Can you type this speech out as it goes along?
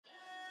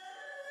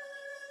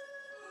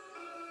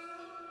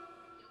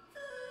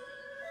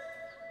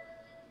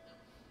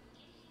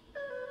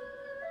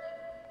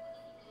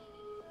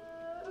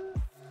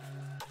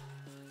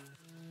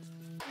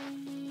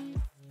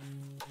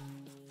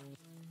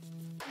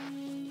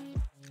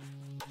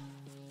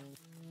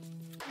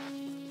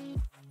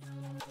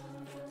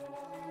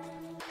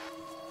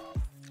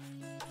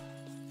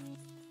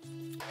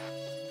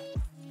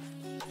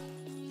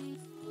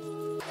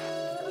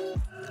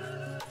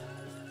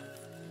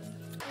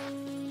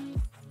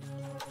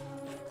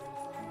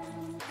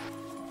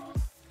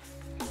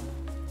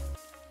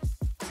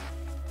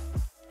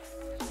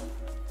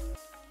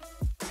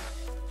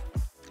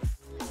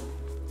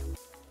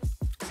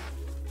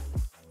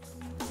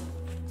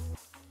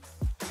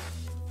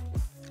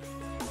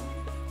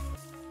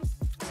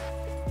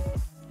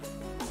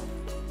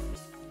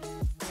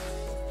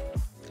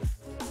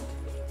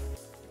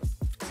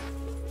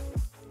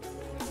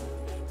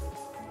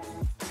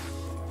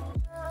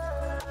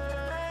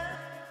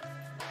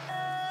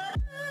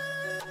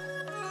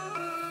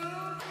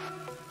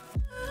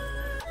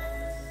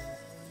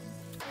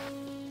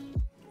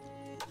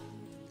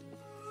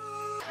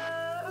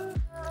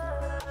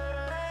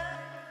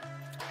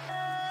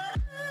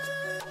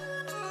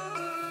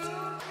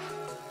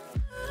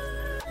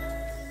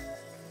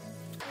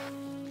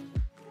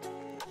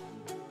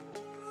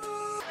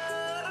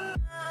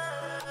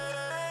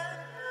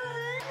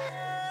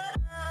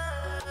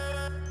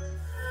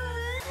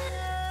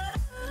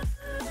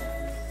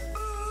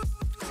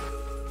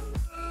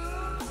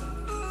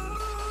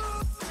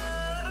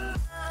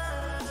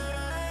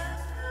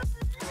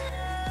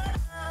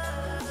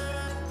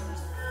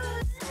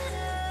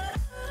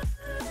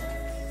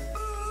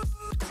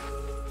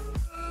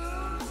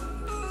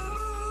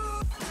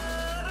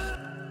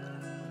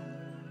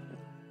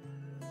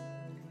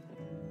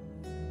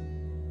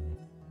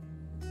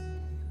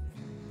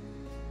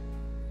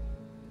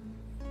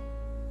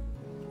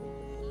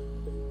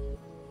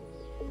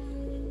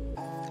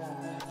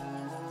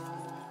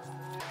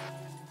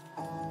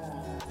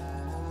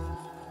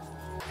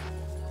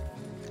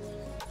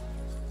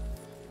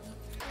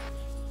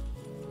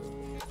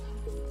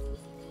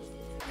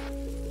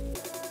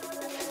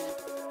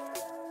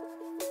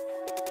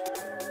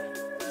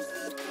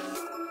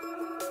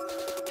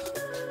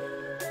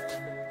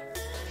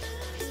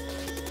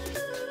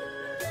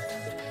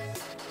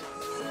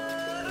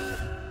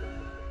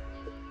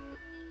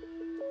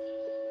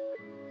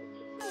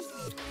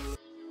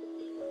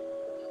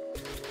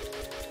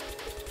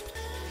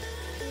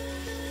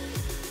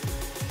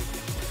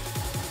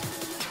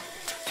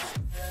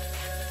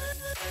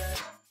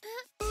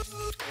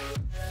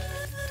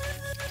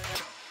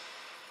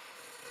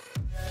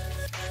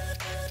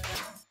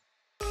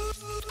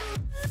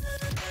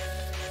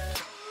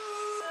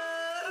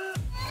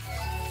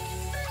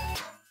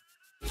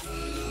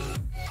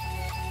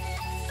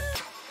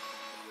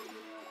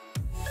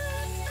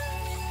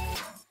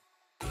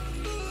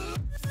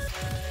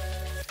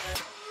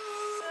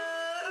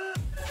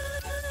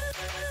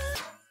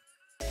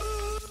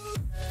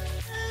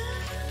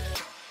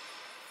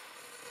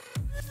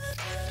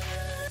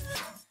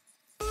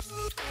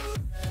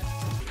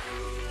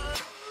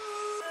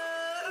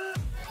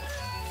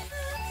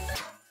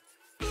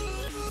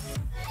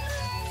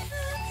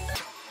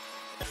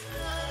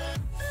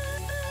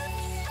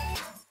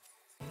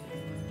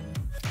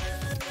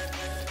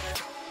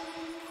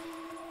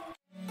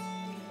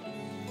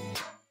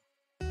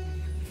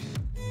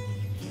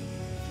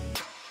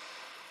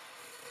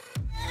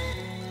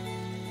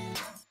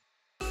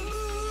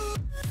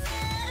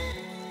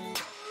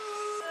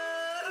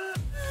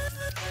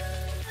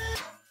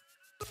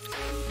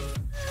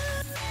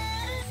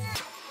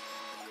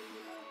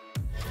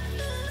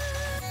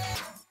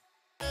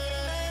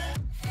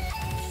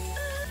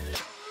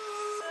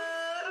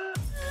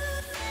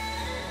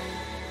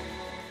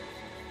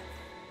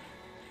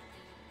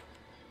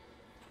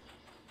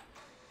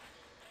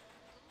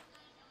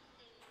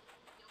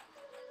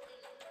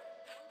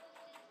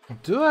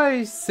Do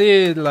I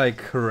see it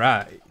like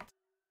right?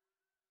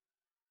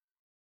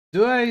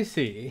 Do I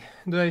see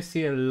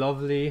a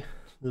lovely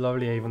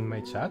Avon in my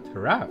chat?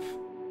 Raph.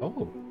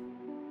 Oh.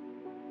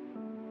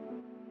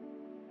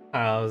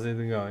 How's it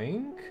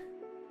going?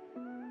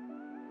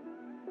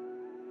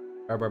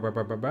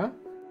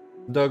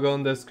 Doggo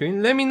on the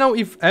screen. Let me know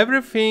if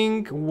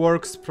everything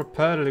works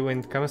properly when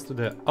it comes to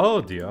the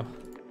audio.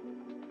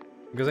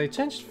 Because I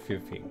changed a few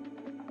things.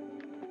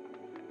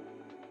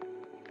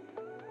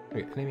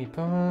 Okay, let me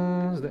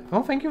pause the...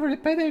 Oh, thank you for the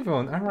pet,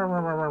 Avon.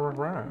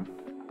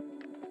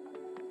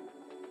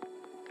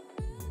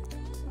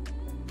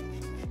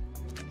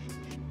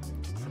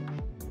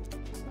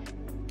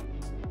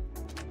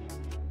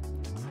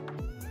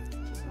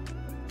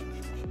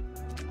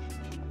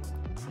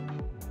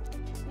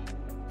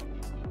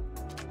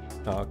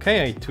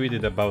 Okay, I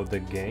tweeted about the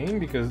game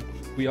because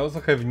we also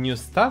have new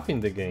stuff in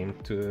the game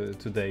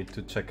today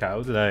to check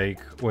out, like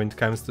when it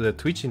comes to the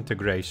Twitch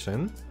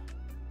integration,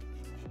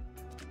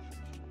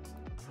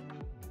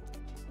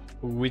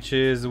 which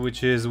is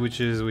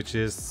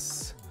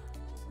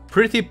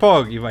pretty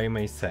pog, if I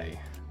may say.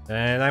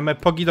 And I'm a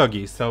poggy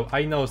doggy, so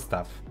I know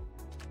stuff,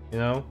 you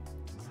know.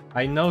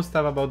 I know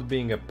stuff about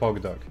being a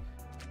pog dog,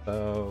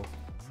 so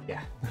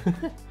yeah.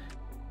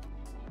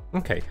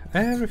 Okay,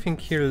 everything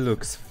here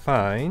looks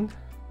fine.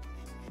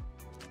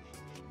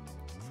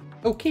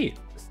 Okay,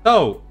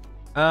 so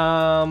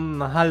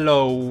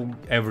hello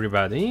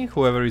everybody,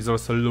 whoever is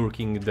also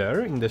lurking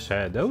there in the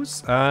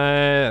shadows.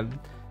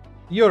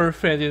 Your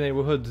friendly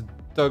neighborhood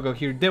doggo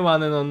here, the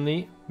one and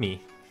only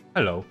me.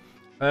 Hello.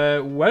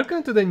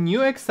 Welcome to the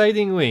new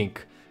exciting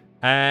week.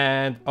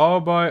 And oh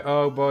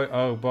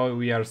boy,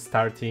 we are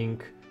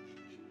starting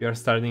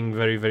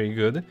very, very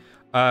good.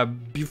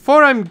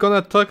 Before I'm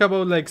gonna talk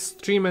about like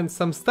stream and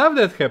some stuff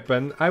that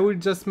happened, I will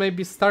just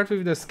maybe start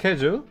with the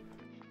schedule.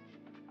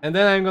 And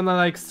then I'm gonna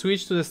like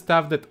switch to the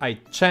stuff that I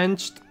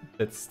changed,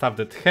 that stuff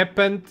that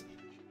happened.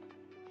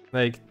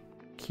 Like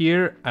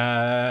here,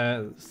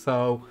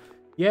 so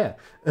yeah.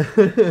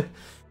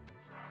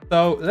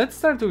 So let's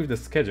start with the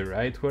schedule,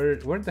 right?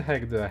 Where the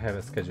heck do I have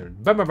a schedule?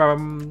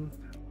 Bam.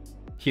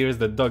 Here's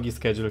the doggy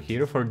schedule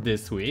here for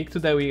this week.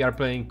 Today we are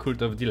playing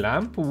Cult of the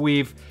Lamp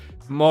with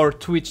more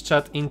Twitch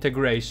chat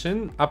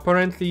integration.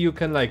 Apparently you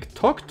can like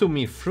talk to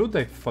me through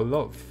the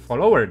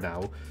follower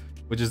now,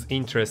 which is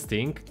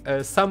interesting.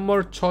 Some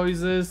more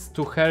choices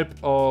to help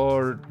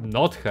or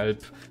not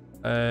help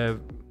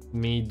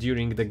me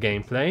during the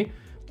gameplay.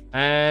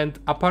 And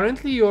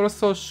apparently you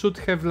also should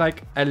have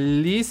like a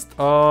list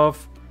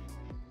of...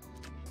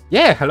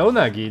 Yeah, hello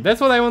Nagi, that's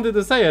what I wanted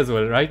to say as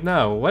well right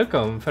now.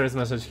 Welcome, first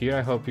message here,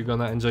 I hope you're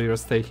gonna enjoy your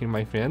stay here,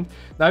 my friend.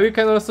 Now you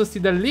can also see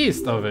the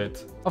list of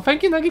it. Oh,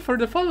 thank you Nagi for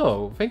the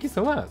follow, thank you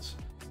so much.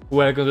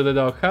 Welcome to the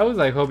doghouse,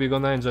 I hope you're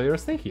gonna enjoy your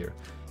stay here.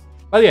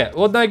 But yeah,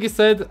 what Nagi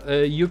said,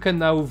 you can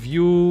now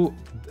view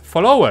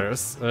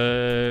followers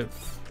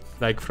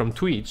like from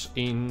Twitch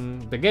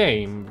in the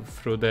game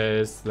through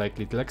this like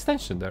little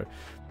extension there.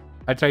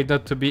 I tried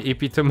not to be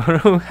EP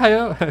tomorrow.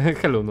 Hello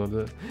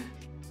Noodle.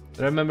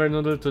 Remember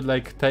Noodle to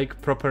like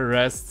take proper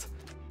rest.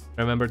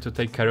 Remember to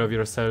take care of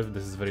yourself.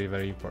 This is very,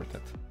 very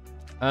important.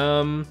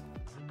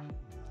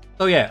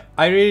 So yeah,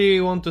 I really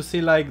want to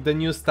see like the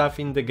new stuff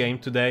in the game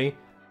today.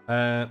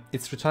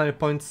 It's through channel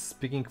points.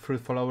 Speaking through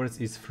followers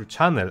is through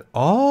channel.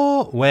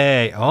 Oh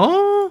wait,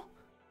 oh,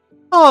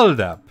 hold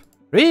up,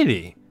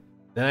 really?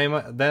 Then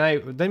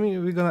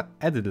we're gonna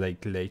add it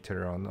like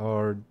later on,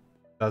 or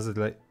does it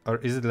like, or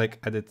is it like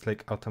added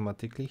like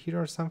automatically here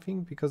or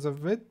something because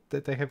of it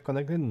that I have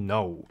connected?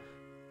 No.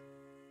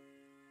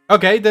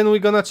 Okay, then we're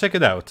gonna check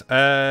it out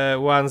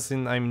once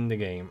I'm in the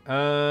game.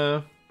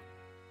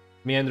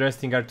 Me and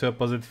resting are two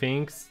opposite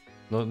things.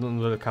 No,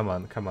 come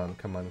on.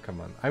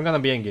 I'm gonna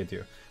be angry at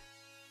you.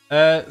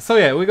 So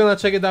yeah, we're gonna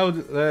check it out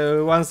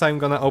once I'm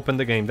gonna open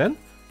the game then.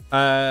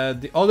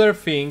 The other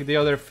thing,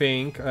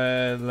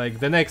 like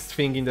the next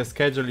thing in the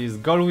schedule is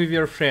go with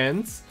your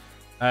friends.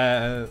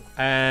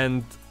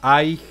 And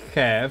I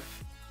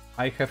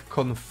have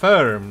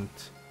confirmed,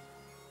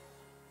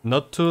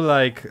 not to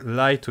like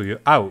lie to you.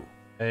 Ow!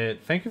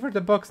 Thank you for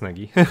the box,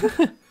 Nagi.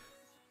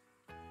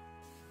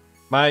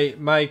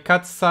 my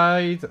cat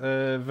side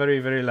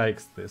very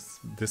likes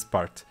this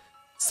part.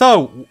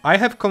 So I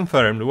have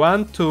confirmed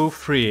 1, 2,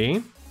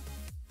 3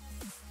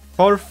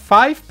 for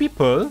 5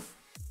 people,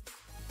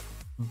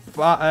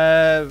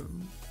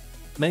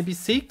 maybe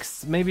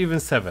 6, maybe even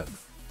 7.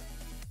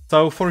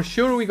 So for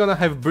sure we're gonna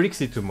have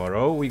Brixie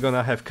tomorrow, we're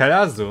gonna have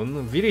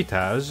Kalazun,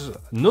 Viritage,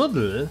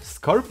 Noodle,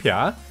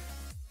 Scorpia,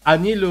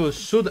 Anilu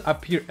should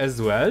appear as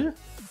well,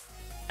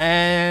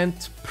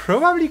 and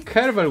probably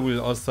Kervel will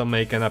also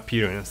make an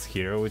appearance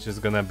here, which is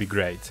gonna be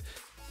great.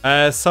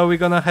 So we're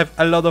gonna have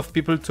a lot of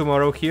people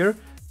tomorrow here,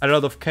 a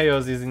lot of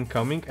chaos is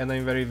incoming, and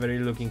I'm very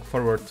looking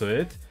forward to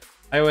it.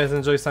 I always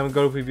enjoy some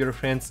golf with your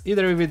friends,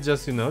 either if it's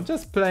just, you know,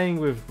 just playing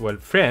with, well,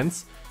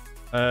 friends,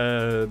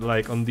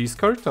 like on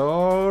Discord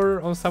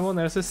or on someone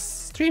else's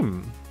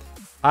stream.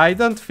 I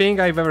don't think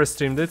I've ever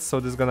streamed it, so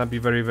this is gonna be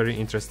very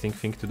interesting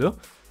thing to do.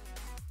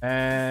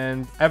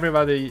 and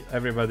everybody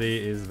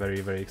is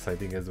very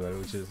exciting as well,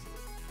 which is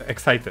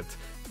excited.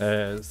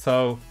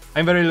 So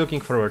I'm very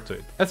looking forward to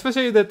it,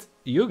 especially that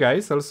you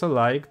guys also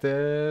like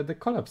the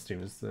collab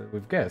streams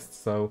with guests,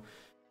 so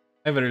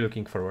I'm very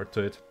looking forward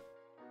to it.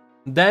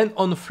 Then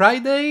on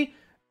Friday,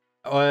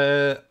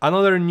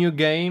 another new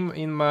game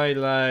in my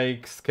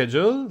like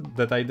schedule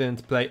that I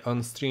didn't play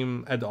on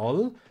stream at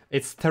all.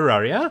 It's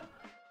Terraria.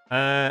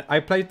 I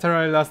played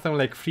Terraria last time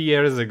like 3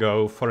 years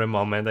ago for a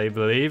moment, I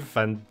believe,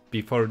 and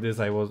before this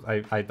I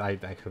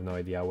have no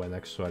idea when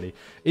actually.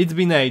 It's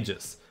been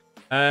ages.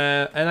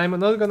 And I'm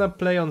not gonna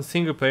play on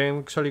single player, I'm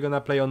actually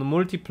gonna play on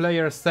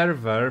multiplayer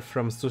server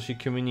from Sushi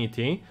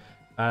Community.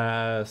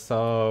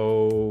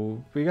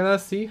 So we're gonna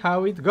see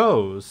how it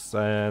goes.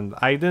 And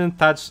I didn't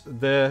touch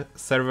the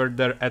server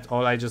there at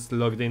all, I just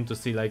logged in to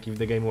see like if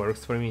the game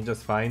works for me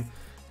just fine.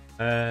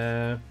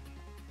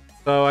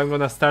 So I'm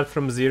gonna start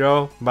from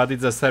zero, but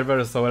it's a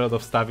server, so a lot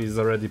of stuff is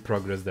already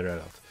progressed there a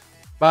lot.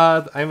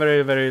 But I'm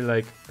very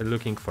like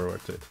looking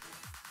forward to it.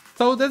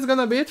 So that's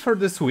gonna be it for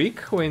this week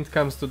when it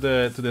comes to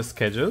the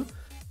schedule.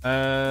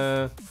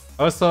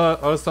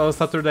 Also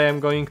Saturday I'm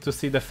going to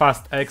see the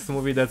Fast X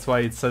movie, that's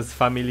why it says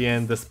family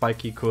and the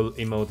spiky cool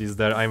emote is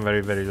there. I'm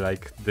very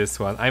like this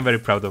one. I'm very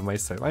proud of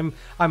myself. I'm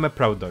a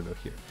proud doggo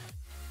here.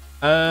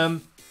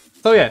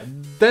 So yeah,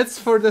 that's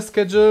for the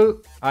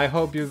schedule. I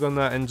hope you're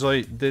gonna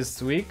enjoy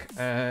this week.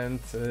 And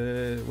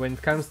when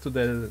it comes to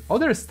the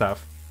other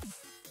stuff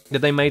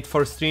that I made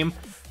for stream,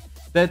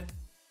 that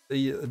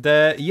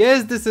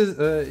yes this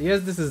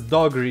is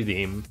dog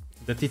redeem,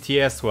 the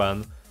TTS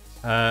one,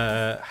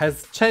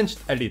 has changed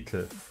a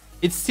little.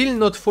 It's still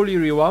not fully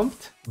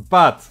revamped,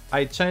 but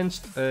I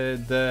changed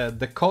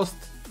the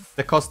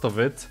cost of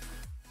it.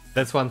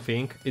 That's one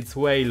thing. It's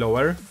way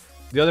lower.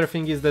 The other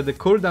thing is that the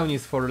cooldown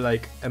is for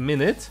like a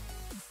minute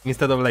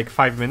instead of like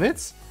 5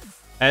 minutes.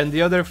 And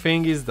the other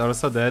thing is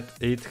also that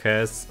it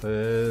has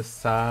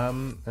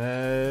some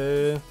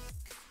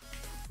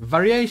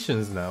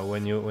variations now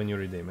when you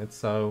redeem it.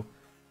 So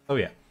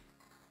yeah.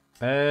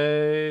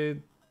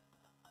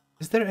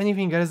 Is there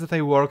anything else that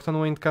I worked on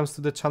when it comes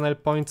to the channel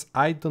points?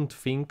 I don't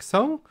think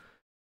so.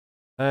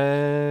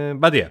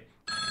 But yeah.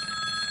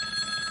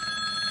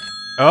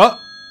 Oh!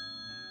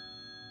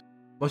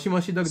 Moshi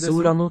Moshi Dog desu.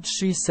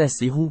 Soranochi says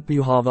he hope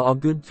you have a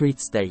good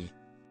treats day.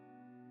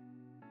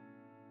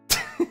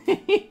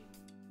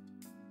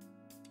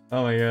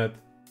 Oh my god.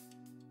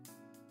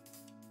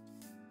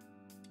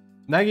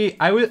 Nagi,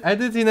 I will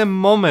edit in a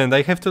moment.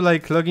 I have to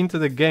like log into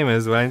the game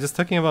as well. I'm just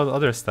talking about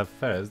other stuff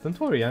first. Don't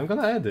worry, I'm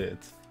gonna edit.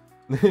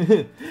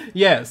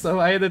 Yeah, so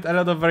I added a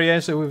lot of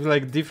variation with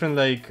like different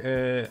like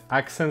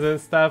accents and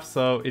stuff,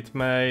 so it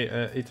may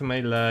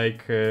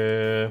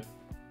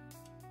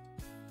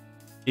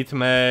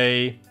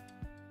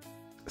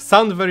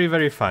sound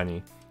very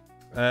funny.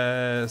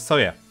 So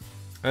yeah.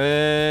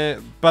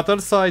 But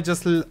also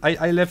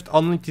I left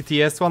only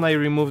TTS one. I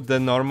removed the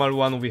normal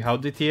one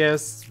without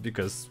DTS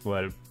because,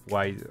 well,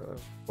 why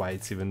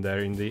it's even there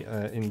in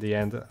the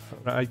end,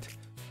 right?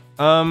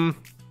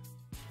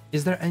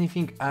 Is there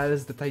anything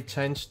else that I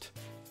changed?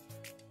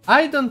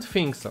 I don't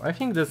think so. I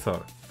think that's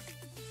all.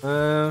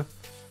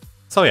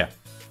 So yeah,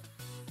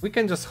 we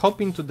can just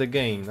hop into the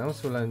game now.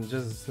 So let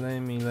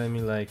me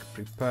like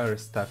prepare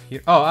stuff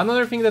here. Oh,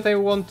 another thing that I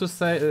want to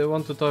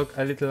talk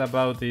a little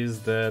about is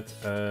that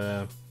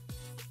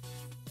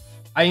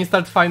I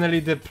installed finally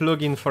the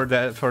plugin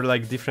for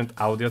like different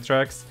audio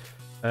tracks,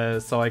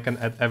 so I can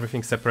add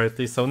everything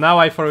separately. So now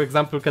I, for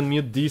example, can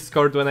mute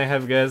Discord when I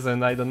have guests,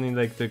 and I don't need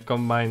like to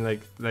combine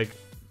like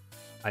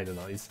I don't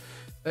know.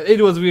 It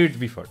was weird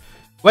before.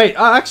 Wait,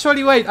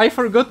 actually wait, I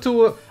forgot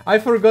to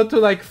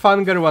like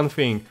fangirl one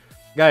thing.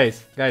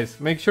 Guys,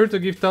 make sure to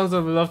give tons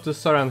of love to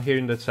Soran here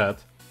in the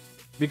chat.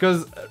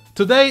 Because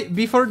today,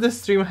 before the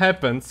stream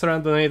happened,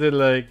 Soran donated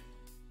like...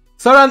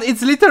 Soran,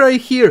 it's literally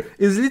here!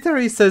 It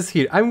literally says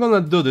here. I'm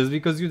gonna do this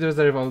because you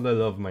deserve all the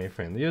love, my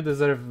friend. You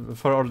deserve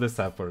for all the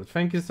support.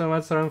 Thank you so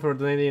much, Soran, for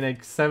donating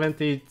like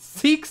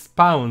 76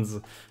 pounds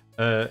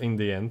in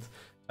the end.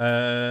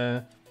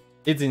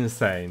 It's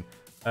insane.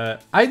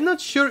 I'm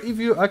not sure if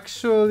you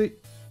actually...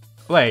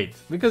 Wait,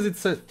 because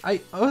it's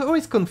I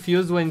always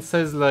confused when it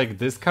says like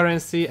this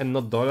currency and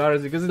not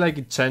dollars, because like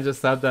it changes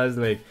stuff. That's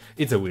like,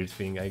 it's a weird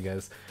thing, I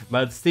guess.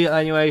 But still,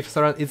 anyway,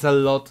 Soran, it's a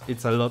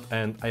lot,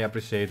 and I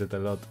appreciate it a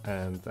lot,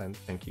 and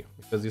thank you,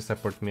 because you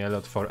support me a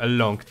lot for a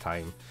long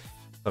time.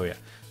 So yeah.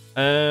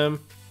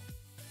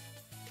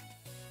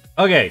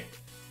 Okay.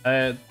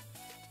 And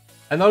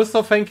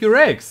also thank you,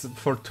 Rex,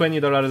 for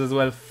 $20 as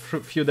well a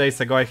few days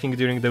ago, I think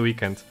during the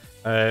weekend.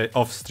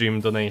 Off-stream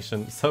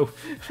donation, so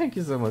thank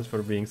you so much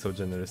for being so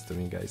generous to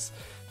me, guys.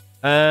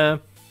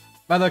 But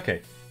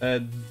okay,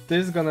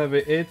 this is gonna be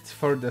it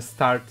for the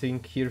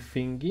starting here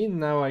thingy.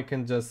 Now I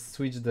can just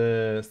switch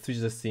the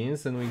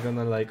scenes, and we're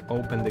gonna like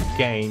open the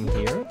game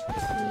here.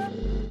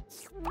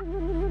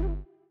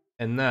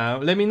 And now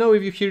let me know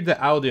if you hear the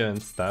audio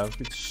and stuff.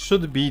 It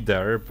should be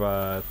there,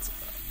 but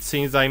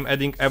since I'm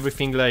adding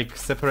everything like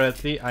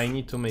separately, I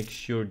need to make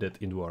sure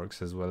that it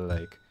works as well,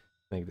 like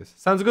Like this.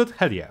 Sounds good?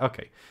 Hell yeah,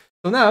 okay.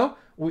 So now,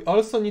 we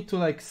also need to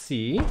like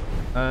see...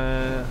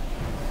 what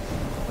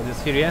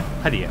is here, yeah?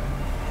 Hell yeah.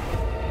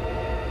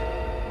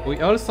 We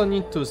also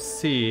need to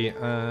see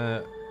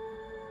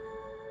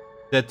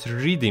that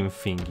redeem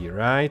thingy,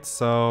 right?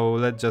 So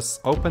let's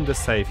just open the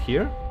save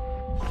here.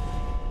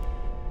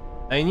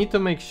 I need to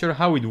make sure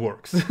how it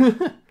works.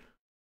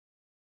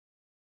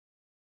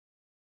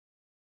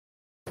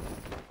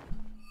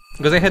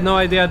 Because I had no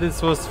idea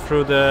this was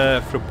through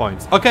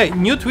points. Okay,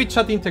 new Twitch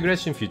chat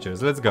integration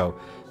features. Let's go.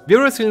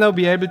 Viewers will now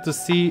be able to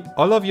see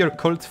all of your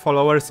cult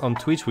followers on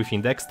Twitch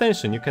within the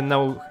extension. You can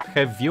now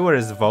have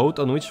viewers vote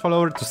on which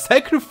follower to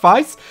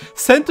sacrifice,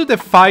 send to the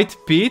fight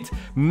pit,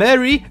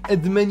 marry,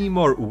 and many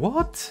more.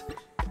 What?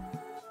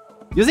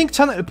 Using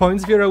channel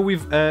points, viewer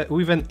with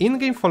an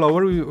in-game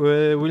follower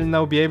will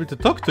now be able to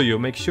talk to you.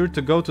 Make sure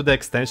to go to the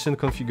extension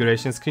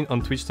configuration screen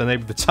on Twitch to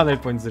enable the channel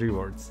points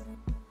rewards.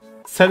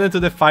 Send it to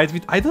the fight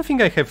pit. I don't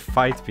think I have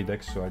fight pit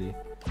actually.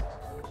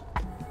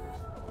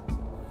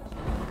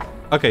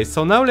 Okay,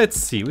 so now let's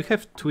see. We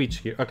have Twitch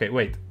here. Okay,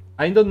 wait.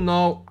 I don't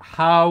know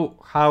how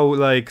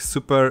like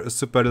super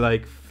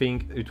like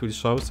thing it will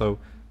show. So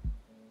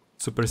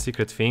super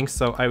secret thing.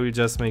 So I will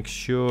just make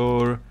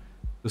sure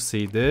to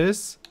see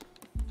this.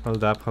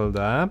 Hold up,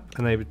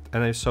 and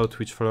I show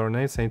Twitch follower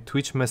name saying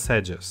Twitch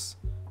messages.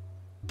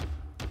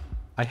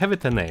 I have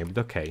it enabled.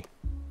 Okay.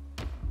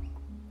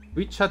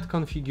 Twitch chat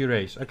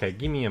configuration. Okay,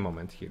 give me a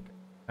moment here.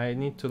 I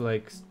need to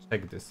like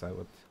check this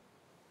out.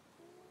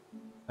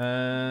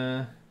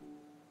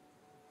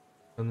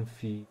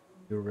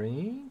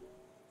 Configuring.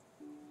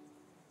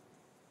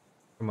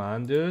 Come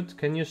on, dude.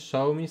 Can you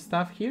show me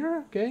stuff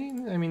here?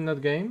 Game? I mean, not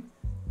game.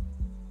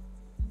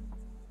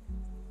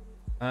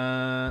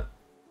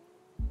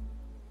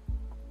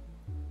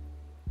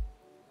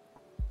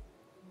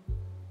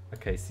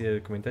 Okay, see the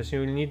documentation.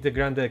 You will need to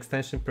grant the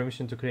extension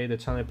permission to create the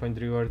channel point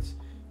rewards.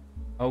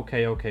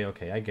 Okay.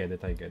 I get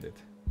it.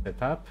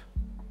 Setup.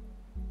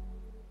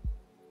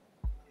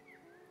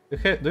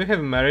 Do you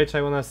have marriage?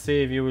 I wanna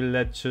see if you will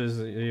let choose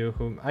you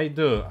whom. I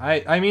do.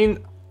 I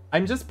mean,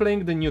 I'm just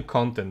playing the new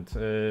content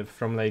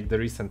from like the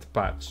recent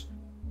patch.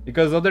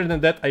 Because other than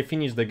that, I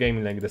finished the game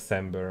in like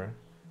December.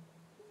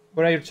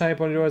 Where your channel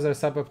point rewards are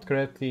set up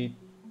correctly?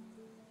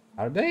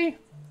 Are they?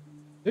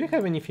 Do you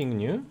have anything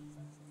new?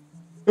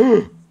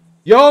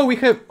 Yo, we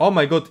have. Oh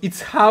my god!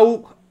 It's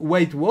how.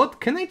 Wait, what?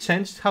 Can I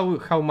change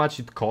how much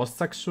it costs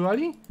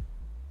actually?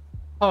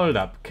 Hold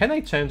up. Can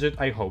I change it?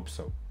 I hope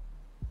so.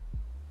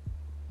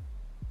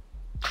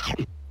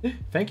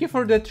 Thank you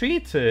for the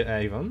treat,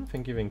 Ivan.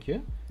 Thank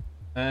you.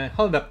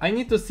 Hold up. I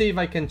need to see if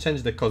I can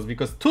change the cost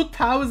because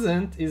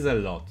 2000 is a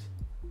lot.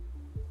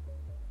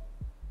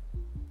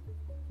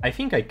 I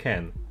think I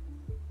can.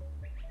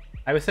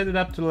 I will set it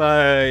up to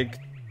like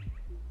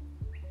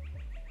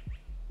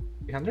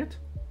 300.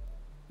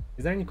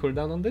 Is there any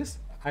cooldown on this?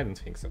 I don't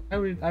think so. I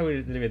will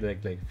leave it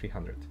like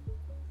 300.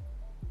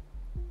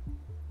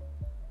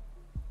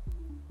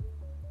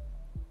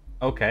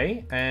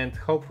 Okay, and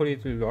hopefully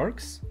it will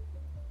works.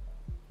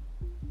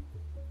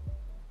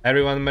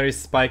 Everyone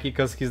marries Spikey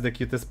because he's the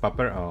cutest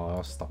pupper.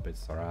 Oh, stop it,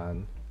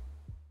 Soran.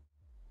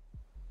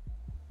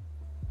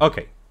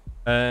 Okay.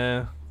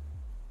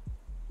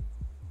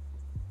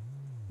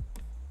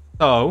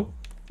 So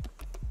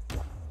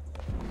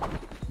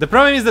the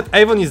problem is that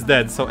Avon is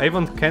dead, so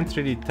Avon can't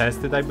really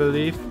test it, I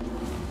believe.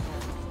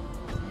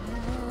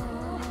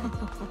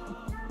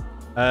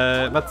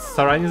 But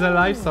Soran is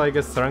alive, so I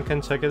guess Soran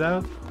can check it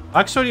out.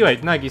 Actually,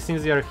 wait, Nagi,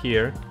 since you are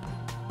here,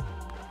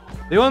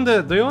 do you want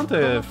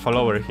a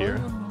follower here?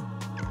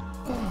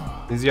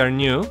 Since you are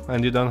new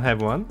and you don't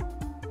have one.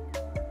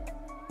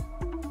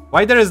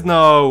 Why there is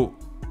no...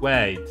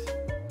 Wait.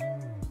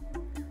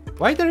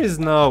 Why there is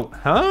no...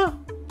 Huh?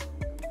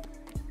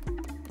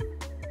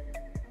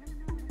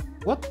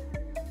 What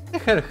the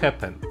hell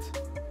happened?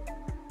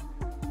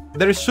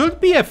 There should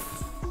be a...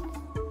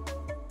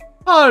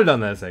 Hold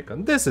on a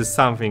second. This is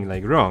something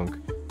like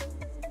wrong.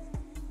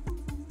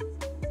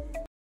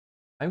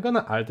 I'm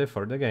gonna alt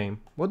for the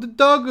game. What the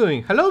dog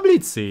doing? Hello,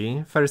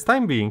 Blitzy. First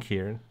time being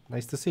here.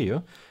 Nice to see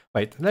you.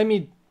 Wait, let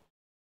me.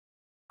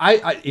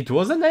 It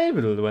was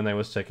enabled when I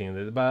was checking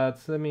it,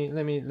 but let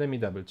me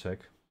double check.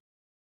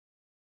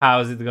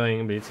 How's it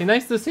going, Blitzy?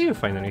 Nice to see you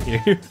finally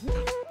here.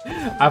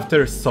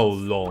 After so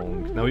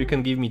long. Now you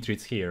can give me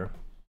treats here.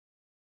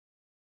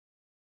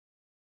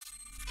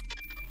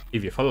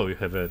 If you follow, you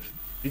have a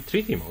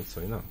treat emote,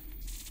 so you know.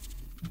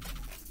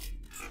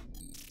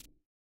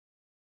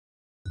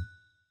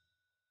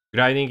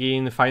 Grinding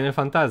in Final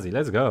Fantasy,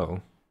 let's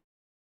go.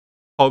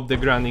 Hope the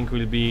grinding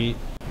will be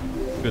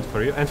good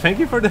for you. And thank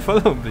you for the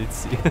follow,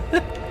 Blitzy.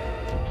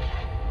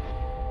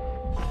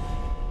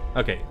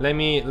 Okay, let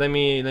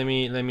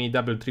me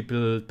double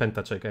triple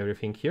penta check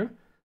everything here.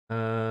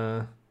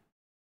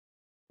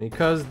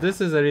 Because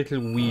this is a little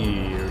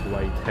weird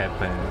why it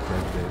happens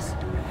like this.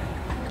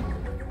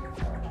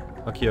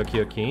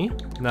 Okay.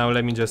 Now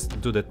let me just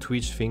do the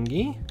Twitch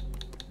thingy.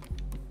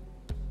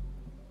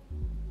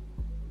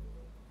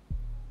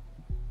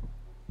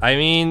 I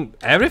mean,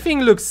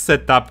 everything looks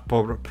set up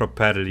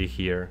properly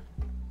here.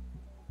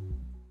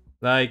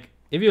 Like,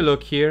 if you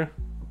look here,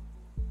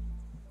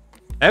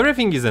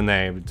 everything is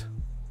enabled.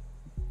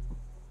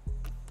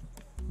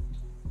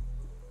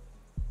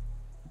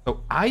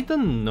 So I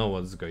don't know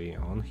what's going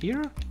on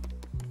here.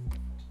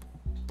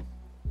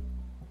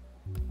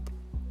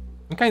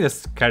 I'm kind of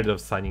scared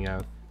of signing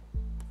out.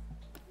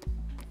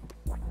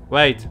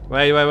 Wait.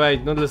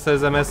 Noodle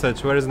says a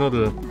message. Where is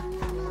Noodle?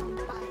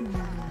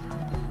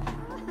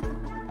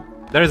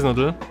 There is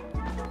Noodle.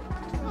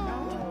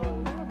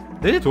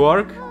 Did it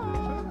work?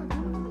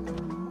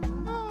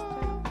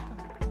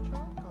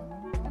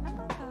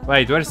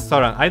 Wait, where's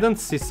Soran? I don't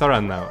see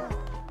Soran now.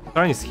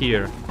 Soran is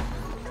here.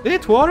 Did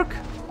it work?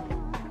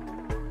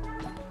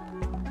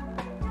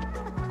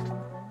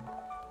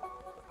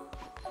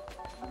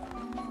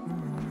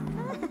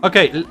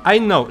 Okay, I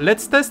know.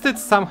 Let's test it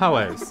somehow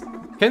else.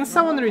 Can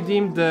someone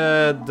redeem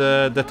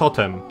the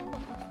totem?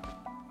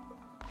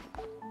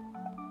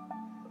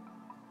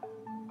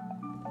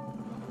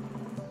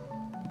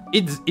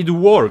 It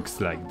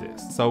works like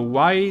this. So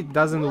why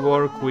doesn't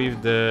work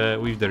with the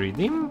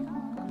redeem?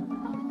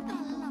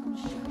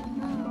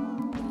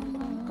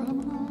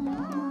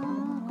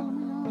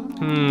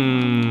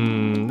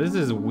 This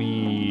is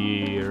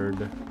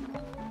weird.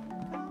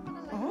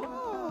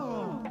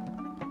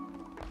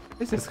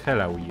 This is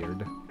hella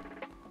weird.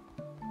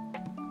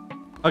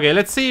 Okay,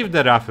 let's see if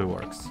the raffle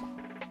works.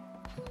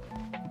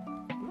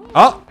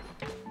 Oh!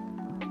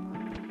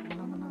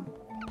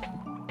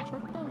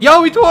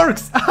 Yo, it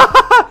works!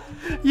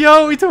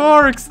 Yo, it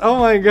works! Oh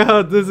my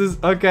god, this is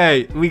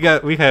okay. We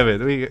have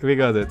it. We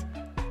got it.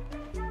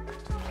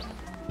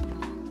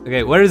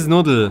 Okay, where is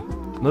Noodle?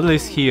 Noodle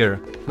is here.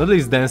 Noodle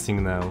is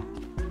dancing now.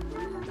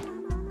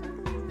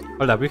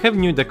 Hold up, we have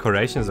new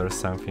decorations or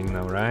something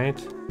now,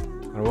 right?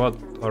 Or what?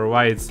 Or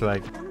why it's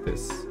like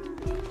this?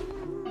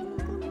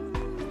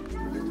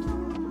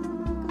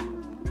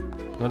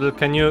 Noodle,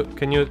 can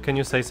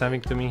you say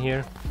something to me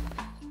here?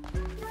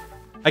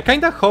 I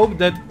kinda hope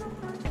that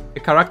a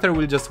character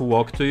will just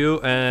walk to you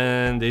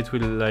and it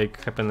will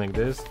like happen like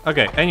this.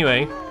 Okay,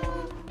 anyway.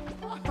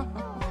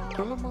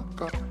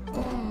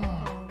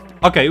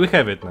 Okay, we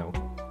have it now.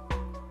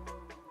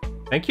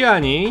 Thank you,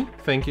 Annie.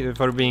 Thank you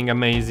for being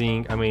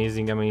amazing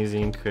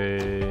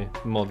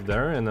mod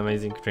there and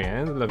amazing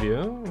friend. Love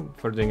you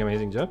for doing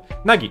amazing job.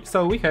 Nagi,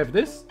 so we have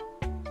this.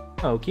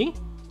 Okay.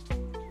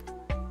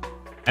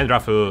 And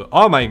Raffle.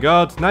 Oh my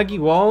god, Nagi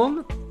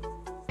won.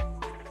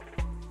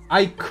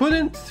 I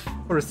couldn't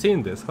foresee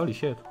this. Holy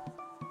shit.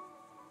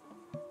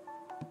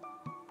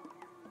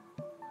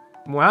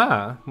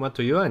 Mwah. Mwah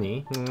to you,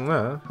 Annie.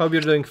 Mwah. Hope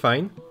you're doing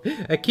fine.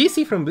 A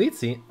kissy from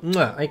Blitzy.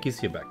 Mwah. I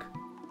kiss you back.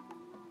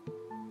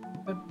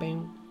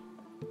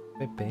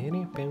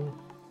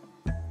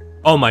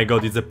 Oh my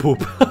god, it's a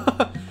poop.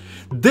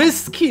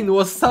 This skin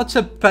was such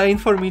a pain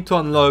for me to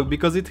unlock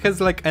because it has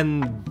like a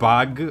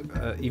bug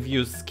if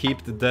you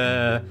skipped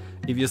the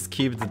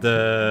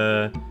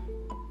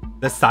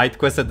side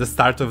quest at the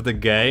start of the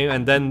game,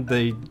 and then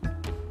they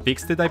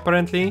fixed it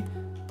apparently.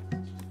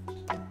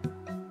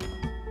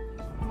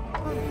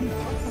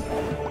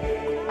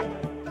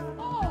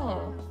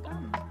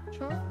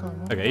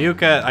 Okay, you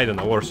can, I don't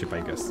know, worship,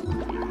 I guess.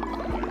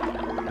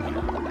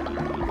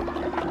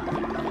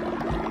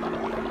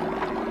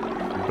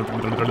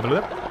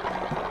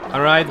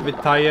 Alright, a bit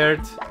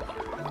tired.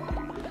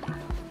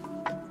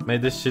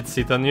 Made this shit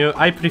sit on you.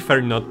 I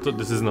prefer not to,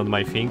 this is not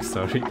my thing,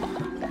 sorry.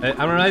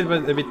 I'm alright,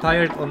 but a bit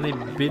tired, only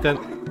beaten.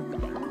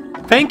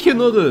 Thank you,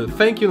 Noodle!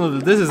 Thank you, Noodle,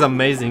 this is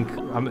amazing.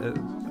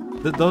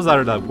 Those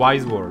are the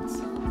wise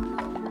words.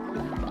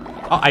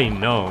 Oh, I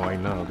know,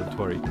 don't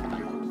worry.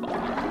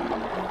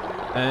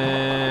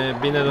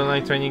 Been at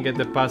online training at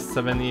the past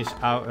 7-ish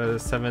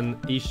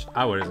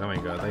hours. Oh my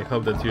god, I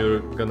hope that you're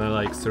gonna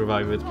like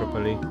survive it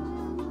properly.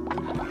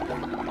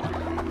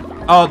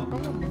 Oh,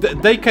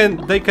 they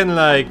can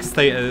like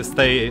stay as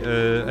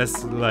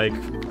like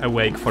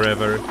awake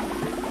forever.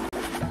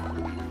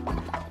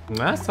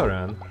 That's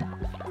alright.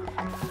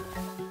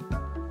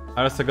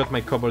 I also got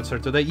my cobalt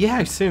shirt today. Yeah,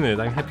 I've seen it.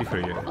 I'm happy for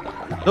you.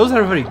 Those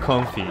are very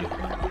comfy.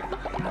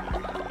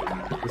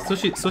 The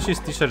Sushi's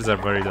t-shirts are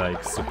very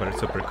like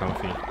super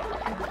comfy.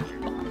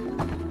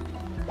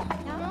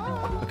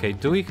 Okay,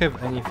 do we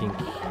have anything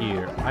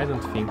here? I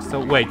don't think so.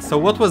 Wait, so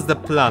what was the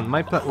plan?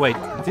 My plan. Wait,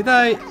 did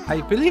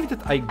I believe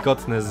that I got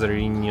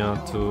Nezerino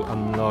to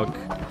unlock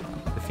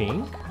the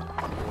thing?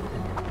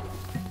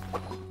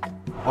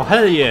 Oh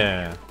hell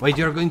yeah! Wait,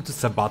 you're going to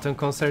Sabaton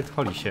concert?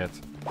 Holy shit.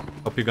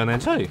 Hope you're gonna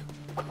enjoy.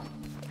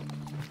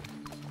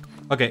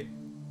 Okay.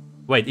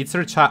 Wait, it's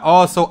her child.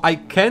 Oh, so I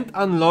can't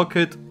unlock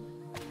it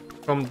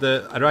from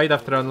the right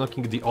after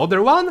unlocking the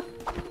other one?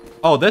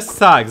 Oh, this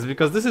sucks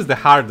because this is the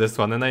hardest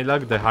one and I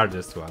like the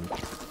hardest one.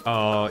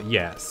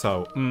 Yeah,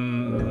 so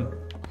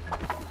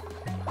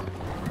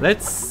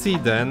let's see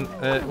then.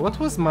 What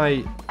was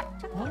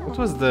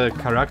the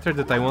character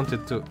that I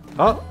wanted to...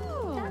 Oh!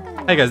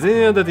 Hey guys, did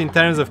you know that in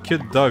terms of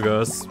cute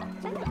doggos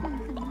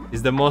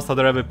is the most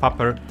adorable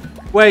pupper?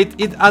 Wait,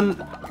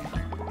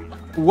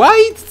 Why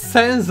it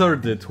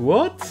censored it?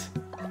 What?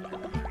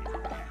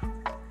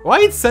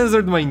 Why it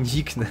censored my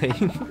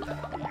nickname?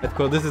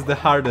 This is the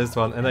hardest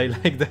one, and I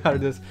like the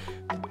hardest.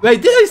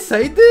 Wait, did I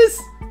say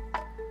this?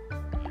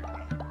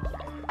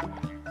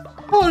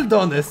 Hold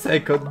on a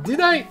second, did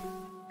I?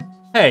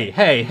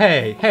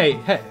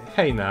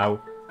 Hey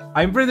now.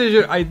 I'm pretty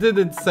sure I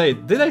didn't say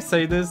it. Did I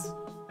say this?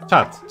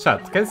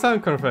 Chat, can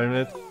someone confirm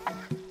it?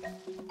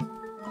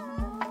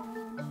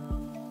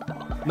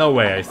 No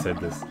way I said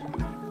this.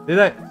 Did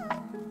I?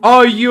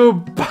 Oh, you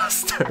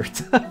bastard!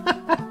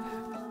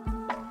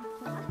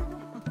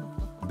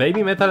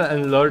 Baby Metal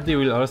and Lordy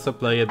will also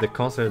play at the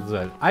concert as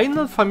well. I'm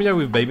not familiar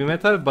with Baby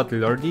Metal, but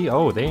Lordy,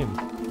 oh damn.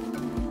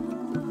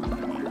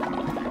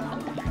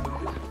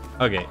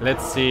 Okay,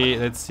 let's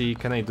see,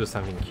 can I do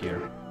something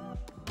here?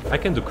 I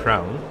can do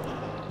Crown.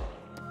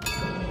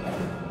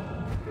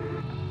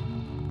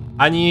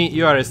 Annie,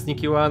 you are a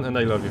sneaky one and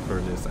I love you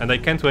for this. And I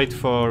can't wait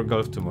for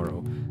golf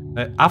tomorrow.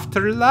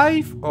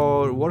 Afterlife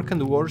or Work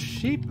and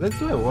Worship? Let's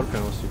do a Work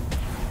and Worship.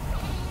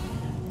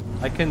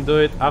 I can do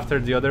it after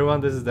the other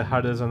one. This is the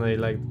hardest one I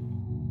like.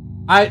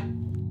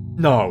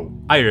 No,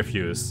 I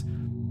refuse.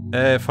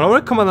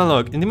 Follower command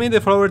unlock. Intimidate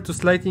the follower to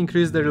slightly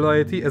increase their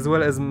loyalty as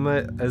well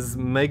as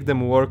make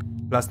them work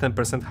plus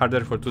 10%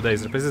 harder for 2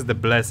 days. Replaces the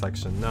bless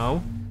action.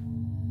 No.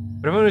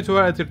 Perform ritual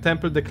at your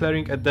temple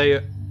declaring a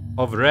day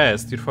of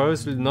rest. Your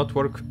followers will not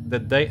work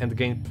that day and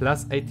gain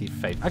plus 80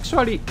 faith.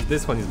 Actually,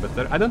 this one is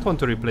better. I don't want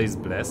to replace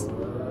bless.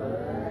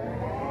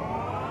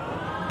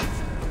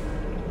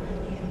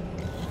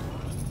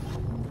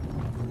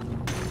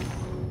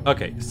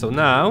 Okay, so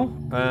now,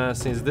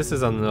 since this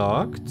is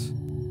unlocked,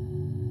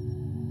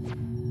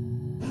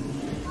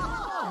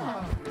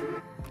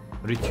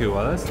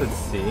 rituals, let's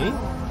see.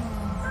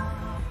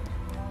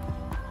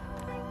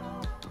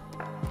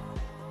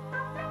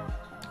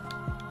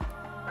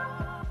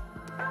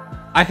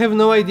 I have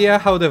no idea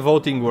how the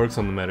voting works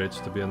on marriage,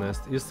 to be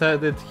honest. You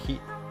said that he...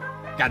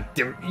 God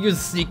damn, you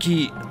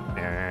sneaky...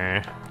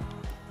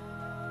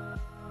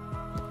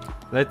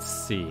 Let's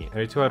see.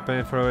 Ritual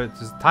payment for it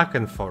is attack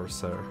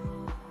enforcer.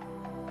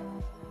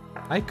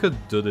 I could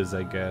do this,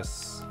 I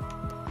guess.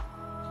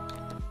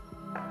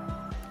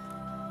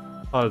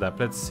 Hold up,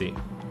 let's see.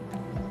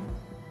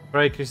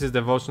 Prayer increases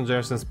devotion,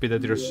 generation, speed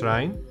at your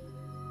shrine.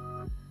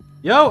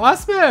 Yo,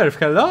 Asmerf!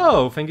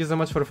 Hello! Thank you so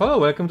much for follow.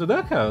 Welcome to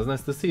the house.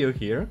 Nice to see you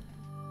here.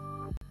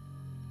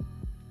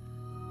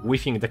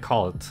 Whiffing the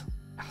cult.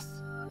 Yes.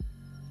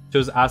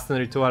 Choose Aston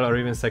ritual or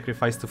even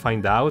sacrifice to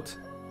find out.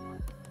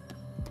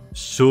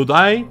 Should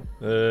I?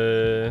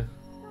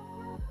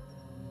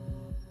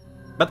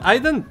 But I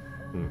don't...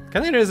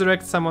 Can I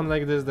resurrect someone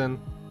like this then?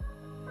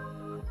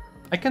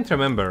 I can't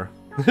remember.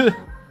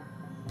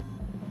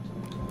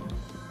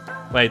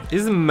 Wait,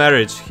 is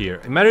marriage here?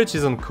 Marriage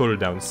is on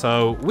cooldown,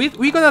 so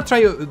we're gonna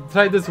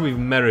try this with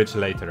marriage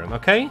later on,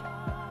 okay?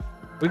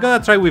 We're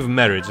gonna try with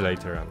marriage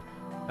later on.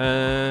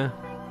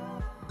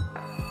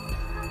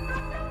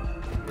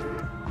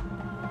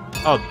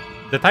 Oh,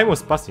 the time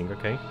was passing,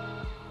 okay.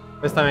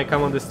 First time I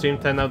come on the stream,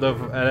 10 out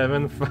of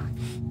 11.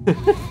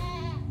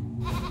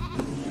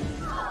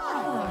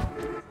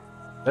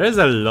 There is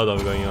a lot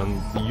of going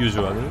on,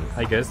 usually,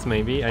 I guess,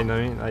 maybe, I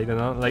don't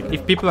know. Like,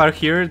 if people are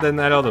here, then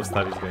a lot of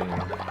stuff is going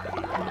on.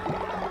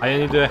 I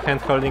only do a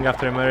hand holding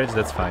after marriage,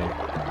 that's fine.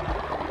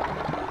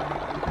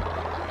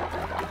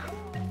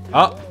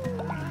 Oh!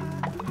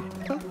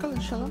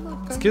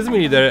 Excuse me,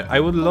 leader, I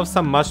would love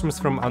some mushrooms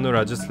from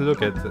Anura, just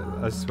look at it,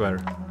 I swear.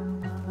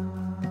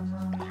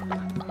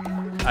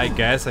 I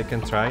guess I can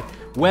try.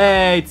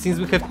 Wait, since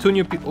we have 2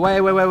 new people... Wait,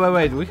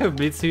 we have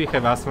Blitzy, we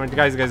have Asmar.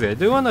 Guys,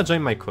 do you wanna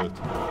join my cult?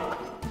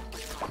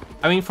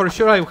 I mean, for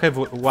sure I have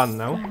 1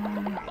 now.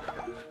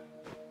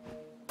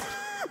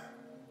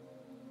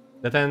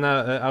 The 10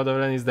 out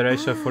of 10 is the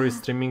ratio for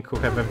streaming who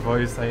have a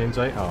voice I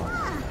enjoy. Oh.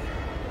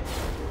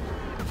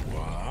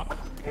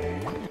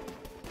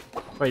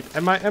 Wait,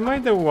 am I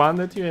the one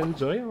that you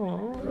enjoy?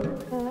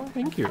 Oh,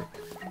 thank you.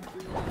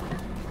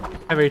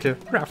 Have a little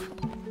rough.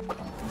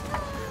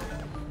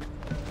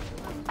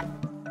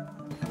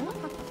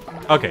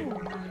 Okay.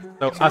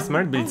 So,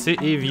 Asmart, Blitzy,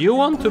 if you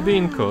want to be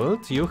in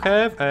cult, you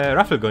have a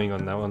raffle going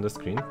on now on the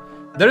screen.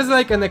 There's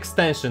like an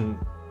extension.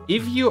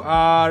 If you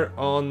are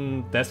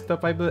on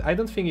desktop, I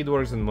don't think it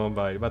works on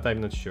mobile, but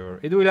I'm not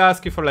sure. It will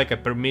ask you for like a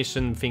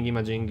permission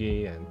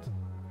thingy-majingy, and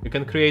you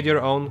can create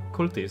your own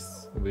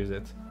cultists with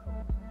it.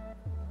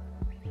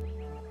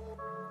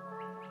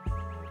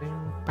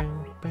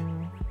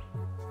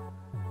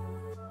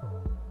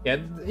 Yeah,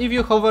 if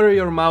you hover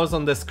your mouse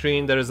on the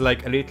screen, there's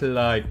like a little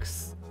like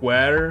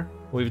square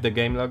with the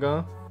game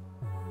logo,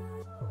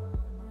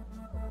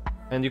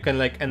 and you can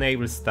like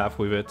enable stuff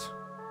with it.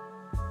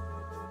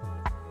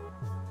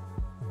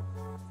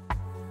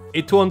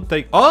 It won't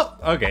take... Oh,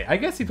 okay, I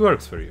guess it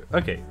works for you.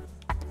 Okay,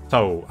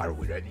 so are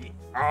we ready?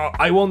 Oh,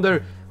 I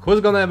wonder who's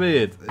gonna be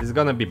it. Is it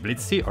gonna be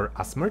Blitzy or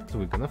Asmert?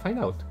 We're gonna find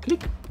out.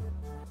 Click.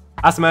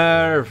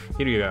 Asmert,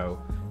 here you go.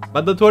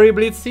 But don't worry,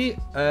 Blitzy.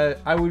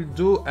 I will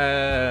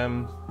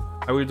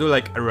I will do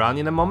like a run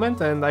in a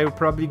moment and I will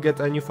probably get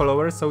a new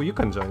follower, so you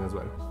can join as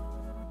well.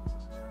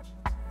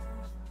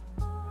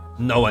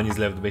 No one is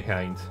left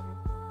behind.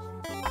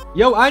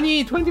 Yo,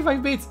 Annie,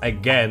 25 bits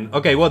again.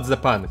 Okay, what's the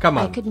pun? Come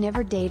on. I could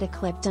never date a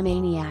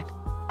kleptomaniac.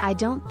 I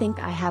don't think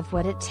I have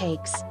what it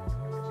takes.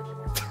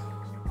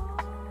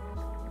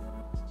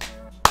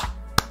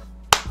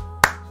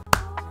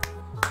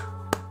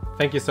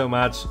 Thank you so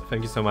much.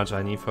 Thank you so much,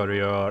 Annie, for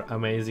your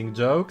amazing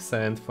jokes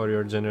and for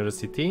your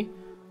generosity.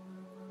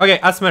 Okay,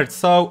 Asmert,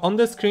 so on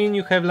the screen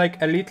you have like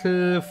a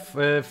little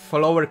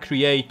follower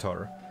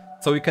creator.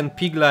 So you can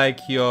pick like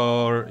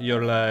your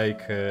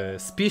like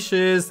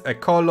species, a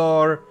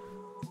color,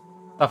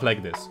 stuff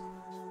like this.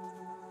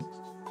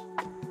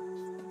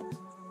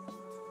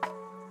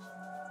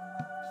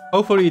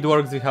 Hopefully it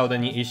works without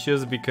any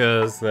issues,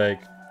 because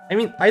like, I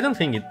mean, I don't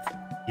think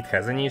it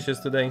has any issues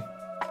today.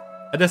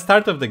 At the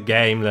start of the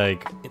game,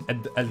 like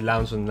at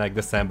launch in like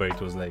December, it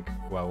was like,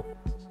 wow.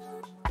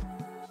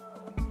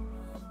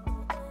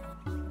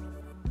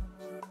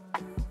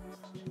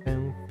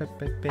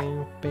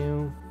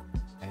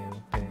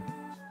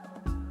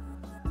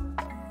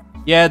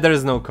 Yeah, there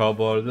is no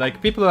kobold.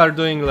 Like, people are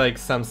doing like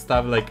some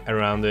stuff like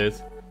around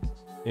it,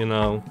 you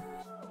know.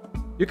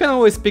 You can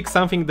always pick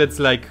something that's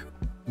like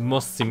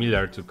most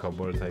similar to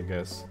kobold, I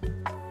guess.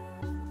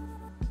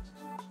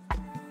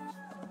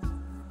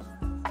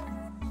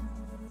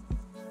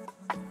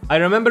 I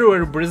remember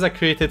where Briza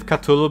created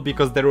Cthulhu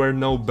because there were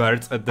no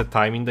birds at the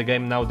time in the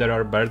game. Now there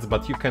are birds,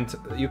 but you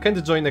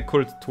can't join a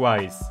cult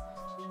twice.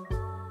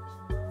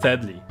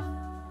 Sadly.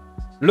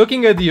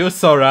 Looking at you,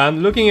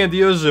 Soran, looking at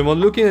you, Jimon,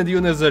 looking at you,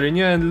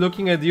 Nezerinho, and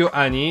looking at you,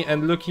 Annie,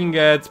 and looking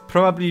at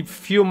probably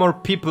few more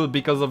people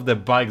because of the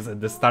bugs at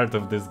the start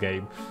of this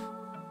game.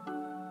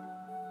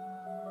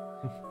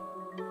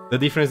 The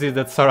difference is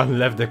that Soran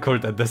left the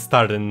cult at the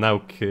start and now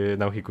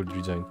he could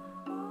rejoin.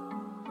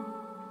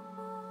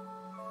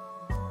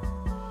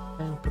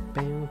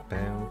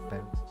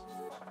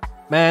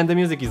 Man, the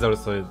music is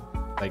also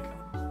like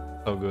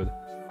so good.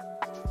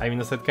 I'm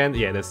innocent can't?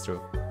 Yeah, that's true.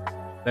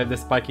 Left the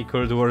spiky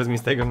cult, the worst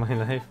mistake of my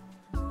life.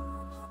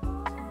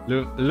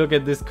 Look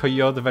at this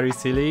coyote, very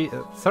silly.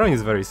 Soran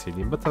is very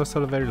silly, but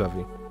also very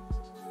lovely.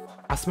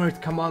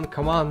 Asmert, come on,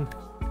 come on.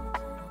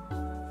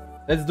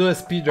 Let's do a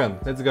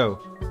speedrun, let's go.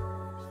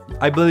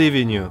 I believe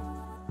in you.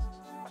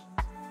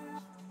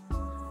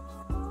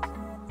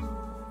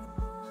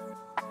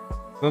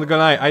 Not gonna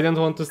lie, I don't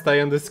want to stay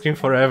on the screen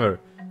forever.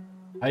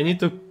 I need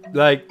to,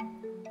 like...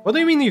 What do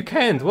you mean you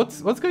can't?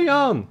 What's going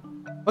on?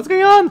 What's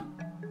going on?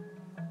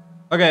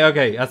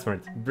 Okay,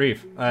 Asmert,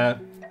 brief.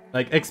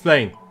 Like,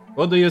 explain.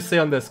 What do you see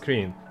on the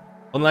screen?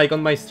 On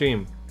my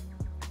stream.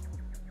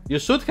 You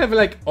should have,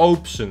 like,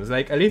 options,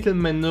 like a little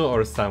menu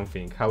or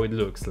something, how it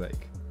looks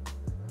like.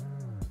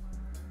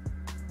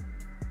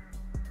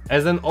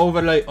 As an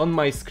overlay on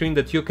my screen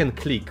that you can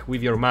click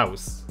with your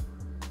mouse.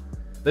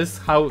 This is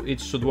how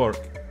it should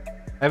work.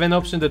 I have an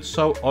option that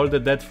shows all the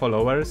dead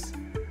followers.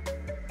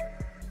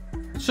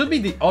 It should be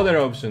the other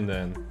option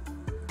then.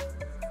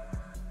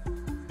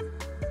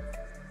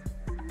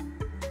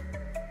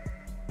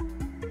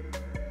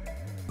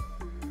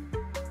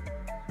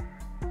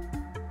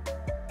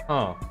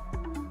 Oh.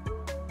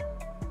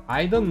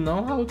 I don't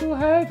know how to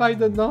have. I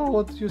don't know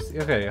what you see.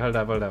 Okay, hold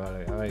up.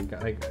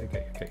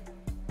 Okay.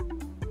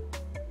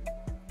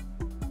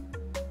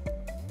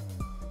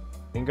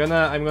 I'm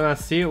gonna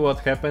see what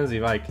happens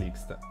if I click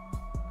stuff.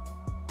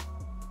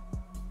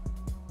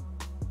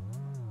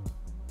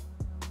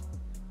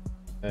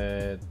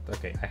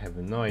 Okay, I have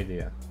no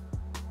idea.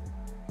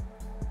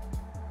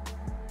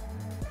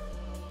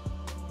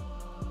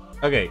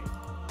 Okay.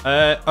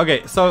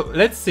 Okay, so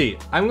let's see.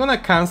 I'm gonna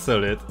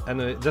cancel it,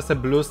 and just a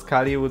blue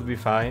Scully would be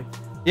fine.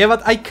 Yeah,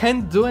 but I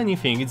can't do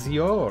anything. It's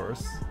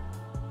yours.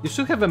 You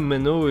should have a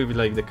menu with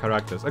like the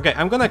characters. Okay,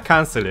 I'm gonna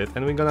cancel it,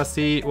 and we're gonna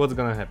see what's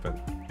gonna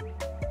happen.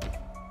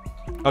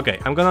 Okay,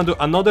 I'm gonna do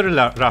another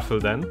raffle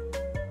then.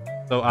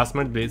 So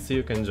Asmert, Blitzy,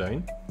 you can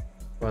join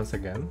once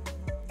again.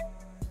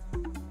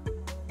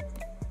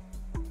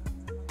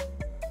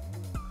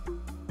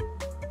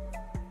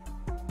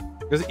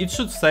 Because it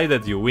should say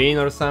that you win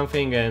or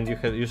something, and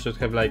you should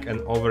have like an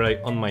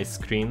overlay on my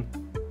screen.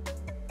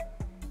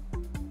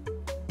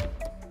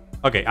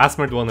 Okay,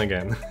 Asmert won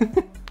again.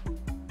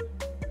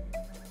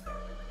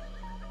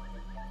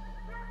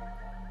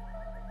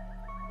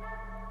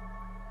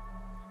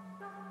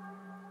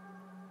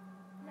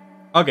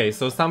 Okay,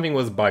 so something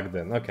was bugged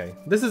then. Okay,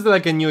 this is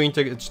like a new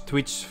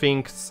Twitch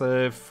thing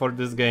for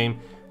this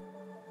game,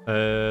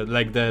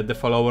 like the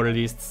follower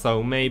list.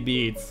 So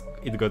maybe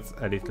it got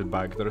a little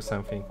bugged or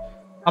something.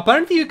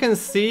 Apparently, you can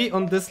see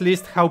on this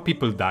list how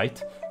people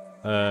died,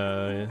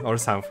 or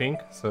something.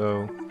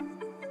 So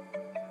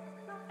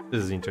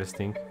this is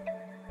interesting.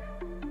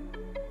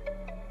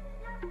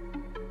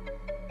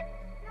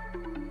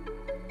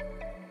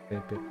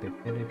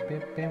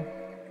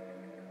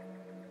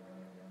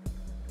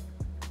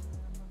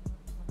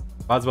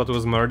 Buzzbot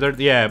was murdered?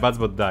 Yeah,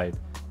 Buzzbot died.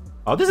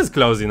 Oh, this is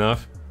close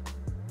enough.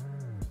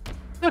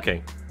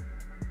 Okay.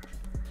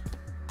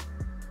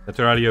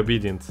 Naturally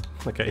obedient.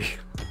 Okay.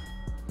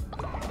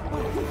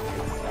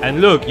 And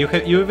look, you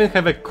even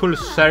have a cool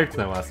shirt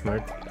now,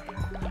 Asmert.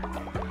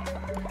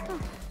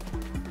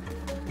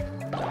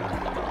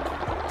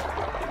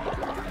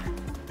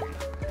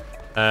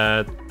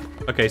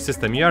 Okay,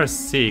 system, you are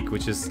sick,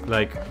 which is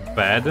like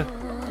bad.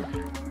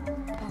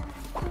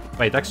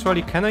 Wait,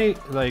 actually, can I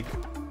like...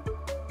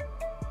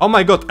 Oh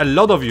my god, a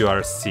lot of you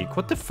are sick.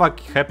 What the fuck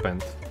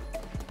happened?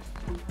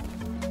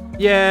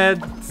 Yeah,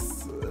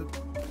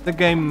 the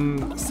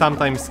game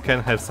sometimes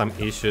can have some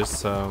issues,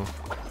 so...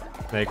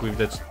 Like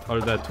with all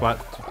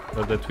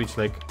the Twitch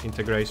like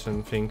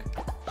integration thing.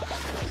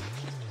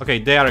 Okay,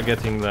 they are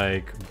getting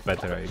like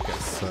better, I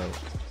guess, so...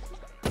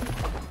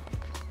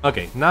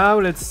 Okay, now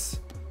let's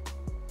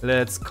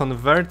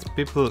convert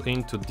people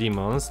into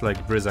demons,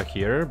 like Briza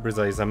here.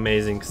 Briza is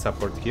amazing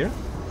support here.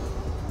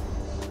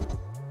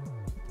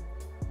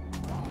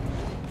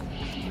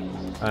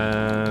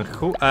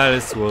 Who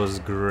else was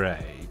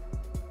great?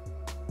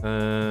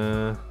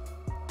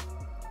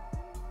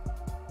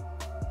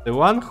 The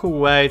one who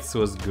waits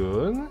was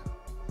good.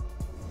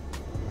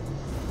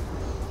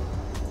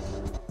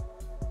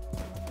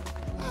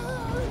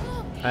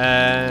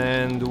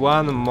 And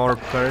one more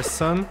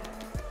person.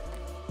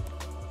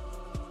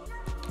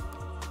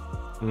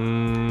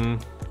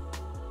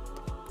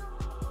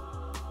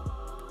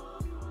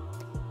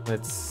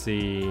 Let's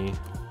see.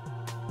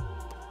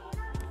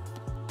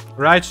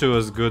 Raichu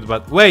was good,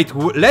 but wait,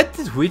 let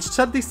the Twitch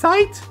chat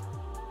decide?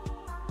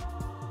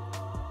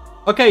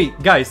 Okay,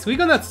 guys, we're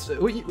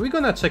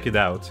gonna check it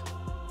out.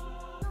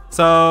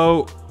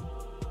 So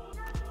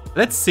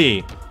let's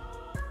see.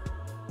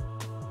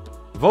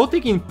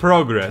 Voting in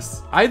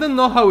progress. I don't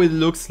know how it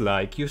looks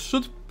like. You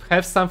should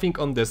have something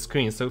on the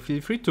screen, so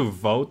feel free to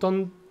vote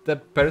on the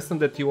person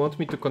that you want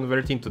me to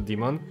convert into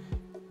demon.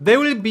 They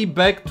will be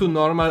back to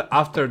normal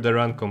after the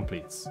run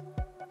completes.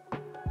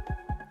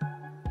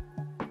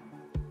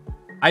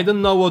 I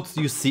don't know what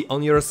you see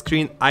on your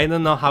screen. I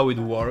don't know how it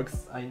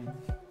works.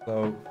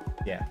 So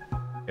yeah,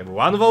 we have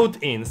one vote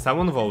in.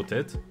 Someone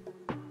voted.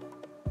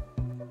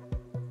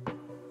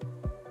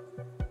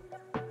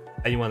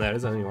 Anyone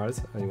else? Anyone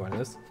else? Anyone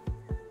else?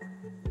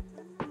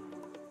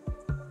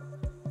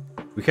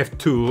 We have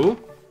 2.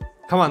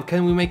 Come on,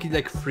 can we make it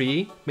like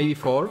 3? Maybe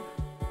 4?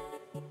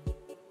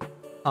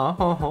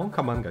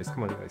 Come on guys,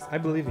 I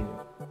believe in you.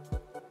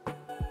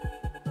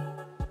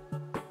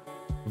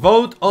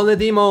 Vote on a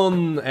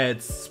demon at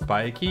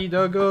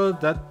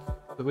SpikeyDoggo.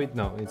 Wait,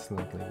 no, it's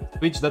not like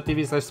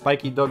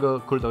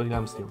Twitch.tv/SpikeyDoggo Cult of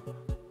Dilam stream.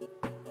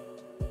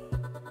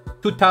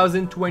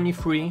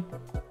 2023.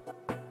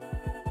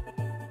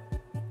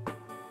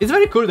 It's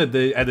very cool that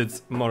they added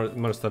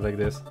more stuff like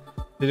this.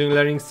 Did you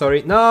learning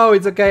story? No,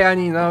 it's okay,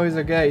 Annie. No, it's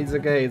okay,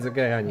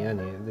 Annie.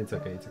 It's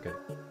okay.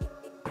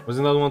 Was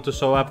it not want to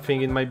show up?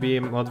 Think it might be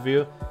mod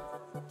view.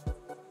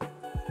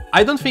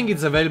 I don't think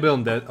it's available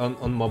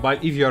on mobile.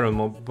 If you're on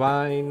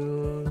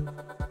mobile,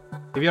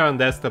 if you're on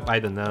desktop, I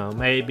don't know.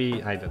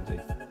 Maybe I don't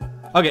think.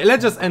 Okay,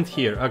 let's just end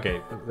here.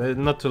 Okay,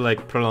 not to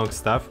like prolong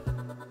stuff.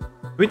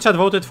 Which chat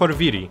voted for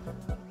Viri?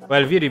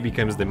 Well, Viri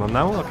becomes demon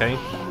now. Okay.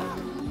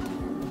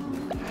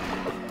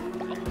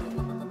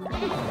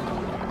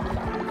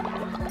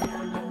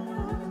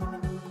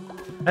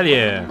 Hell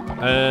yeah.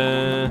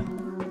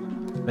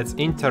 Let's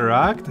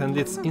interact, and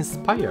it's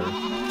inspire.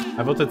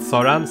 I voted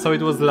Soran, so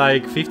it was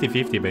like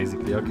 50-50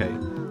 basically. Okay.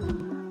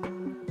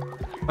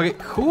 Okay,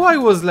 who I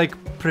was like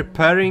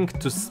preparing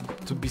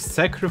to be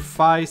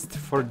sacrificed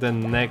for the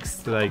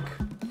next like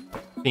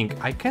thing?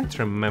 I can't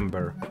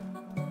remember.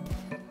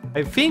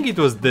 I think it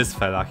was this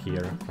fella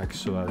here,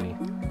 actually.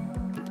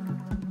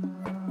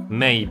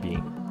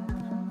 Maybe.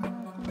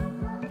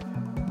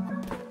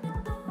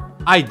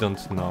 I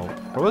don't know.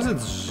 Or was it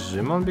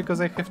Jimon because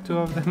I have 2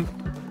 of them?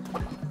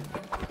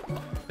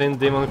 Then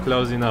demon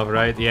close enough,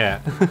 right? Yeah.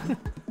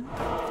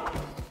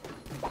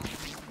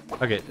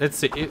 Okay, let's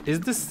see. Is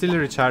this still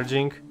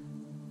recharging?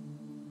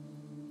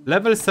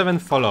 Level 7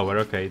 follower.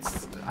 Okay,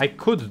 I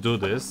could do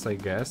this, I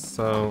guess.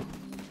 So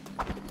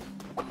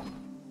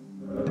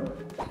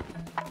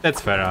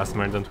that's fair,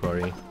 Asmer. Don't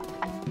worry.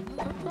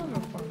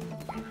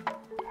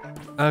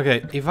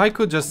 Okay, if I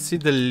could just see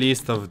the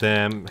list of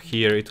them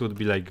here, it would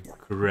be like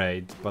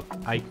great, but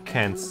I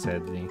can't,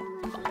 sadly.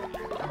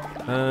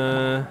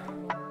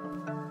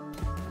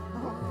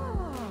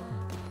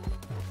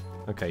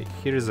 Okay,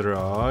 here's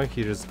Raw,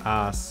 here's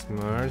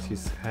Asmer,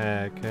 he's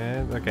Hacked.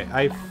 Okay,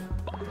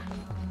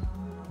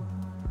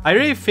 I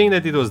really think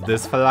that it was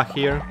this fella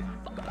here.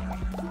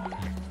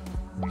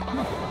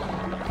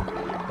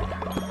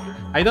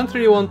 I don't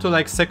really want to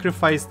like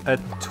sacrifice a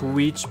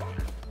Twitch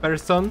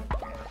person.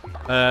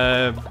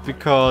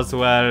 Because,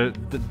 well,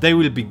 they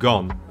will be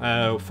gone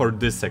for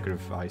this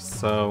sacrifice,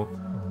 so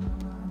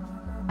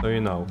you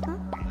know.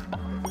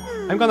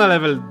 I'm gonna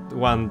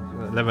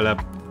level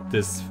up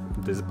this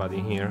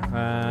buddy here.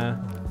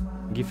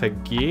 Give a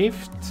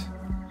gift.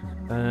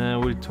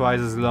 Will twice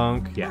as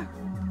long. Yeah.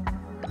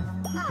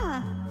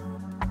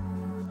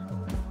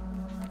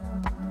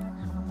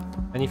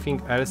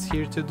 Anything else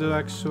here to do,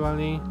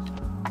 actually?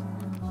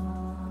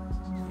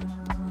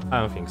 I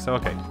don't think so,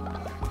 okay.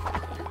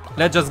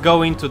 Let's just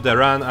go into the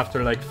run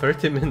after like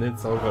 30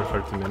 minutes, over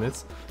 30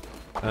 minutes.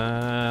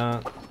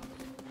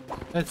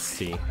 Let's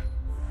see.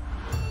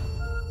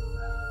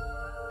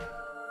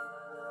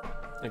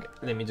 Okay,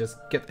 let me just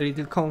get a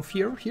little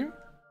comfier here.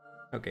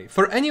 Okay,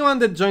 for anyone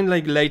that joined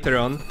like later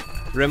on,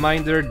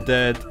 reminder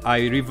that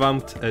I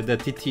revamped the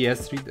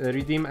TTS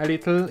redeem a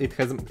little. It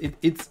has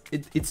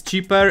it's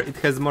cheaper. It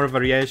has more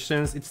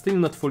variations. It's still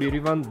not fully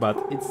revamped, but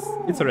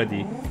it's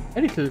already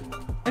a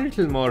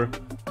little more,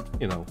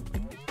 you know,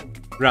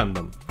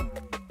 random.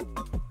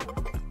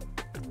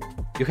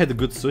 You had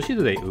good sushi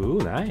today. Ooh,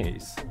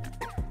 nice.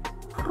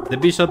 The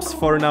bishops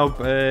for now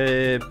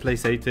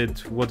placated.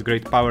 What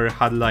great power,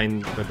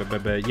 hardline.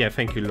 Yeah,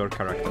 thank you, Lord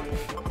Character.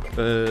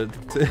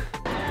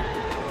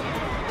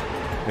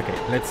 Okay,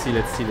 let's see.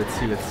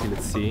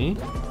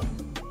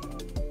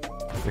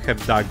 We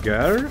have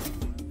dagger.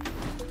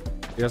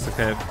 We also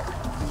have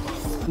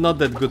not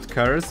that good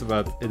curse,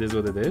 but it is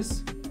what it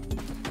is.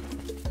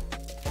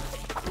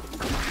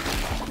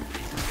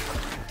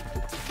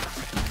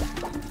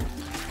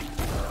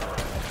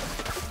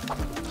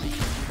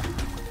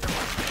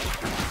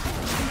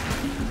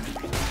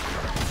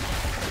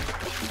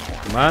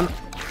 Come on.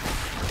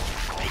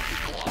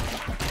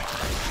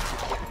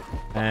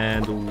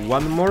 And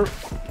one more.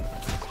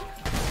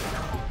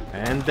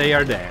 And they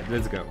are dead.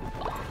 Let's go.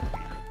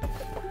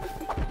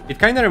 It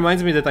kind of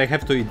reminds me that I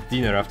have to eat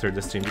dinner after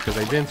the stream, because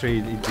I didn't really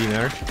eat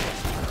dinner.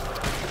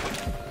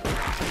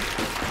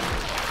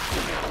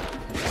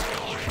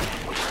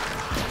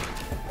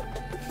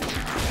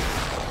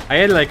 I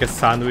had like a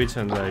sandwich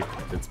and like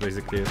that's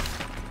basically it.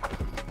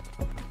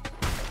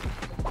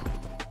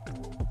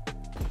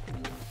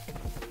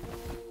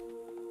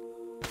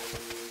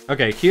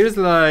 Okay, here's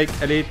like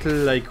a little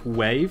like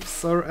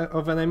waves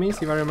of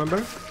enemies, if I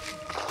remember.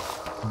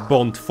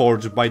 Bond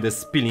forged by the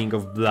spilling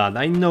of blood.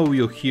 I know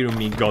you hear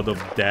me, god of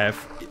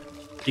death.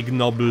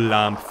 Ignoble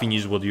lamp,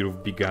 finish what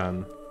you've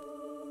begun.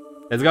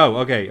 Let's go,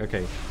 okay.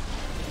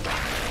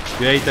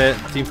 You ate a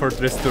Team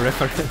Fortress 2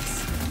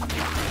 reference.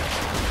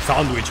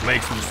 Sandwich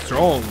makes me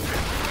strong.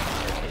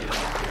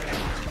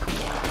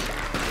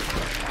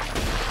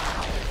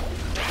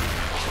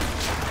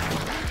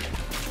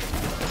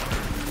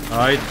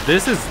 Alright,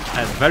 this is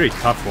a very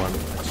tough one,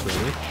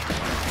 actually.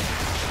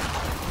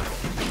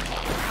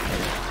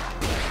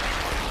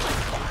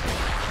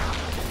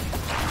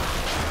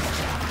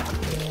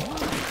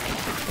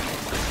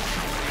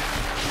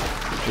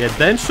 Yeah,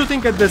 then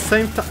shooting at the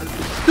same time.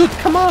 Dude,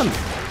 come on!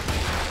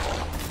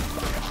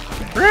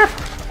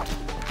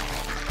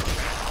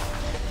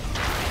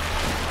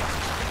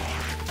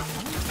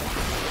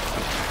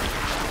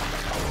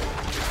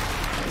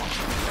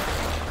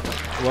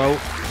 Well.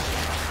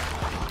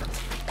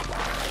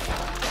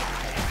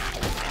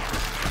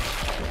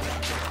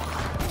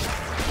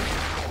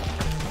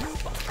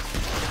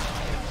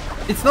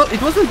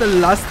 It wasn't the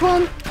last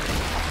one?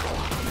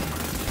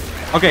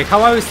 Okay,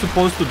 how are we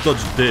supposed to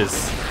dodge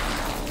this?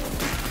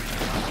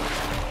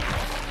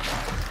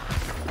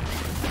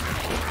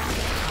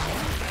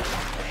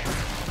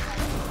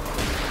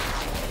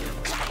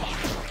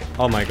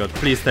 Oh my god,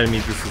 please tell me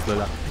this is the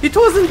last. It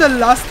wasn't the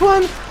last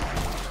one?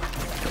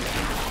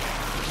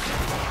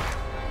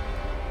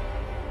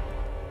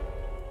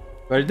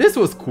 Well, this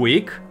was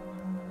quick.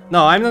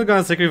 No, I'm not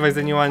gonna sacrifice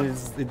anyone.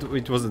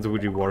 It wasn't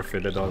really worth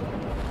it at all.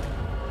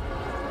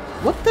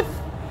 What the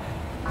f—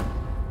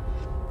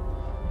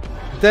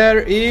 There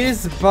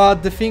is,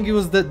 but the thing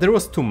was that there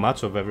was too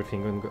much of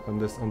everything on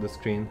the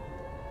screen.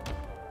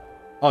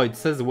 Oh, it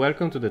says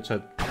welcome to the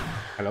chat.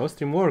 Hello,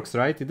 stream works,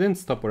 right? It didn't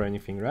stop or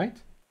anything, right?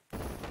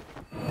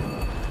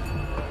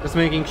 Just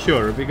making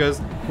sure, because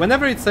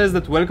whenever it says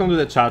that welcome to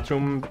the chat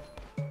room...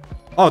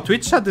 Oh,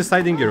 Twitch chat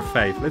deciding your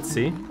fate. Let's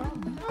see.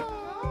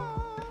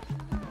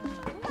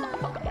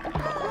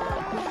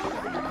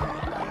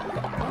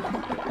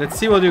 Let's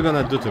see what you're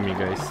gonna do to me,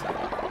 guys.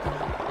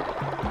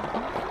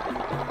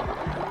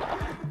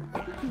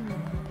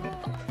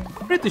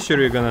 Pretty sure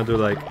you're gonna do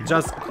like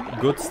just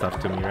good stuff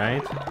to me,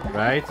 right?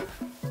 Right?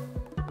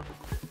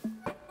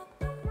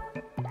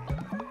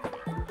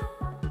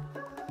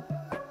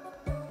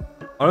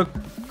 All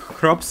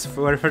crops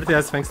were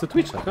fertilized thanks to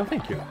Twitch. Oh,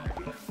 thank you.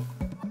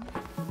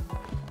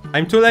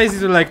 I'm too lazy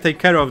to like take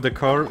care of the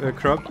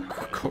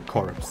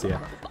corpse, yeah,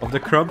 of the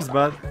crops,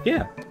 but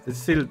yeah, it's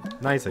still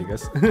nice, I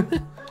guess.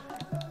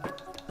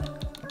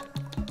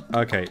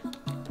 Okay,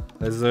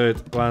 let's do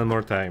it one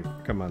more time.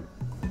 Come on.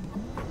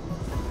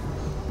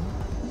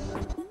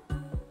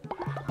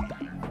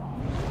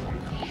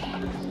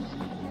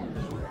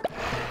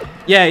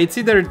 Yeah, it's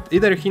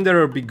either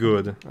hinder or be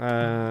good.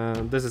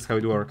 This is how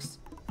it works.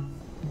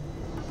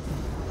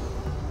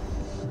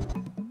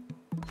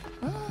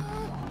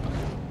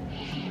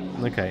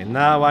 Okay,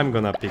 now I'm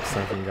gonna pick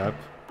something up.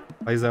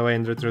 By the way,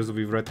 in retros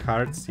with red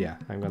hearts, yeah,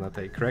 I'm gonna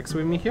take Rex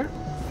with me here.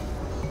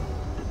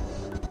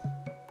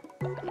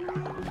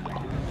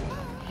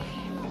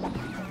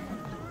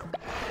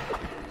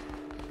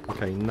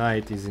 Okay,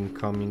 Knight is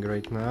incoming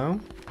right now.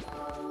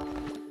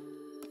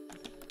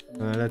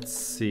 Let's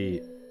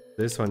see.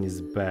 This one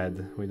is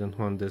bad. We don't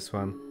want this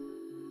one.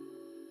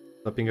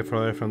 Stopping a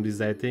follower from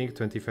deserting.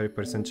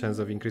 25% chance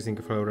of increasing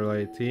a follower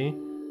loyalty.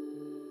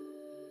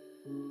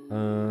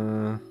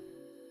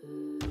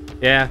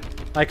 Yeah,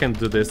 I can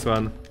do this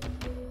one.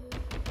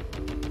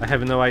 I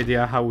have no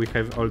idea how we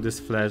have all this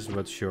flash,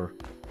 but sure.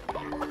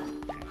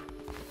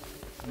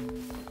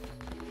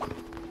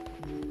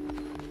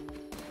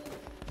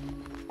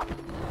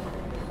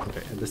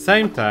 Okay, at the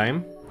same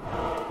time,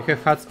 we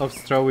have hats of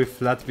straw with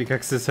flat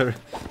pickaxes or...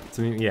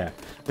 yeah.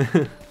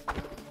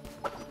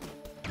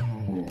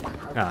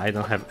 I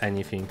don't have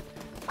anything.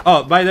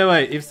 Oh, by the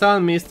way, if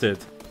someone missed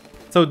it.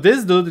 So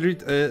this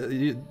dude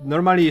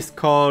normally is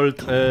called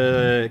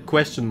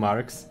question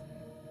marks.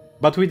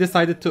 But we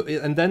decided to...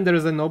 and then there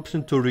is an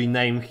option to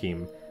rename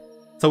him.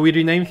 So we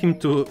renamed him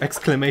to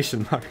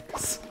exclamation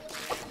marks.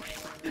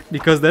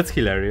 Because that's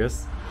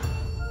hilarious.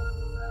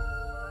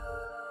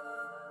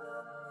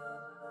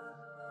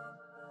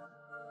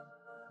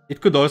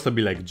 It could also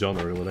be like John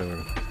or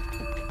whatever.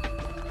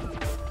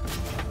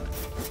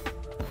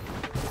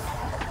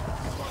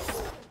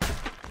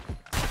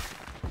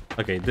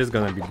 Okay, this is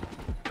gonna be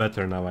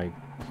better now, I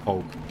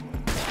hope.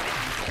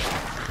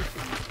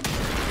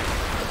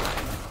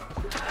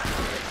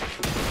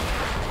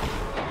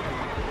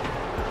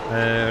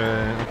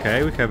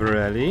 Okay, we have a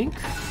relic.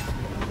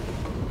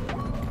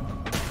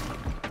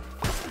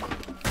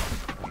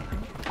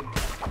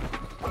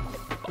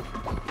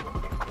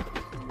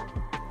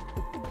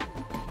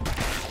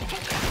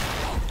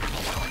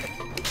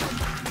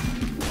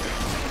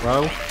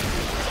 Whoa.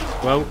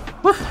 Whoa.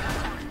 Woo.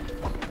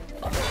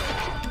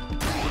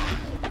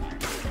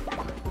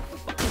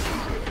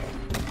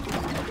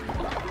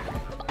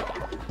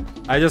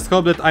 I just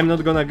hope that I'm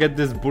not gonna get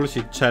this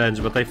bullshit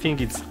challenge, but I think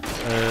it's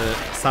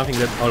something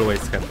that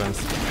always happens.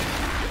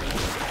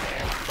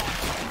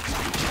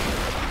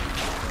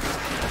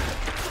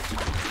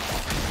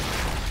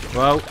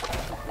 Wow.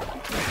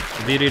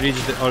 Did he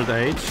reach the old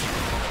age?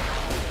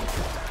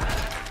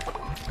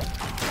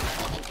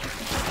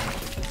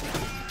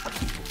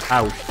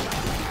 Ouch.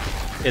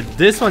 Yeah,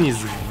 this one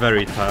is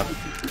very tough.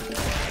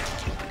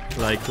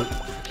 Like,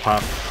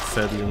 tough,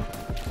 sadly.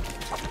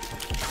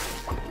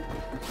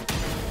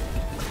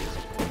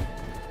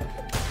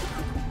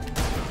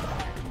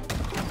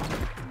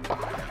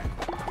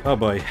 Oh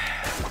boy.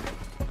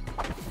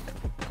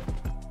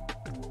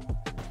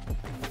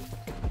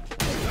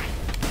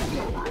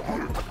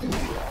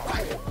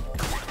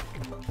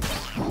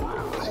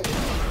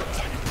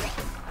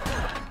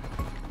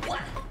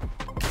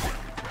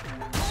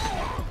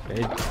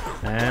 Okay,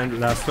 and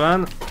last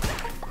one.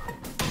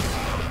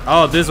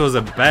 Oh, this was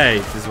a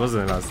bait. This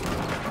wasn't the last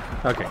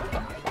one. Okay.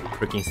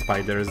 Freaking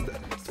spiders.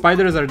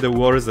 Spiders are the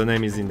worst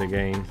enemies in the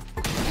game.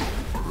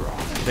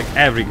 Like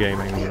every game,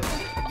 I mean.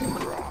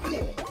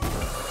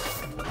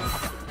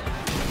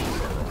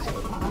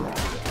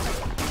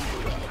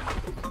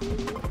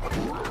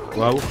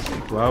 Wow,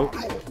 wow.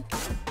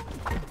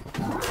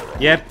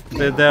 Yep,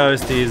 the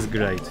OST is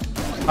great.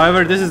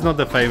 However, this is not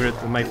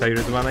my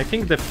favorite one. I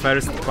think the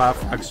first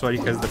path actually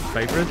has the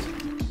favorite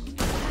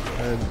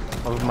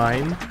of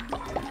mine.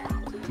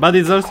 But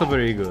it's also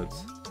very good.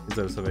 It's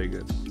also very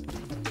good.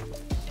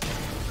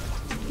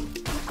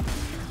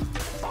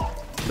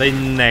 They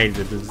nailed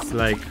it. It's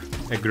like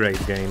a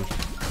great game.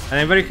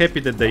 And I'm very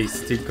happy that they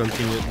still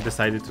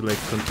decided to like,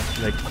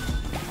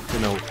 you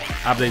know,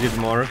 update it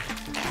more.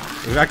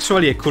 It's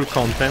actually a cool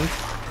content.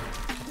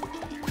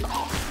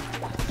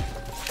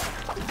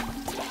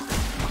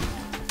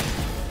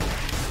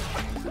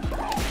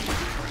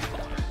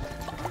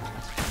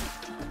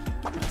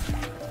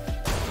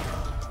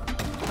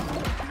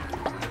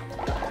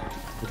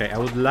 Okay, I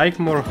would like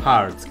more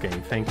hearts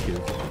game, thank you.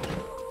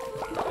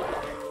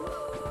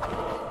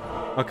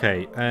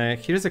 Okay,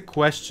 here's a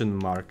question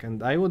mark,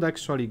 and I would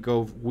actually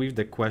go with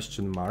the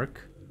question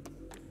mark.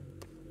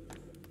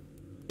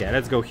 Yeah,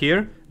 let's go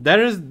here.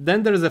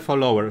 Then there is a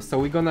follower, so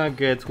we're gonna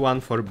get one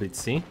for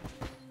Blitzy.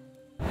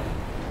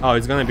 Oh,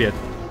 it's gonna be it.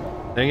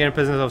 The again,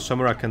 presence of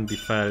Shamura can be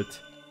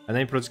felt. An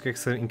aim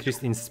project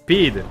increased in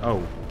speed.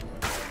 Oh.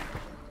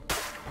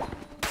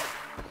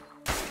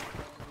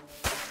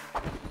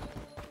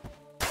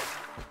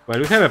 Well,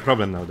 we have a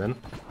problem now then.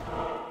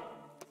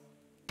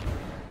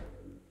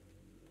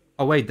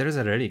 Oh wait, there is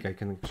a relic I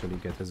can actually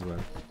get as well.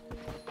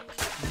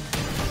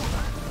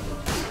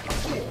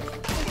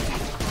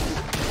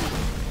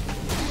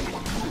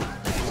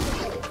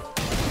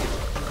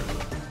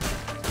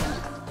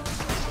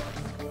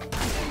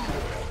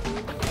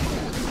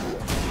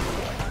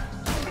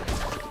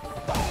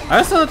 I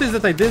also noticed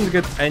that I didn't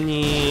get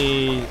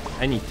any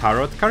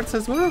tarot cards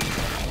as well.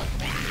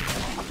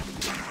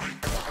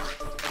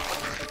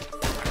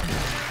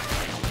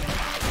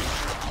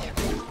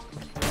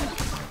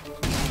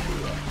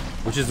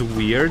 Which is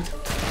weird.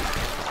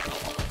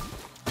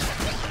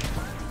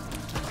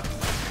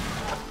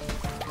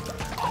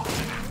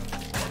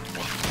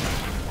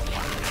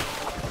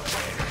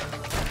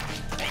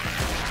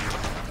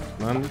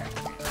 Man.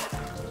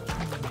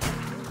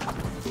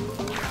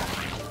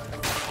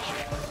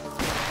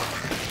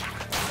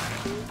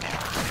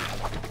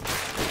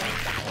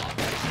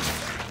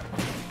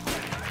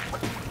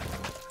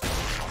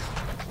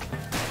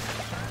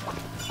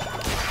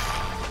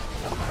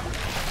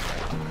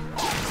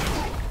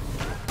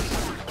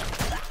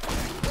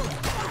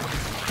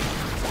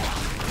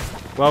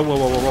 Whoa, whoa,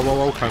 whoa, whoa, whoa,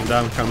 whoa, calm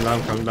down, calm down,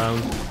 calm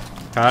down.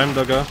 Calm,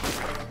 doggo.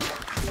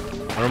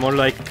 Or more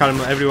like calm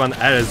everyone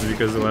else,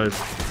 because, well,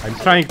 I'm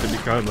trying to be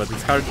calm, but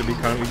it's hard to be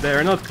calm if they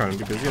are not calm,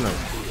 because, you know.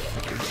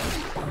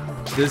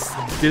 This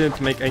didn't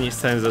make any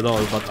sense at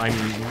all, but I'm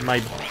my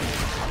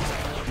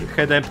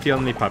head empty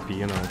on me puppy,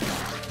 you know.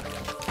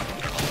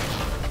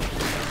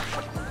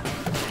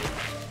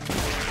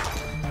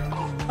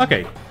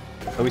 Okay,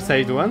 so we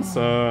saved one,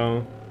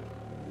 so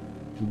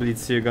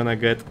Blitz, you're gonna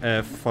get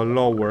a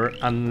follower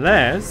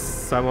unless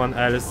someone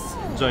else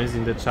joins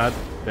in the chat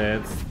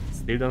that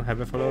still don't have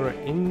a follower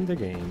in the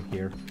game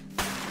here.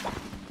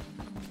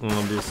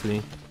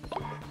 Obviously.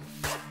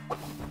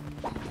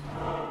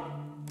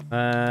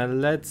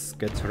 Let's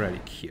get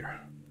Relic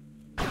here.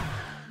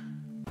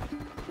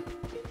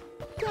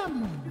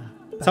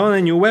 Summon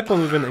a new weapon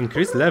with an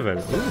increased level.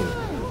 Ooh.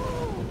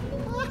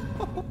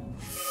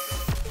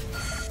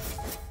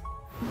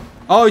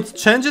 Oh, it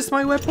changes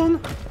my weapon?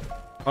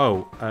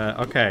 Oh,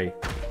 okay.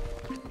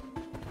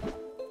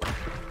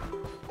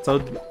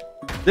 So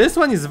this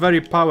one is very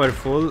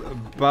powerful,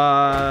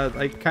 but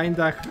I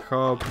kinda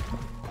hope...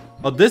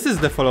 Oh, this is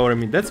the follower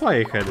me. That's why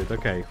I had it.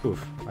 Okay,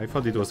 oof. I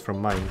thought it was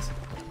from mines.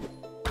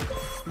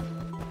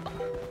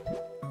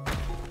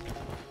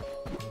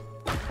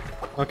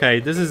 Okay,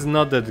 this is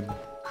not that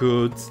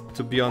good,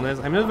 to be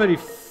honest. I'm not very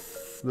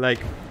like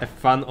a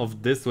fan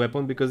of this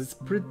weapon because it's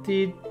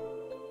pretty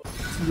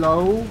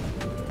slow.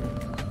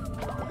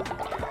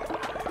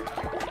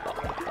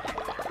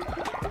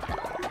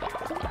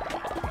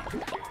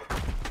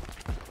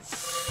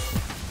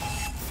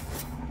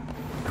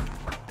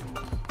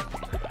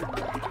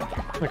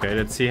 Okay,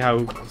 let's see how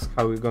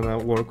we're gonna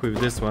work with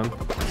this one.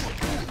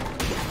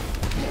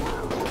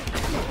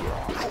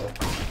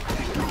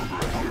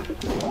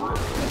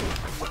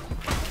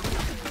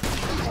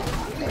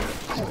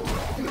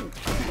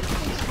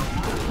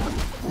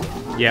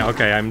 Yeah,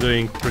 okay, I'm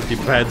doing pretty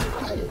bad.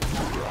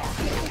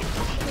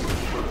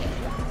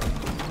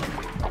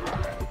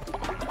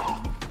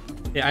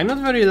 Yeah, I'm not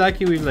very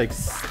lucky with like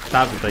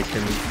stuff that I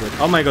can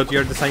get. Oh my god,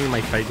 you're deciding my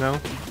fate now?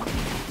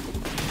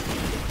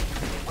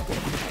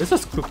 This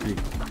was quickly,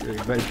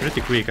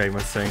 pretty quick, I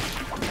must say.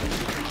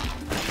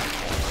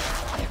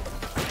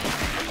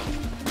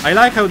 I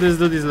like how this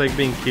dude is like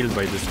being killed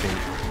by this thing.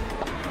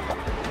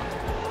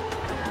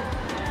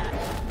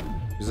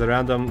 Use a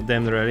random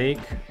damn relic.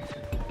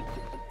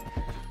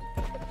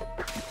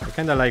 I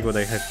kinda like what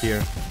I have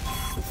here.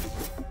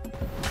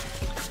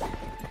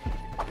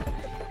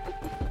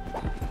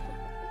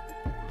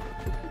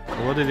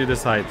 What did you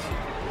decide?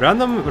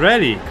 Random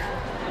relic!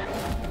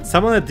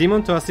 Summon a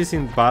demon to assist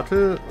in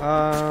battle.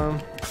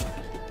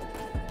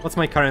 What's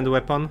my current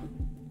weapon?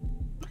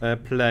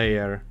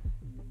 Player.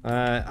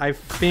 I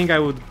think I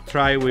would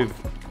try with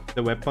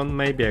the weapon.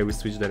 Maybe I will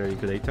switch the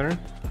relic later.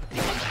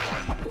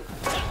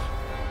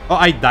 Oh,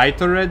 I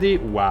died already?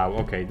 Wow,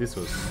 okay, this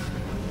was...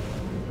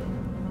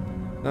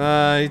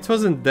 it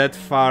wasn't that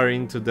far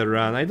into the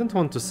run. I don't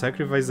want to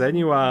sacrifice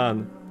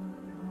anyone.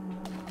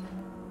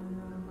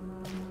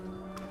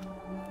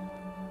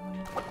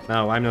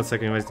 No, I'm not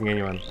sacrificing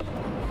anyone.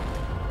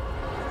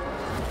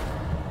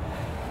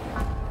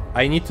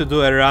 I need to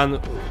do a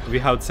run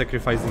without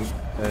sacrificing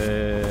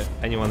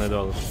anyone at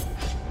all.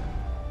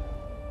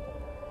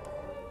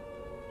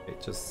 Okay,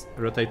 just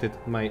rotated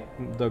my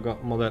doggo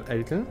model a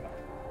little.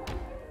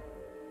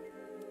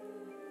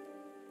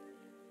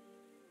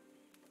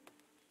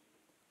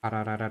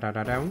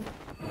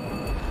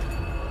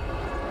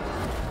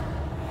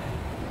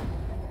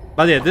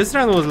 But yeah, this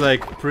run was like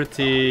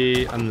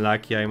pretty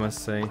unlucky, I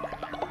must say.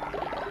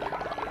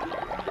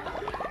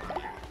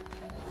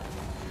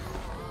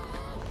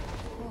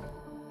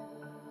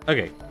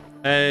 Okay,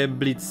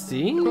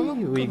 Blitzy,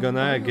 we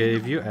gonna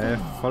give you a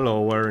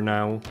follower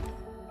now.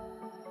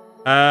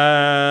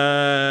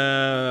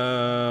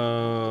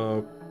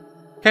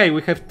 Okay,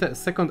 we have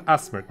second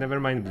Asmert, never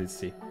mind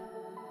Blitzy.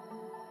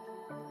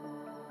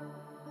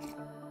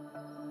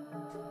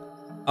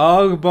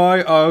 Oh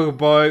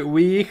boy,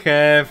 we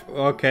have...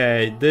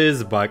 Okay,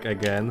 this bug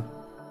again.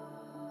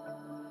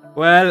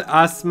 Well,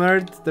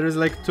 Asmert, there's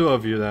like two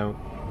of you now.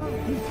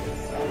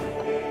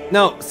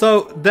 No,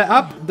 so the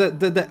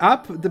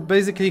app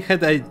basically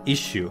had an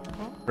issue,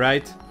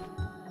 right?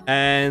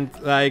 And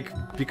like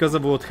because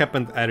of what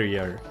happened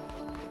earlier,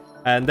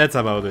 and that's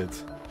about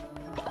it.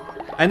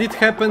 And it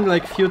happened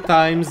like few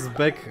times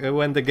back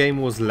when the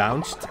game was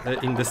launched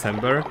in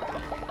December,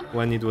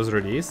 when it was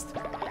released.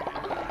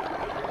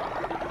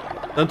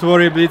 Don't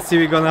worry, Blitzy,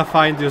 we're gonna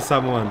find you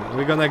someone.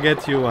 We're gonna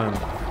get you one.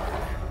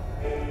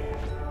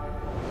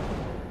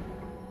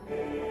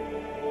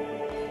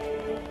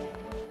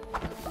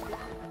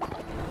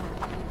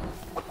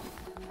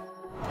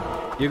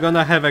 You're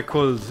gonna have a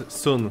cold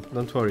soon,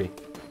 don't worry.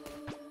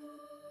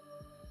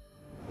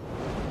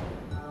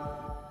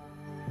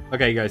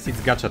 Okay guys, it's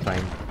gacha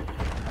time.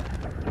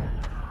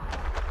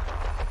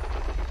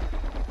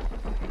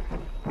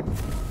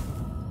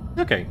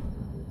 Okay.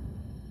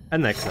 A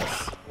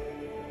necklace.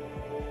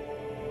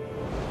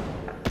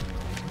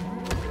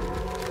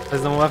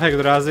 There's no effect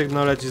Razik,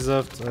 knowledge is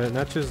of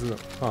natures.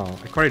 Oh,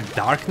 acquired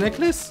dark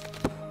necklace?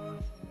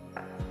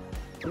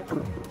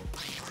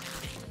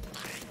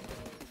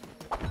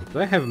 Do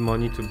I have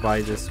money to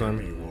buy this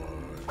one?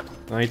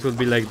 No, it would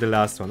be like the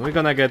last one. We're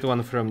gonna get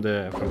one from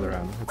the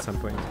run at some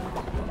point.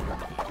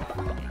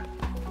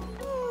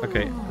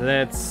 Okay,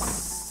 let's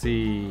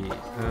see.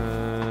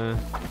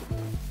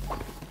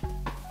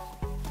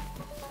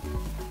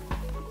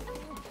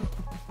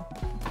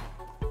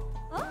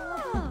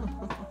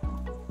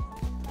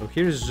 So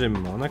here's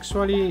Jimon.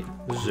 Actually,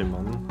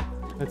 Jimon.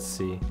 Let's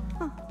see.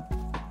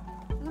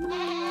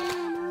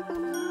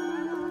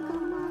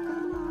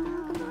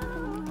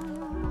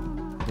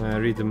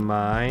 Read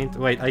mind.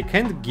 Wait, I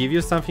can't give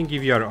you something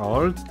if you're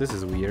old? This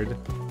is weird.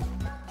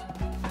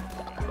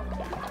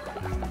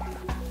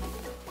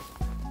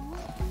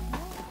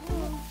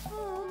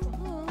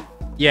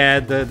 Yeah,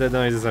 the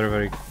noises are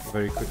very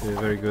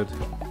good.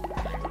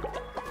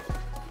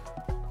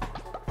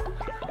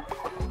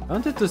 I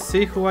wanted to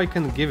see who I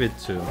can give it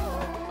to.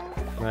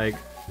 Like...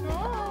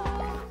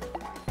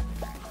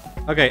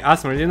 Okay,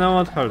 Asmer, you know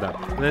what? Hold up.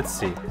 Let's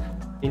see.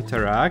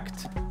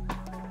 Interact.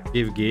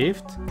 Give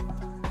gift.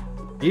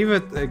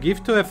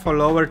 Give to a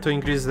follower to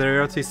increase the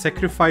royalty.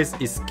 Sacrifice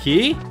is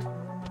key?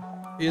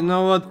 You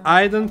know what?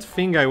 I don't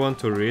think I want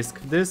to risk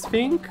this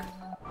thing.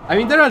 I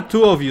mean, there are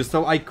two of you,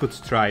 so I could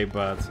try,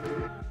 but...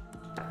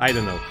 I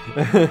don't know.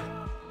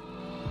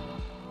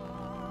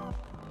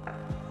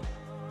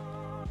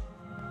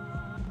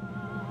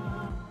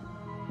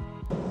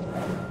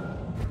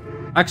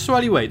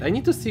 Actually, wait, I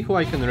need to see who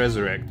I can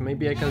resurrect.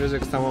 Maybe I can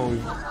resurrect someone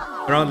with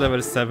around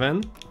level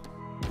 7.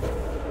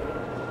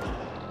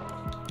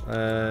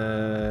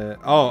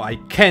 Oh, I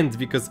can't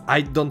because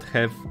I don't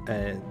have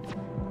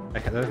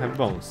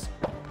bones.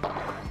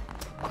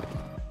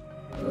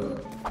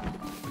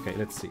 Okay,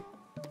 let's see.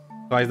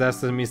 Twice the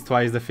answer means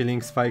twice the feeling,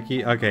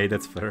 Spikey. Okay,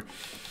 that's fair.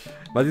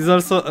 But it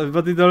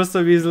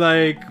also means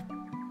like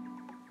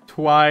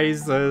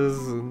twice as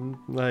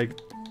like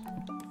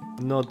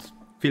not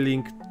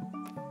feeling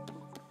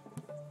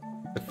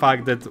the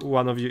fact that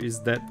one of you is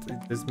dead.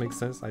 This makes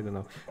sense. I don't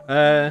know.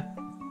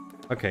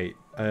 Okay.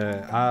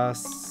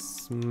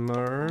 Asmert,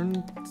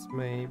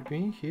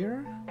 maybe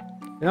here.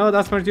 You know,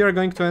 Asmert, you are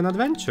going to an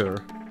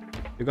adventure.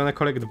 You're gonna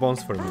collect the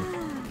bones for me.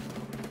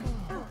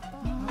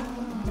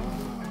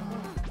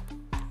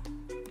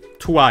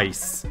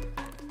 Twice.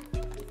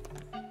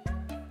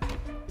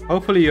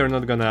 Hopefully you're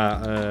not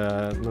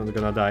gonna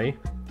die.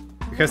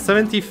 You have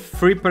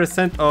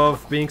 73%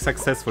 of being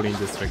successful in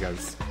this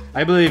regards.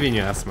 I believe in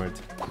you,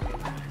 Asmert.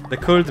 The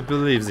cult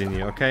believes in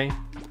you, okay?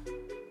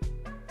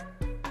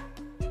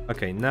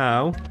 Okay,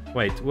 now...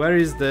 Wait, where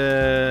is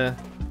the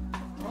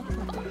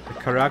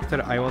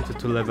character I wanted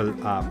to level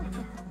up?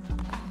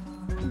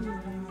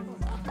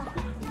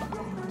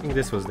 I think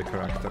this was the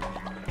character.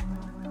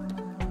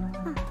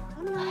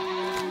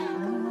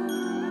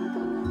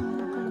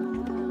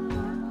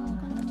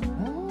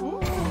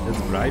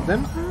 Let's bribe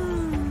them.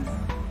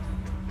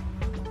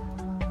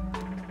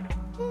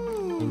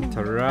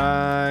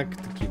 Interact,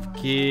 give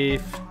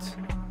gift.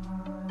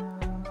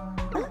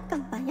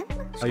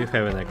 Oh, you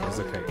have a necklace,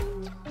 okay.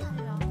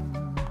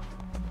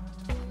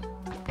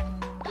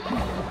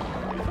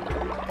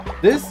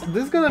 This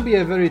is gonna be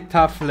a very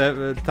tough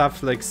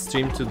like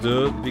stream to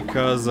do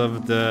because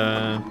of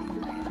the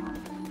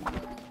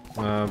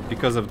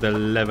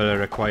level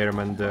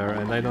requirement there,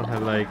 and I don't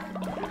have like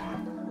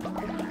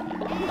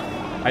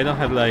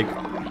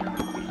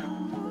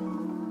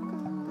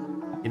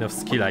enough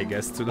skill, I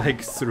guess, to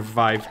like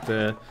survive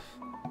the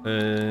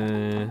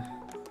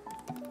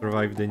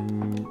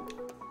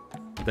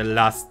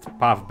last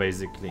path,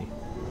 basically.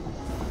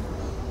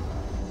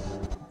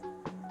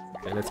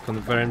 Okay, let's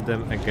convert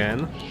them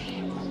again.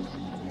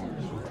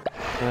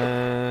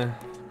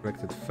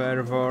 Corrected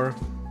fervor.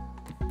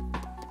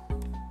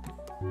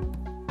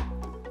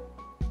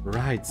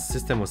 Right,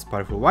 system was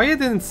powerful. Why I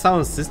didn't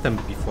sound system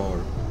before?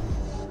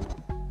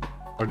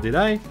 Or did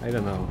I? I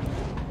don't know.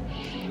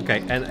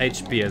 Okay, and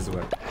HP as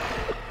well.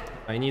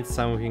 I need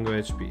something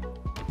with HP.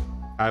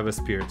 I have a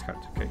spirit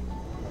heart, okay.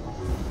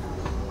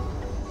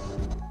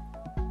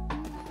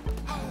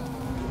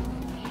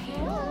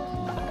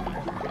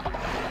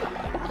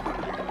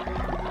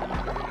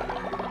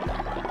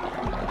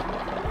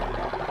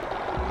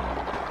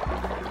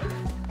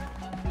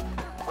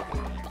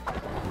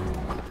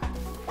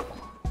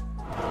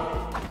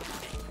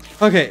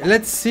 Okay,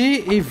 let's see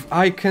if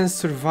I can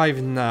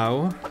survive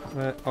now.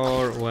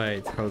 Or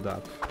wait, hold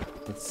up.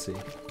 Let's see.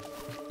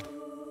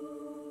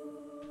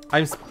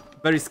 I'm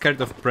very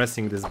scared of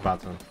pressing this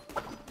button.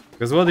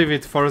 Because what if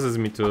it forces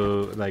me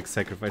to like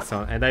sacrifice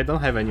someone, and I don't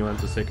have anyone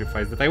to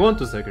sacrifice that I want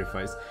to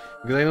sacrifice.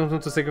 Because I don't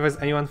want to sacrifice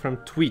anyone from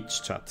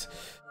Twitch chat.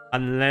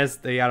 Unless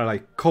they are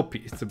like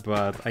copies,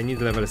 but I need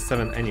level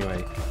 7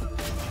 anyway.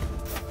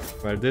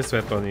 Well, this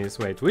weapon is...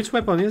 Wait, which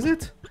weapon is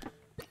it?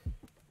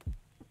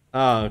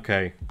 Oh,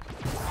 okay.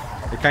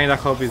 I kinda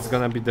hope it's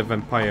gonna be the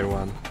vampire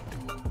one.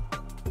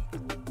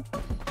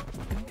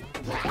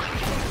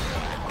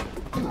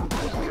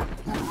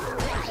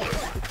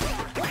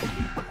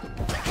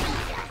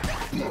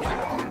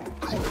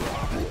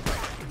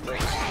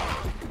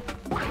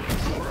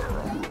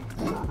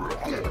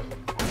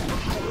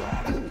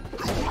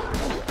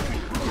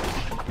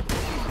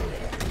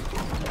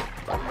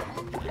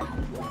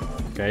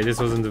 Okay,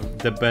 this wasn't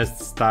the best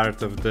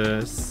start of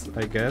this,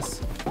 I guess.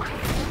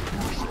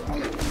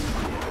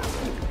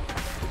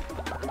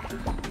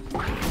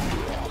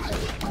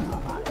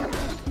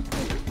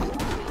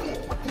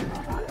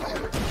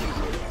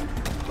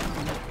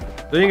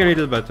 Doing a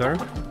little better.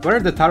 Where are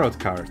the tarot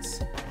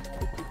cards?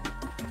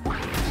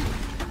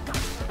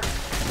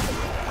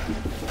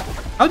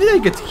 How did I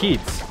get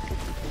hit?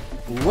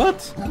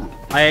 What?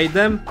 I ate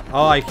them?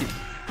 Oh, I hit.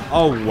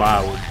 Oh,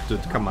 wow.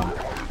 Dude, come on.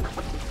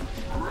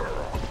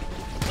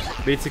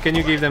 Bitsy, can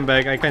you give them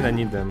back? I kinda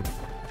need them.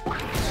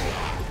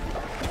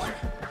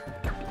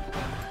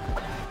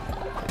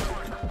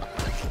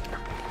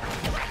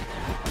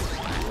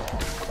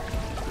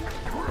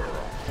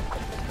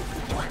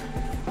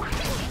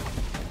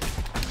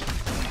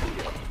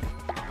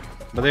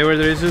 But they were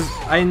delicious.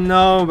 I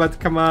know, but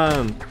come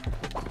on.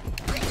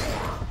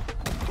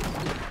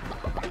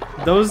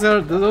 Those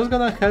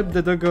gonna help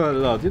the doggo a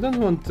lot. You don't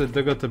want the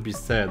doggo to be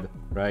sad,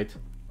 right?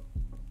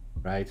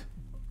 Right?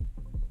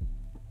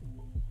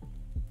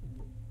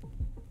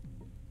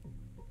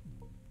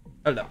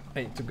 Hold up,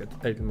 I need to get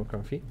a little more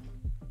comfy.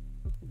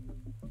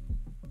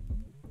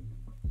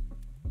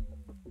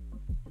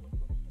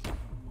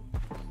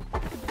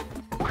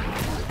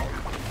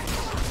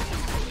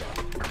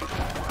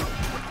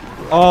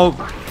 Oh!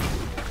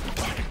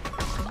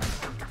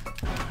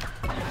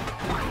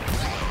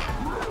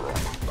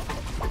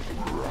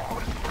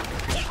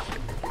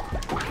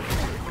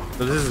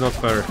 So this is not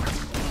fair.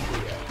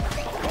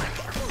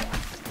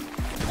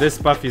 This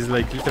buff is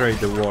like literally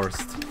the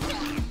worst.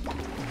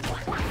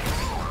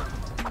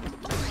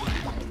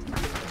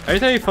 I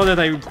really thought that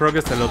I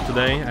progressed a lot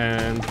today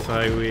and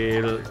I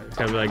will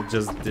have like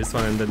just this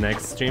one in the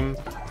next stream.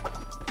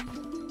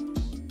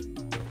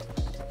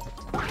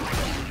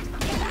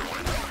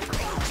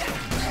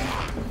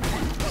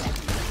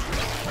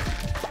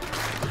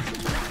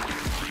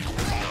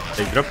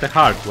 They dropped the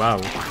heart,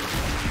 wow.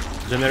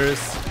 Generous,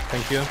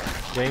 thank you,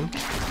 game.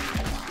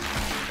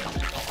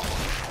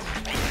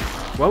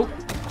 Whoa.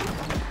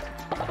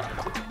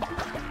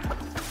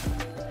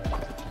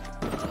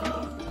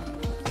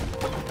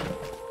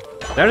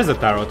 There is a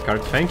tarot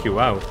card, thank you,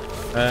 wow.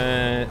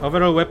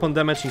 Overall weapon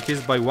damage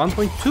increased by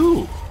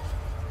 1.2.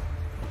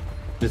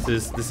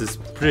 This is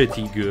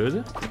pretty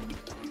good.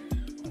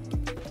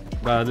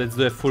 But let's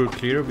do a full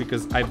clear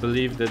because I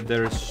believe that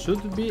there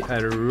should be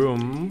a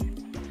room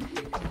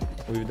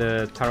with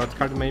the tarot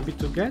card maybe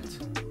to get.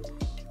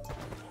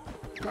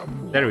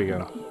 There we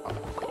go.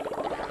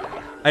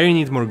 I really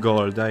need more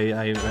gold.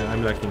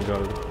 I'm lacking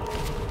gold.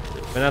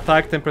 When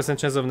attack, 10%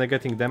 chance of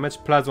negating damage,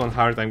 plus 1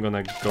 heart. I'm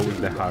gonna go with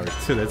the heart,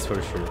 that's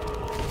for sure.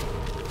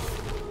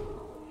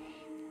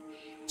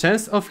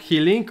 Chance of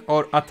healing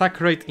or attack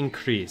rate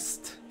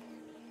increased.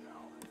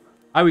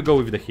 I will go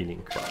with the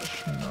healing.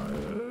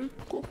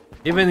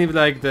 Even if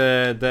like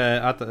the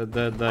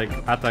like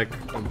attack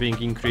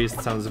being increased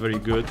sounds very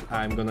good,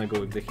 I'm gonna go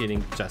with the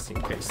healing just in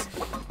case.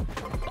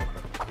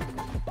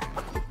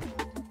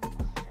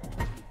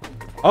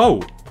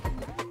 Oh!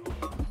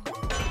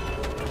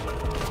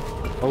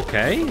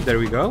 Okay, there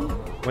we go.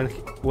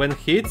 When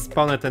hit,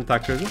 spawn a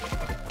tentacle.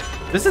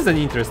 This is an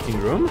interesting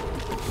room.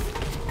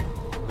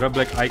 Drop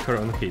black ichor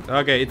on hit.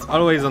 Okay, it's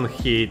always on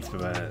hit,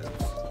 but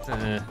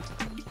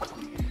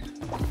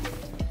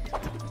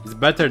it's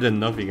better than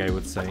nothing, I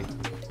would say.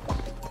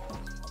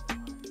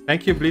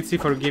 Thank you, Blitzy,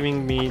 for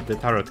giving me the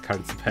tarot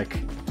cards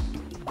back.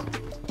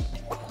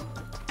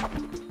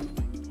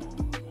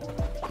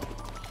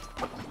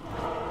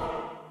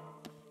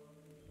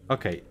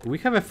 Okay, we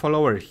have a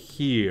follower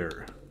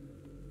here.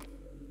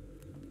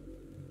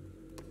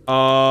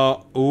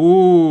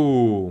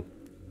 Ooh.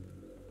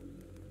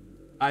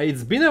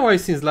 It's been a while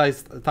since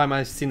last time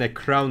I've seen a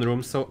crown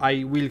room, so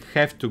I will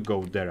have to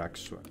go there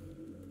actually.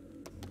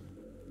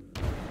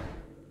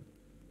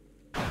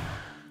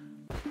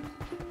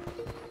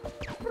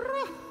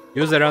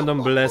 Use a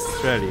random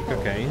blessed relic,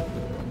 okay.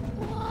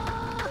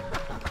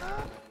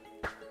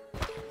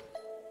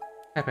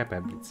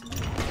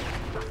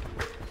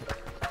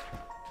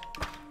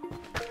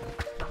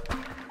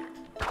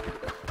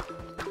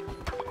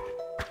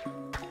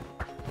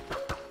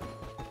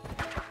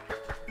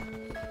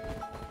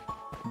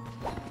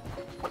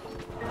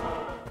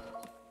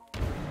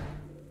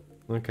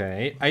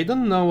 Okay, I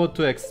don't know what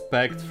to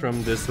expect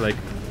from this like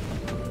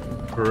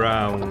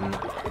crown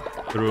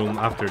room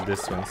after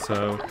this one,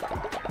 so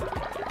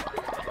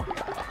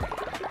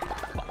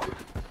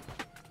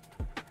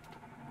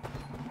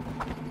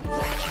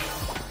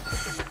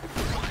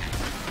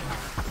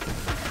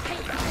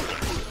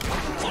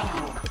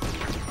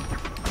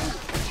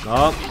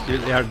oh,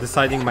 they are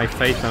deciding my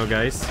fate now,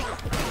 guys.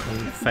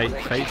 Fate,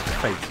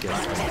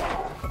 yes.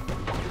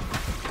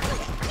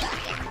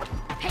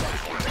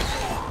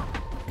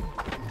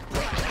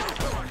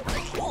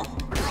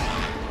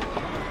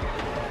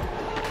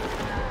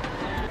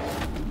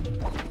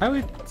 I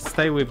will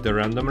stay with the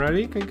random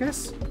relic, I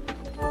guess.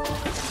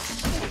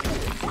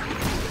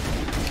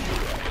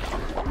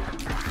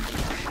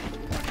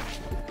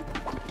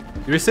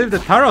 You received the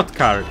tarot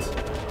card.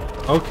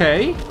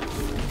 Okay.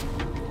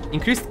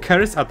 Increased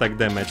curse attack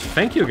damage.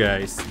 Thank you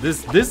guys.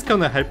 This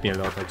gonna help me a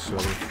lot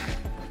actually.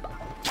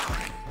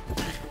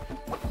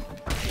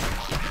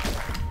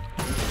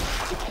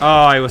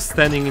 Oh, I was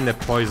standing in the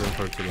poison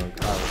for too long.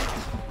 Oh.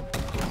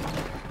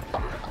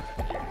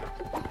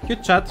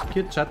 Cute chat,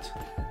 cute chat.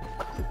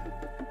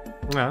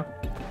 Yeah.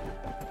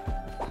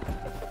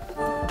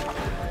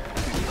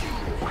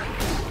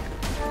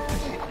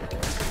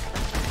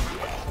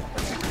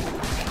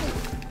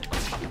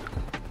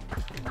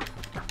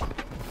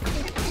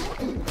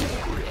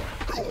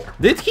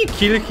 Did he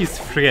kill his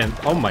friend?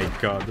 Oh my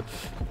god.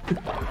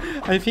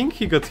 I think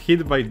he got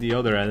hit by the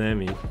other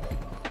enemy.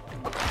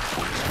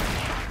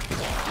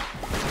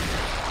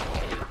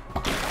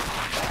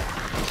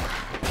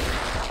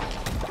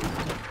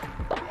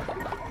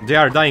 They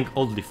are dying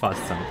oddly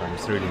fast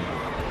sometimes, really.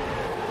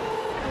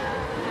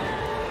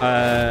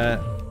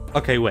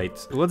 Okay,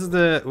 wait. What's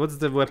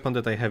the weapon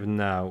that I have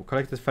now?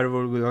 Collected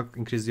fireball will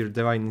increase your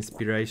divine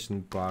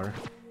inspiration bar.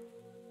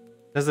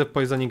 Does the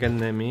poisoning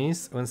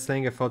enemies when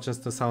slaying a foe chance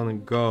to summon a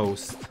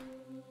ghost.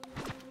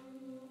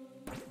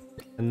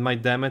 And my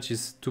damage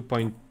is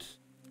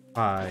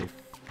 2.5.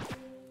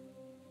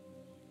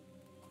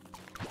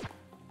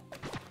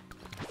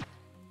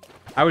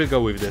 I will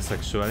go with this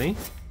actually.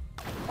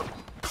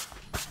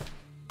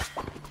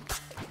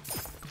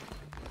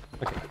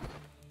 Okay.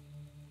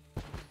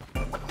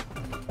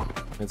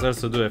 Let's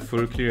also do a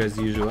full clear as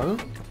usual.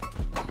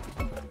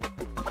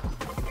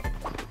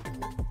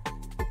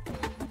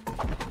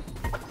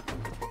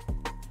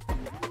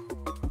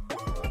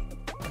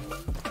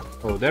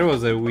 Oh, there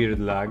was a weird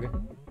lag.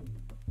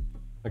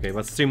 Okay,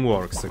 but stream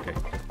works, okay.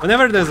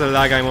 Whenever there's a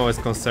lag, I'm always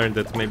concerned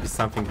that maybe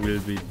something will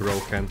be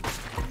broken.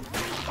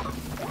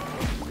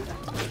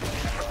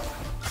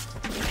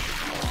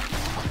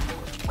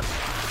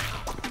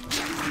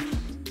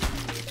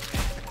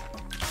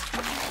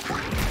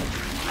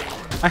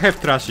 I have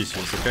trash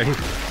issues, okay?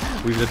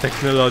 With the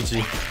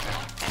technology.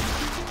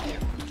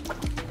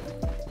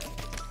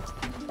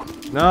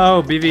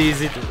 No,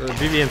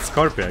 BV and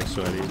Scorpio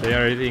actually. They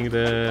are eating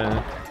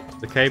the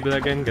cable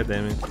again,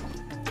 goddammit.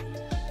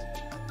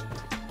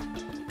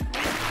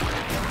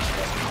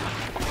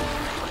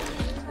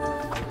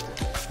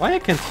 Why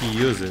can't he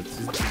use it?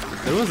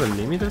 There was a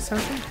limit or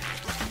something?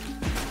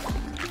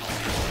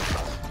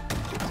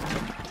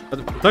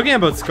 But talking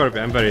about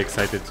Scorpio, I'm very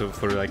excited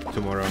for like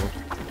tomorrow.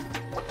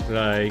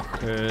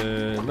 Like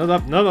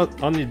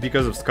not only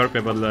because of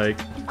Scorpio, but like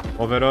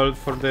overall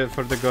for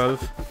the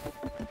golf.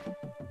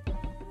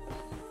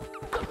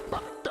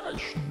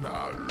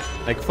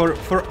 Like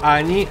for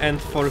Annie and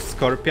for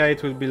Scorpia,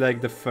 it will be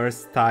like the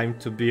first time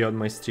to be on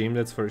my stream,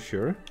 that's for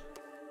sure.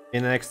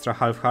 In an extra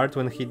half heart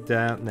when he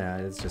down. Nah,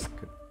 it's just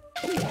good.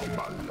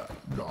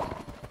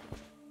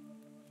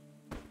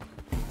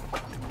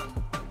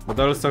 But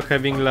also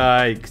having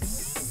like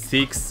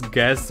 6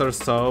 guests or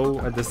so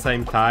at the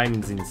same time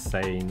is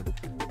insane.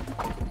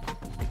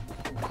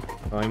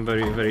 So I'm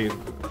very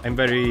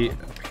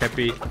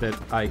happy that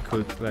I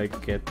could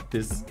like get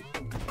this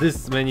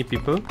many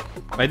people.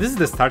 Wait, this is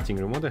the starting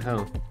room, what the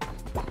hell?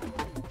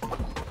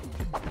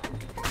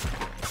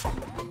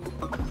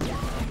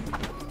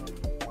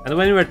 And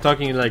when we were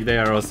talking, like, they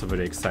are also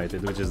very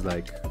excited, which is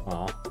like,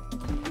 aw.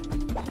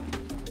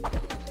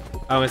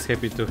 I'm always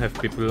happy to have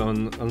people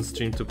on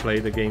stream to play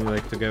the game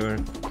like together.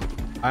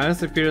 I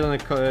also appeared on a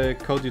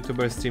Code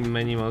YouTuber stream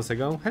many months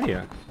ago. Hell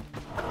yeah.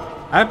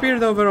 I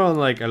appeared overall on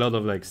like a lot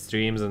of like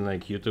streams and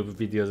like YouTube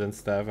videos and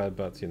stuff,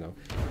 but you know.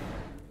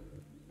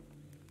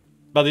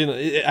 But you know,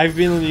 I've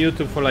been on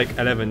YouTube for like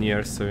 11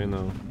 years, so you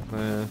know.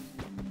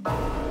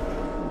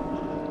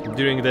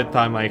 During that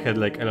time I had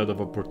like a lot of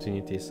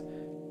opportunities.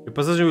 Your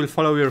possession will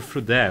follow you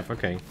through death,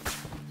 okay.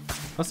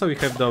 Also we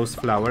have those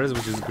flowers,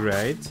 which is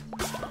great.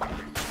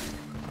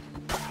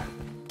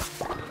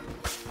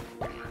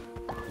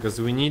 Because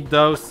we need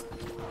those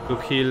to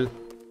heal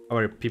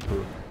our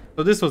people.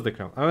 So this was the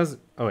crown.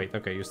 Oh wait,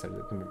 okay, you said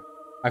it.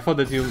 I thought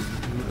that you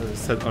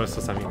said also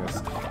something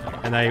else.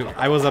 And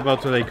I was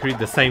about to like read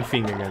the same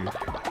thing again.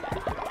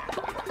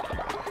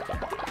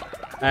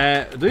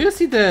 Do you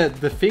see the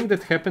thing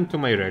that happened to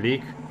my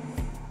relic?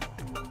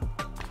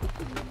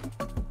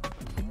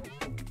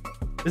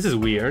 This is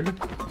weird.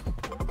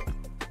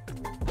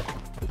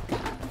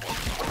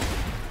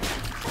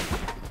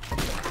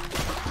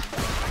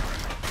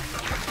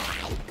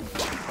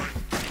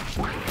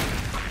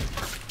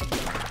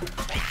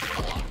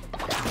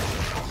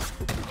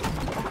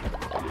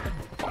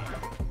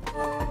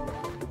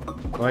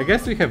 Well, I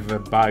guess we have a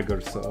bug or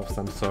so of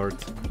some sort.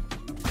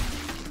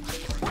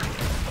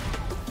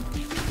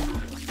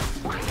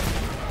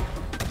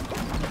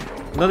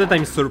 Not that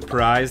I'm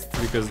surprised,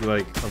 because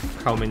like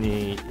of how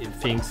many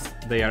things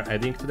they are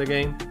adding to the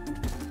game.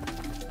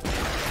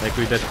 Like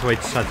with that Twitch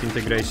chat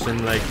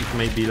integration, like it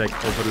may be like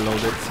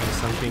overloaded or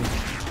something.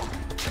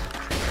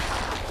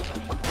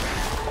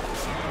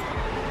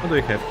 What do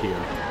we have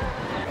here?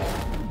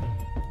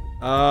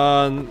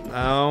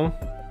 No.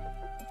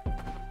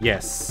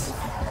 Yes.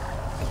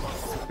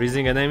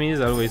 Freezing enemies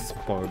always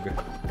Pog.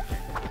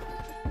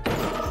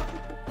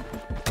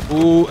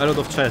 Ooh, a lot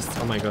of chests.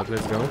 Oh my god,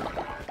 let's go.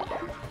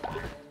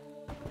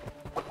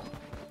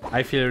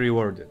 I feel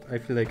rewarded. I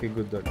feel like a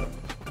good dog.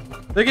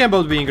 Talking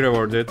about being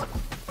rewarded,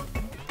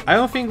 I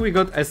don't think we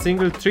got a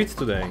single treat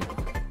today.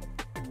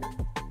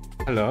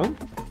 Hello?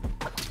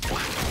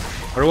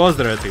 Or was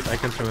there a treat? I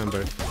can't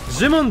remember.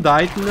 Jimon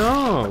died?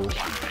 No!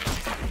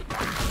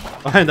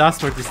 Oh, and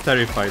Asmart is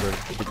terrified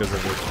because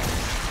of it.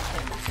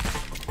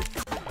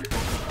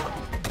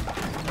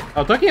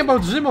 Oh, talking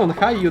about Jimon,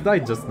 hi, you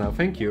died just now,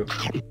 thank you.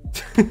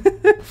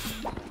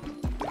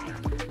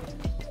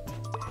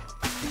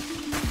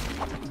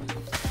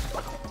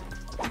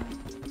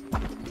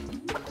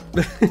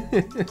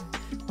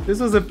 This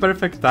was a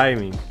perfect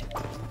timing.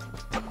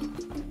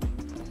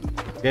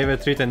 Gave a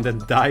treat and then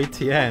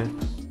died, yeah.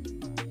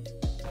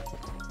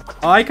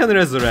 Oh, I can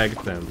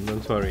resurrect them,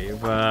 don't worry,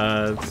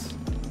 but...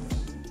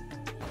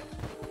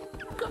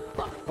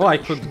 Oh, I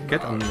could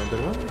get another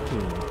one?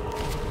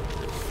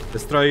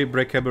 Destroy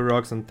breakable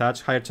rocks and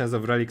touch, higher chance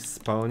of relics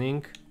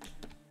spawning.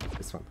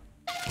 This one.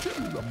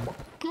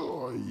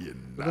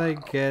 Did I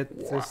get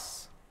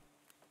this?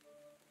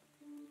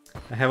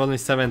 I have only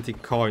 70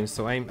 coins,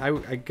 so I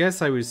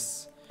guess I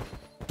was...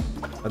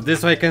 But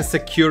this way I can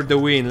secure the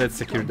win. Let's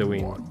secure the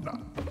win.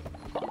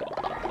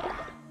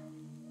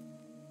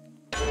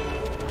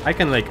 I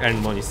can like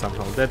earn money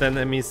somehow. That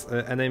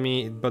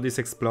enemy bodies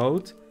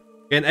explode.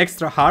 Gain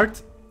extra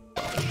heart.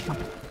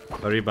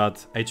 Sorry,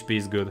 but HP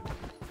is good.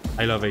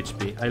 I love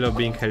HP. I love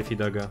being healthy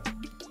doggo.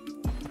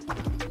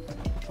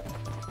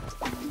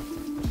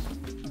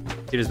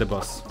 Here is the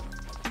boss.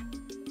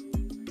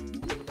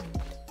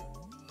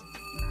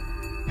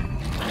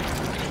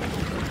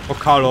 Oh,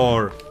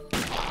 color.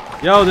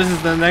 Yo, this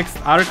is the next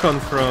Archon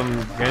from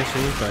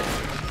Genshin Impact.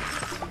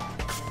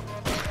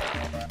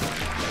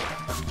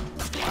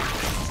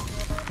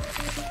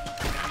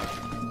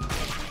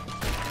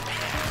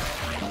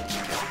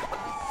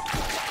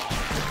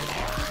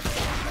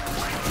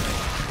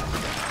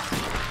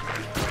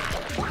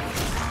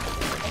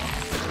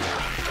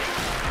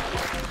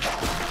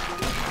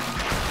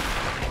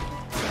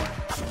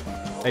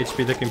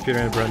 HP the computer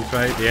and brand,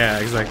 right? Yeah,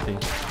 exactly.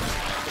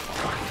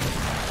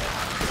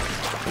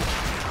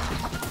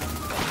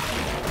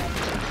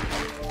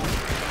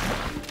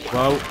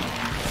 Wow.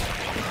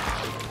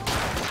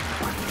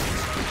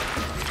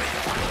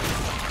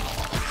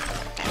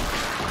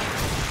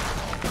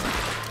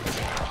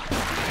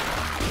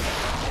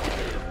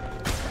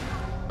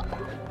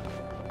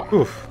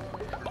 Oof.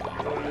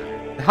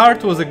 The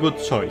heart was a good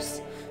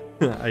choice,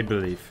 I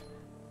believe.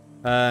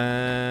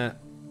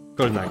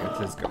 Gold nugget,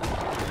 let's go.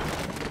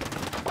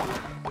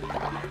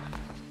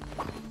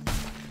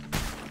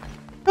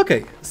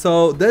 Okay,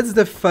 so that's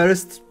the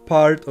first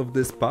part of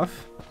this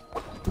path.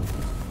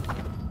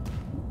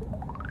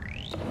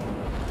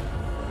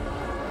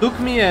 Took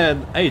me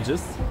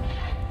ages.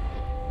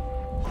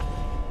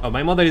 Oh,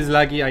 my model is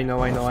laggy, I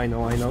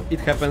know. It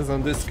happens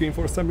on this screen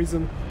for some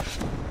reason.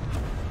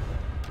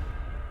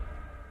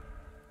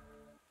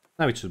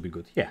 Now it should be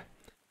good, yeah.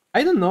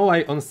 I don't know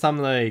why on some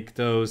like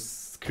those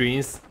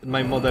screens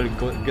my model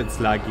gets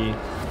laggy,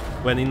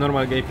 when in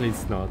normal gameplay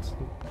it's not.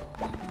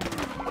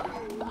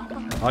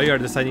 Oh, you are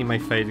deciding my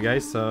fate,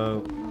 guys,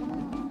 so...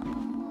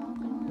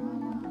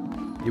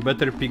 You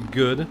better pick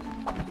good.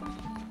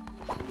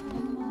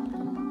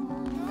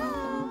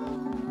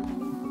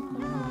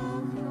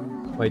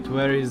 Wait,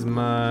 where is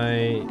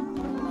my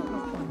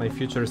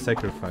future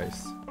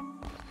sacrifice?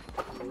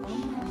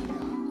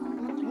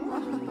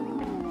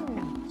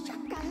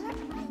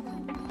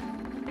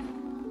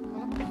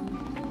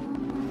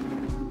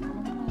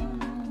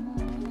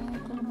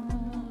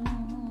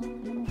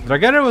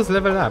 Dragera was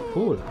level up,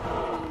 cool.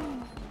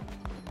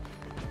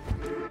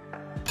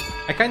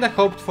 I kinda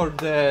hoped for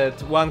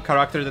that one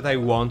character that I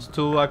want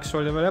to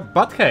actually level up,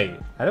 but hey,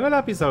 a level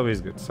up is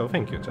always good, so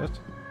thank you, chat.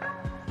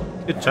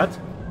 Good chat.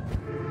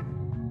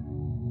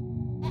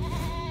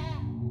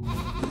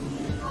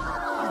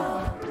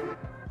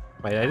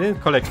 Wait, I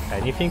didn't collect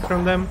anything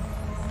from them?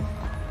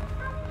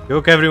 You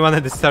woke everyone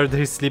at the start of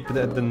their sleep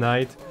at the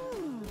night.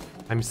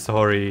 I'm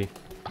sorry.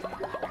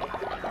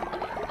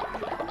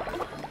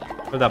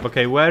 Hold up,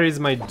 okay, where is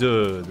my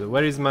dude?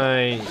 Where is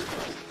my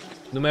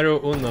numero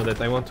uno that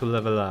I want to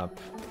level up?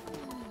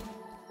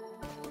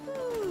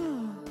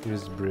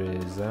 Here's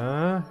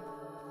Breza.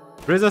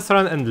 Breza,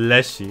 Soran and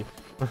Leshi.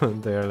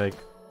 They are like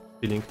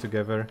chilling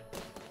together.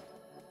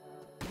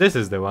 This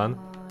is the one.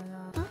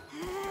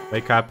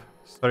 Wake up.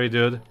 Sorry,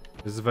 dude.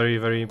 This is very,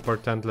 very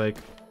important, like...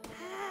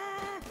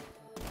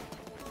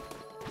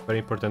 Very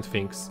important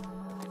things.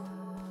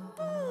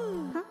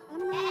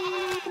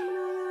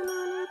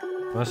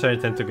 Wanna share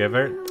 10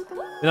 together?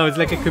 You know, it's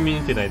like a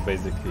community night,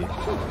 basically.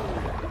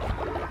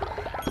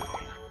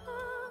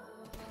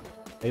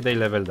 Hey, they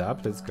leveled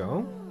up, let's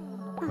go.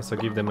 Also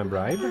give them a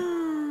bribe.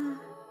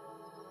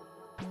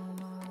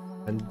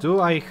 And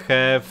do I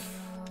have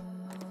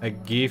a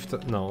gift?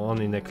 No,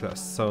 only necklace,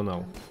 so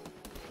no.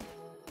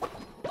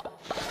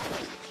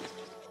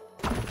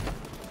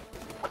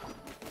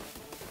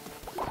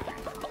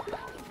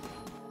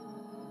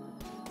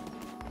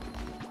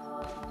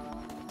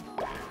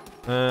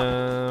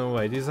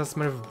 Wait, is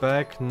Asmurf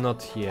back?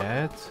 Not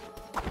yet.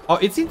 Oh,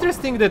 it's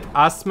interesting that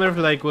Asmurf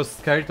like was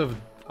scared of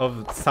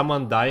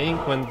someone dying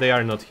when they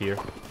are not here.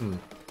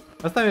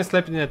 Last time I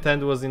slept in a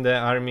tent was in the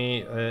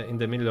army in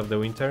the middle of the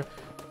winter.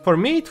 For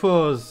me it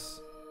was...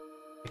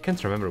 I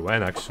can't remember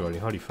when actually,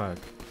 holy fuck.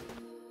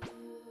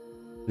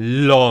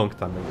 Long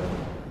time ago.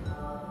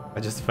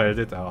 I just felt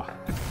it, oh.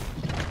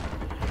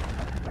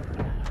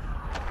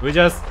 We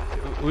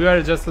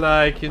were just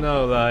like, you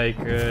know, like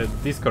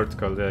Discord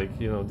call, like,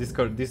 you know,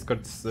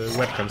 Discord's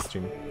webcam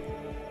stream.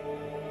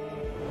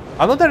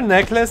 Another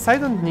necklace? I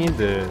don't need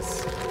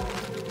this.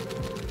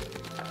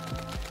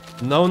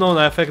 No known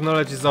effect,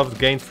 knowledge is oft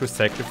gained through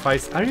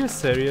sacrifice. Are you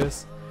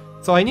serious?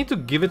 So I need to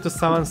give it to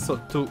someone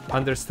to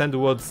understand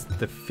what's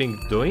the thing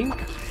doing?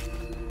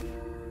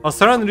 Oh,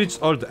 Sauron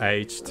reached old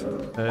age.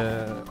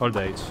 Oh.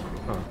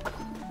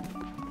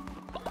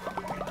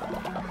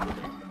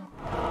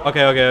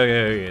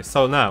 Okay.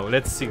 So now,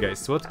 let's see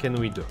guys, what can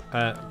we do?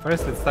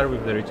 First let's start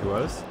with the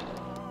rituals.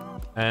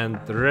 And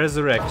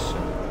resurrection.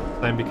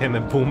 I became a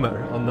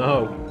boomer, oh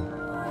no.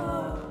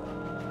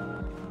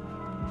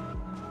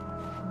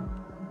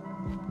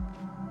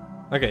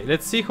 Okay,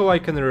 let's see who I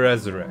can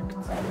resurrect.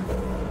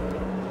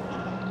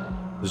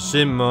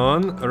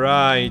 Jimon,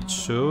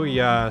 Raichu,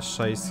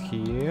 Yasha is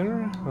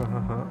here.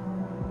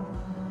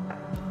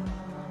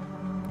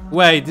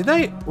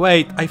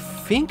 Wait, I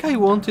think I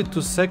wanted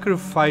to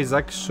sacrifice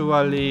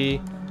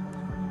actually...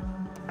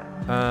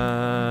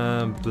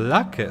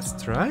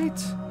 Blackest, right?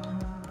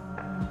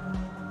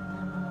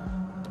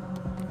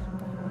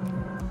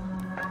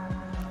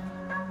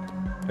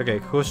 Okay,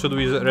 who should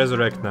we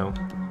resurrect now?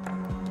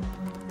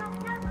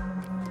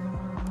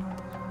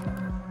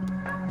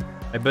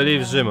 I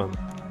believe Jimon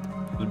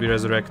will be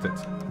resurrected.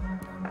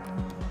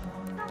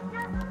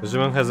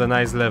 Jimon has a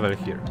nice level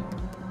here.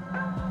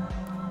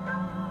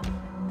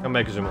 Come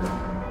back, Jimon.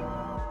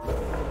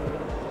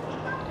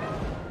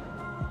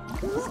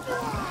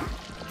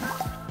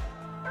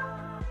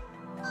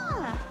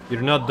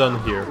 You're not done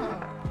here.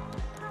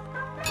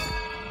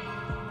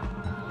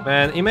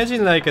 Man,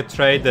 imagine like a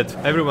trade that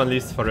everyone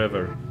lives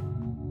forever.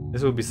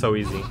 This would be so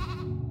easy.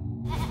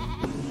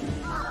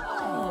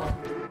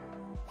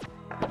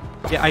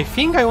 Yeah, I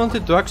think I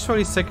wanted to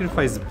actually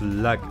sacrifice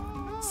Black.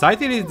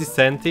 Scythiel is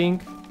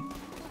dissenting.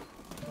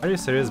 Are you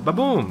serious?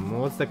 Baboom!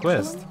 What's the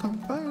quest?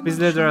 Please,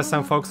 there are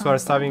some folks who are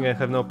starving and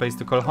have no place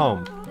to call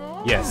home.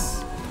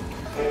 Yes.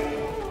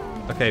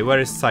 Okay,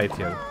 where is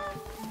Scythiel?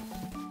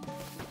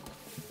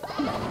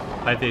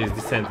 Scythiel is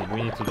dissenting.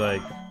 We need to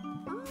like...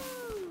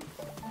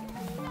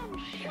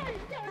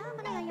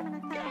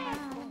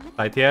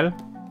 Scythiel?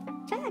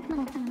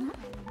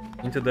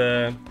 Into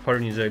the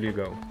horny jail you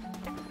go.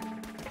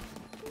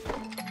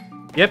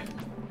 Yep,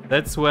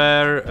 that's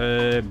where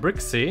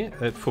Blitzy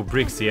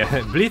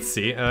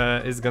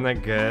is gonna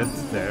get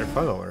their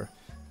follower.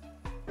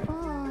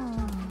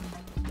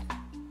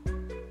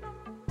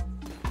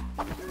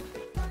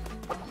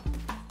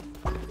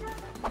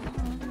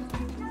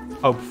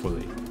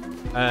 Hopefully.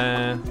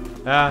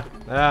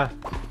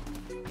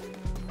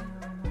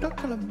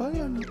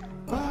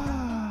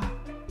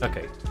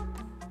 Okay.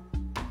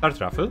 Start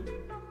raffle.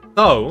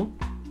 So,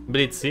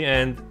 Blitzy,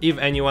 and if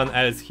anyone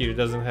else here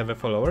doesn't have a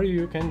follower,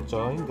 you can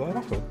join the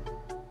raffle.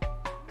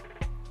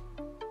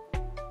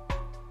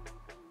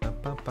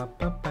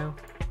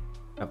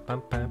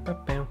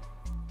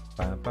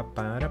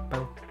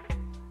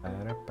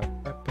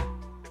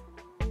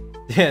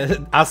 Yeah,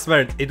 I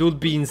swear, it would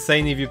be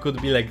insane if you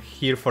could be like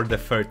here for the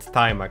third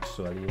time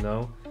actually, you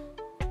know?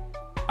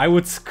 I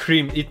would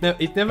scream.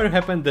 It never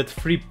happened that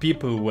 3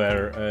 people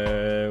were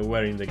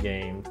in the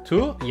game.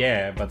 2?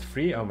 Yeah, but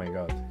 3? Oh my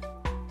god.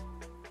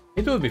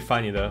 It would be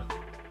funny though.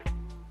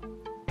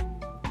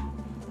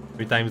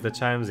 3 times the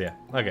charms, yeah.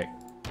 Okay.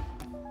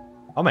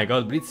 Oh my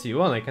god, Blitzy, you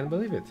won, I can't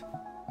believe it.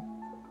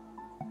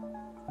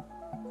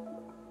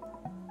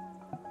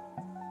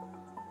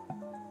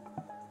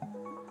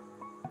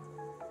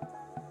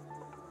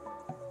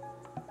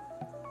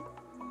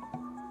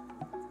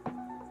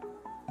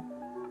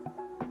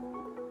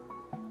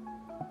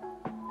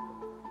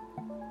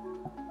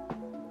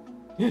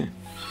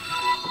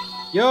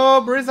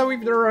 Yo, Brisa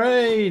with the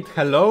raid!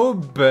 Hello,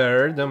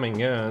 bird! Oh my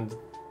god.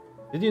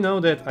 Did you know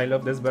that I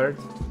love this bird?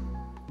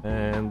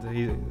 And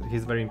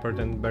he's a very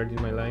important bird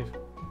in my life.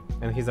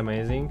 And he's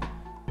amazing.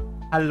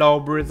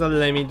 Hello, Brisa,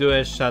 let me do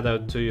a shout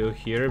out to you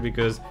here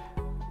because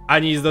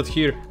Annie is not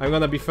here. I'm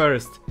gonna be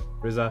first.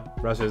 Brisa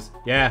rushes.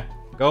 Yeah,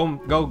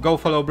 go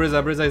follow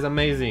Brisa. Brisa is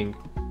amazing.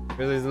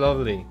 Brisa is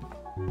lovely.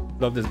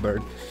 Love this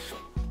bird.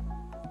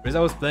 Brisa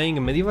was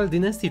playing Medieval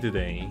Dynasty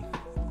today.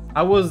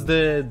 How was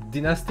the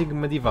dynastic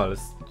medievals?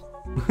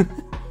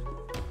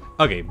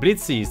 Okay,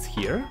 Blitzy is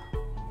here.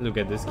 Look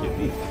at this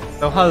cutie.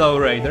 So hello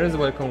raiders,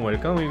 welcome.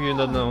 If you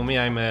don't know me,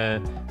 I'm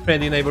a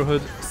friendly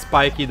neighborhood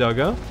Spikey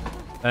Doggo.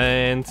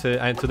 And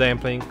today I'm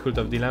playing Cult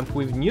of the Lamp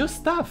with new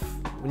stuff.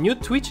 New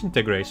Twitch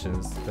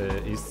integrations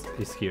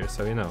is here,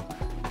 so you know.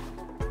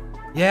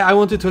 Yeah, I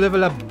wanted to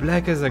level up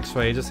Blackest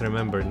actually, I just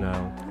remembered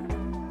now.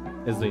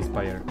 Let's do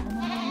Inspire.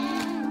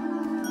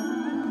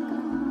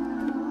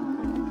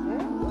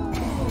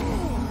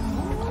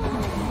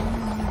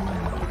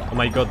 Oh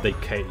my god, they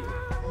came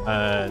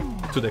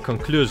to the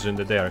conclusion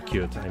that they are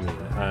cute. I mean,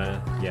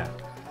 yeah.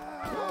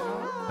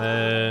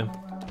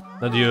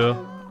 Not you,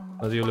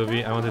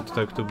 Luffy. I wanted to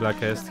talk to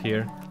Blackest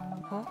here.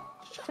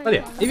 But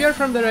yeah, if you're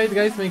from the raid,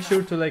 guys, make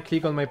sure to like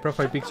click on my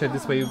profile picture.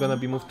 This way you're gonna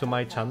be moved to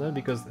my channel,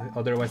 because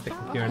otherwise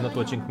technically you're not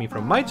watching me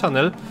from my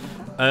channel,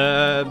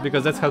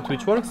 because that's how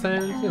Twitch works.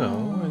 And you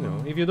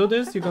know, if you do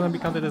this, you're gonna be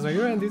counted as a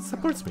viewer, and it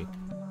supports me.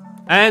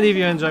 And if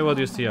you enjoy what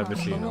you see,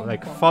 obviously, you know,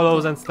 like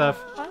follows and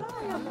stuff.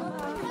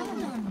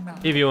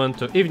 If you want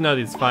to, if not,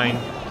 it's fine.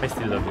 I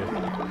still love you.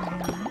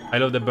 I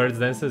love the birds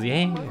dances.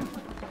 Yeah.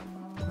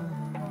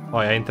 Oh,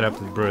 I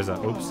interrupted Bruza.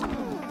 Oops.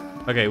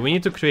 Okay, we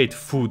need to create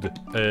food.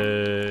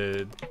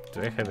 Do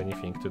I have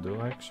anything to do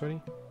actually?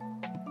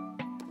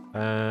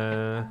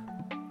 Or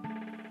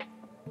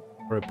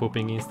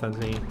pooping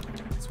instantly?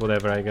 It's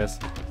whatever, I guess.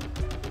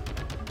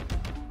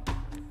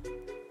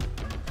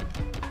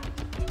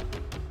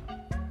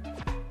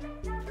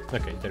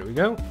 Okay, there we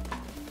go.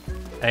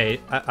 Hey,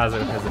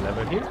 Azel has a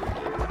level here.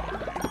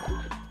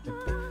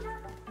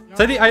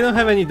 Sadly, I don't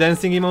have any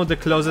dancing emote. The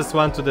closest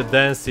one to the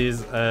dance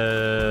is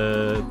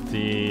the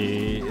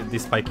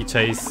spiky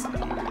chase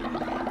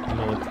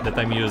emote that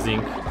I'm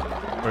using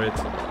for it.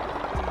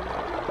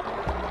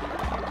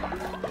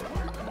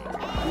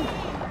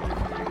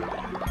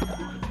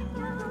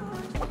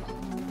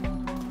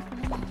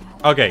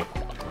 Okay,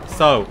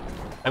 so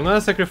I'm gonna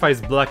sacrifice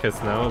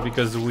Blackest now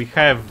because we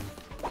have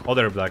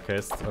other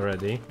Blackest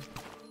already.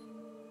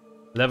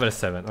 Level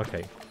 7,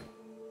 okay.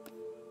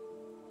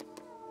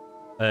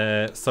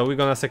 So we're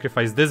gonna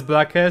sacrifice this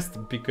Blackest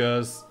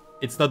because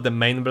it's not the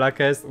main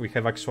Blackest. We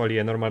have actually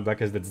a normal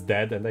Blackest that's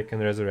dead and I can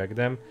resurrect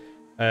them.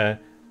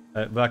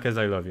 Blackest,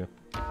 I love you.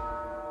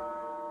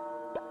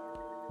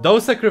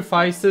 Those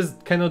sacrifices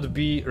cannot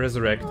be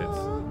resurrected.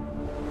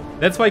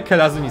 That's why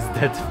Kalazun is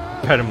dead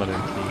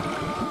permanently.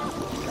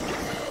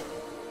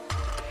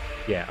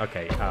 Yeah,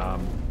 okay.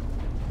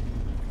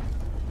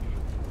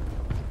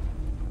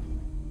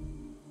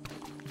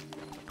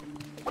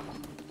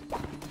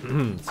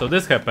 So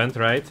this happened,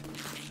 right?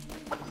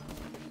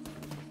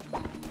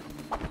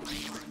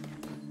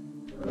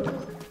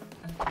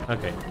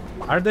 Okay.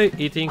 Are they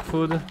eating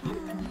food?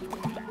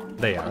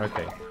 They are,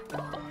 okay.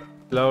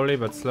 Slowly,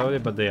 but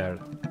they are.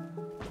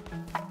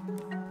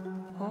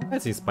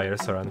 Let's inspire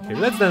Soran here.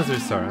 Let's dance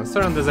with Soran.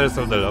 Soran deserves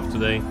all the love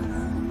today.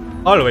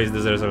 Always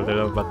deserves all the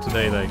love, but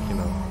today, like, you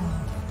know.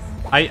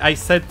 I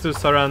said to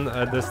Soran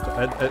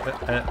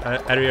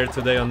earlier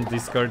today on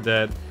Discord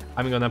that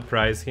I'm gonna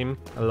prize him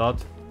a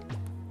lot.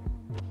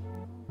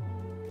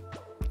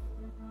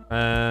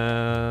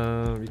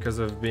 Because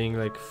of being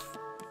like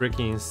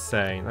freaking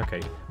insane.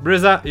 Okay,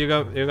 Bruza,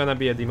 you're gonna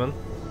be a demon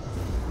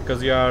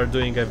because you are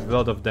doing a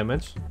lot of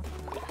damage.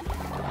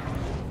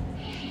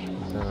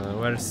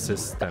 Where's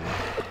system?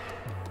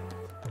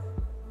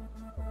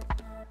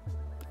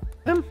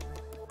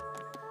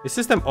 Is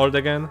system old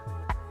again?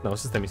 No,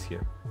 system is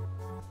here.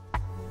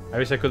 I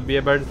wish I could be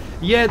a bird.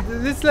 Yeah,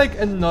 it's like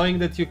annoying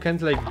that you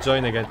can't like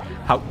join again.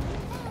 How?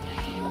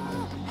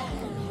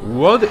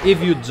 What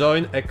if you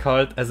join a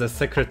cult as a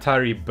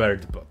secretary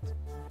bird bot?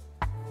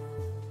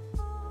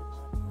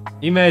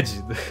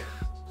 Imagine.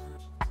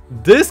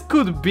 This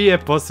could be a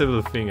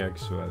possible thing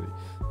actually.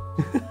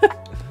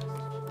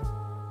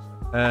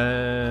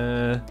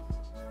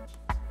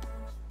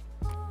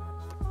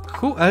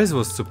 Who else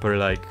was super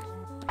like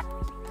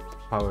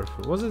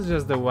powerful? Was it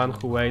just the one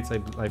who waits?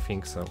 I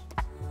think so.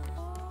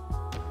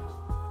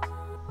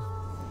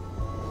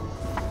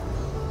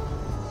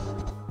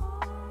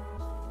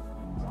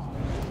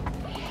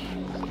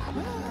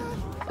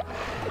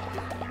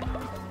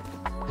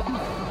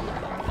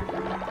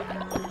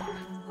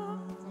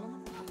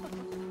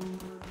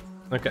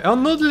 Okay, oh,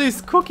 Noodle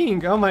is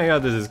cooking! Oh my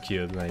god, this is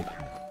cute, like,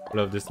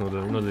 love this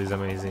Noodle, Noodle is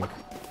amazing.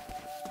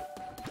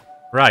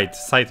 Right,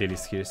 Scythe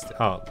is here still.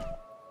 Oh,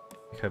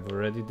 we have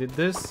already did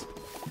this.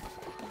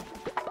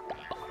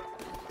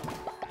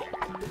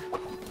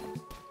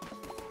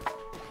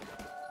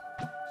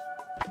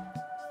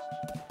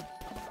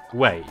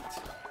 Wait.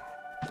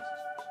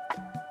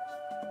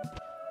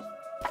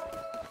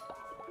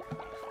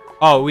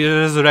 Oh, we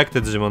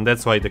resurrected Jimon,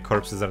 that's why the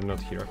corpses are not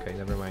here. Okay,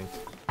 never mind.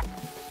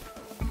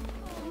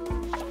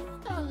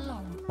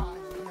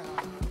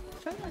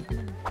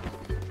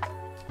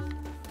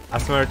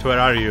 Asmart, where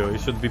are you? You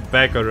should be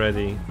back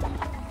already.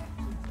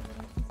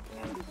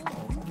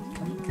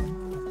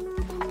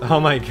 Oh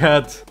my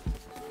god.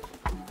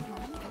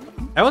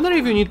 I wonder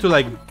if you need to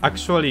like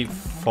actually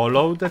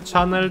follow the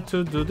channel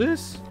to do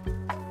this?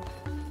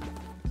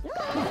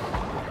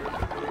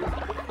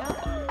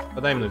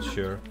 But I'm not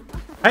sure.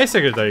 Hi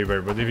Secretary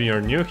Bird, but if you're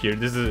new here,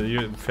 this is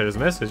your first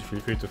message, feel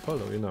free to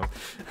follow, you know.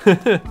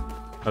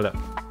 Hold up.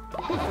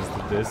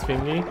 Let's do this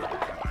thingy.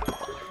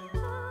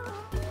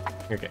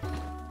 Okay.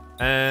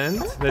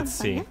 And let's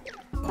see.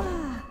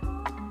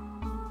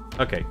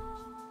 Okay.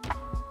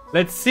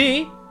 Let's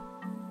see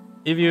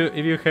if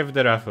you have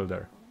the raffle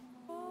there.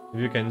 If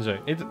you can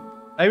join it.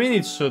 I mean,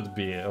 it should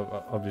be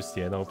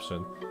obviously an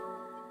option.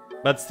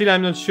 But still,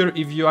 I'm not sure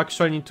if you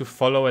actually need to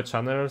follow a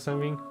channel or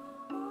something.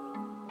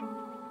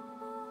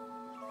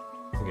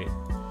 Okay.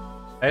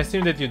 I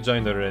assume that you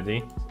joined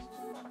already.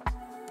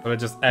 So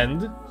let's just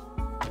end.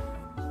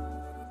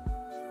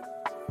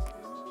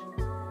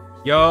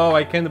 Yo,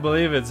 I can't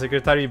believe it.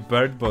 Secretary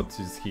Birdbot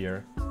is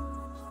here.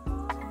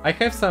 I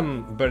have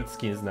some bird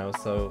skins now,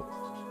 so...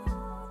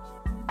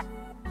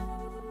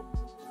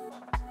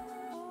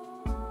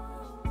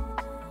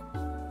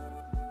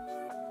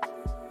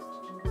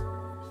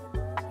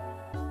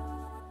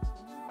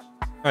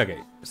 Okay,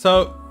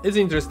 so it's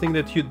interesting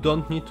that you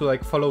don't need to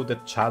like follow the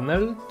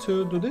channel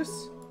to do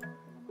this.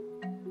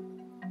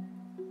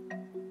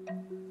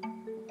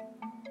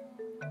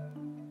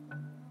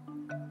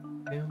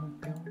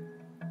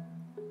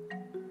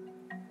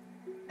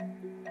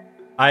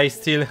 I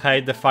still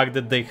hate the fact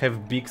that they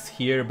have beaks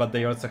here, but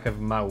they also have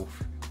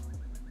mouth.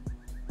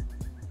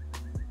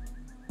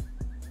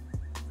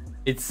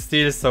 It's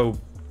still so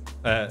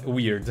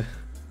weird.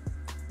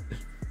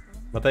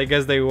 But I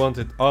guess they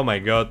wanted. Oh my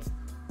god.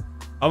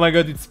 Oh my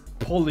god, it's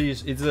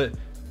Polish. It's a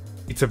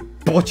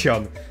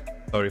bocian.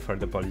 Sorry for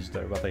the Polish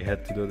there, but I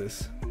had to do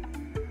this.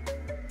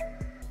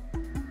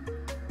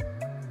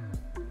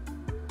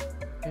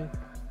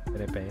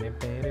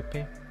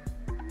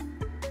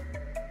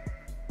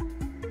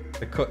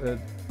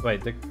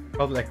 Wait, the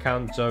code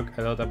account joke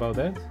a lot about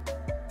that?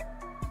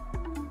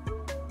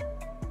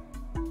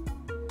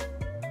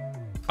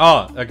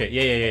 Oh, okay,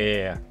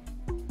 yeah.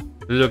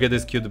 Look at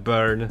this cute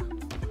bird.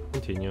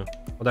 Continue.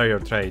 What are your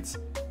traits?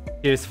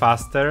 Here is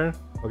faster.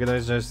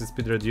 Organization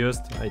speed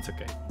reduced. Oh, it's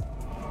okay.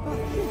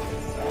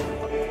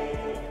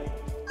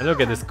 And look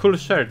at this cool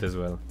shirt as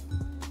well.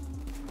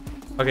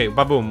 Okay,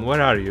 Baboom,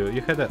 where are you?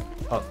 You had a...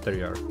 Oh, there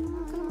you are.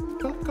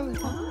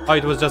 Oh,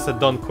 it was just a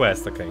done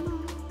quest, okay.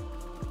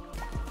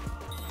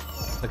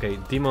 Okay,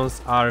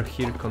 demons are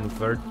here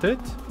converted.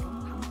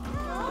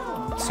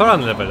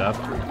 Soran level up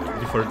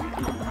before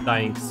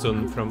dying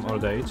soon from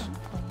old age.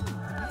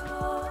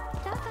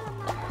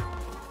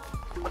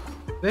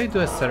 Did I do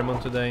a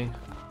sermon today?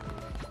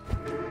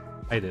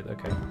 I did,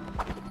 okay.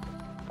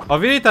 Oh,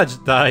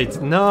 Village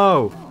died!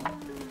 No!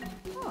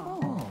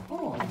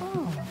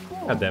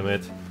 God damn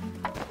it.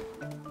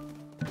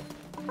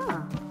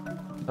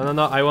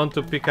 No, I want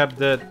to pick up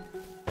the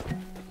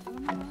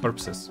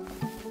corpses.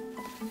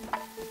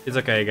 It's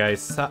okay,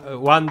 guys.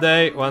 One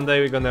day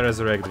we're gonna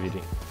resurrect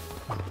Viri.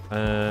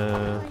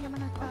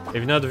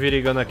 If not,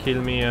 Viri gonna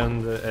kill me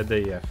and at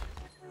the EF.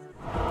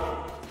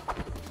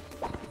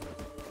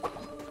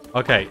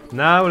 Okay,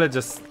 now let's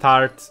just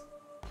start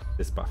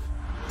this path.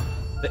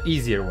 The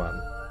easier one.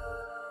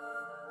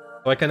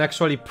 So I can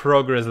actually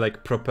progress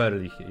like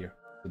properly here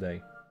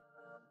today.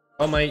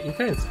 Oh, my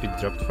internet speed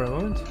dropped for a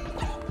moment.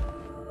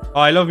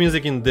 Oh, I love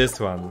music in this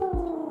one.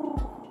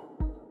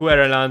 Who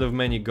are a land of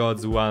many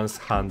gods, once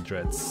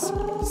hundreds.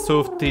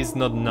 Sooths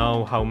not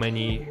know how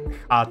many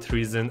had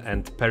risen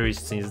and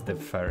perished since the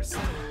first.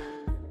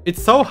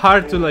 It's so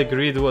hard to like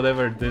read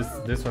whatever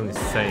this one is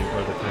saying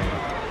all the time.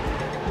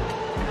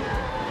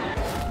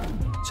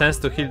 Chance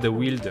to heal the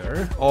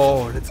wielder.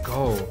 Oh, let's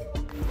go.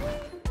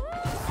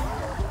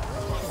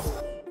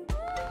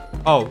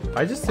 Oh,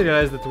 I just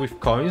realized that with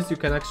coins you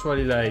can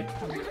actually like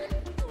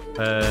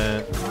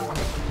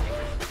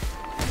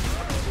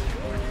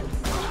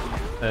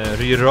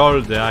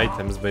re-roll the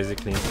items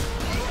basically.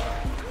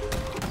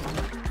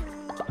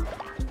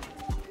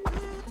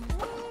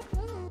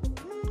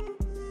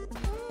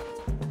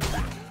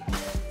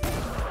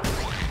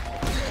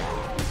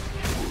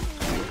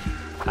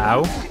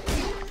 Ow.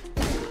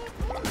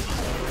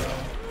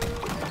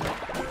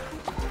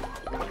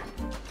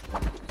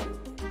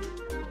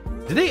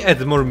 Did they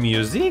add more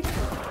music?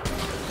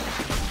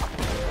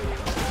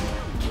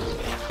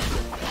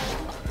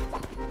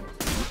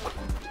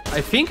 I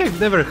think I've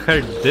never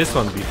heard this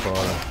one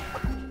before.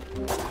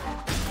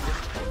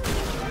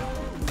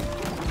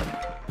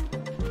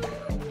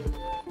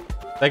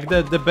 Like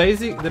the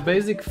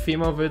basic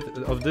theme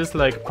of this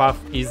like path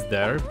is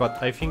there,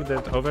 but I think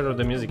that overall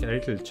the music a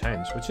little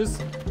changed, which is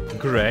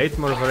great.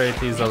 More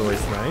variety is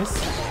always nice.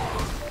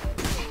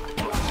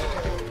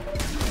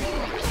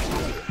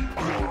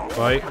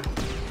 Boy.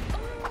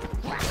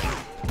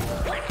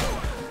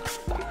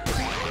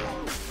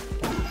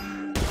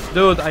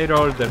 Dude, I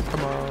rolled them,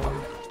 come on.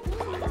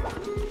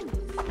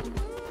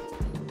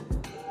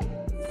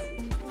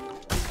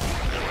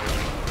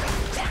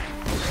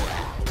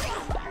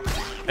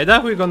 I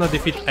doubt we're gonna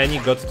defeat any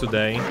god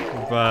today,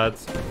 but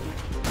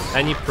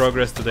any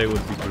progress today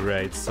would be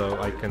great,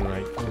 so I can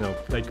like, you know,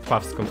 like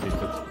paths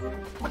completed.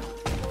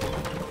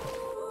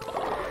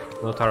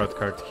 No tarot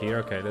card here,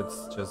 okay,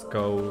 let's just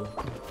go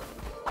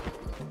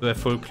do a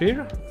full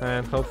clear,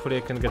 and hopefully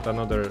I can get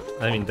another,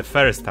 I mean the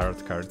first tarot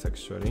card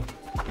actually.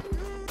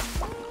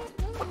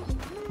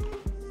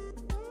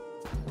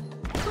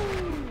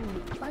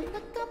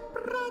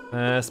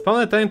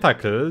 Spawn a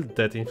tentacle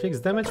that inflicts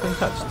damage when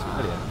touched.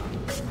 Oh, yeah.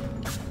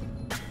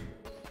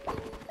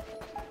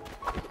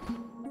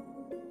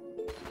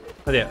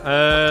 Oh,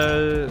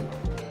 yeah.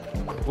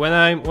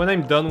 when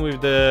I'm done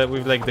with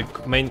like the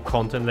main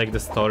content, like the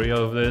story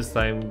of this,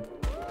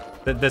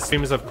 the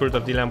streams of Cult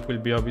of the Lamp will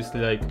be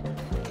obviously like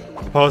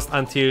paused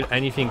until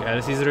anything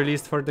else is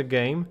released for the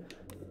game.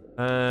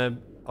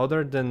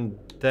 Other than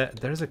that,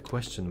 there's a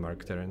question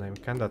mark there, and I'm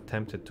kinda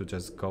tempted to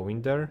just go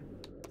in there.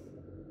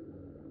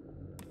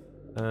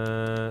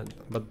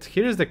 But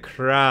here's the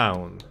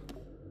crown.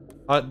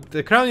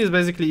 The crown is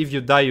basically if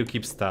you die, you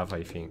keep stuff,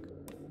 I think.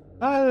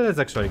 Let's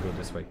actually go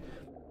this way.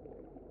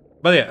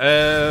 But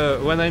yeah,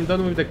 when I'm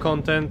done with the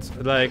content,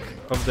 like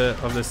of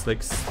this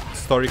like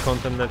story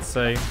content, let's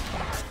say,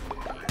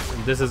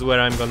 this is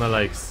where I'm gonna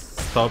like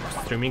stop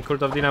streaming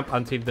Cult of the Lamp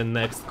until the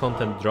next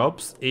content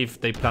drops,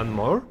 if they plan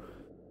more.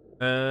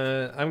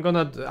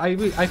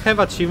 I have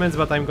achievements,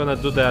 but I'm gonna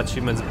do the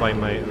achievements by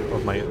my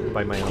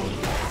own.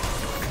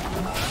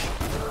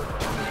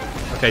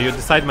 Okay, you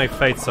decide my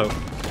fate, so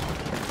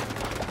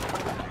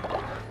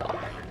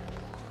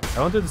I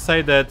wanted to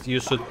say that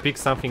you should pick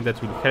something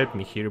that will help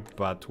me here,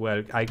 but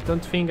well, I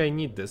don't think I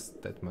need this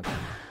that much.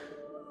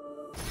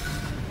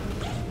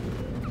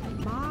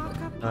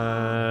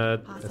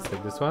 Let's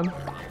take this one.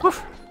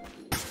 Woof.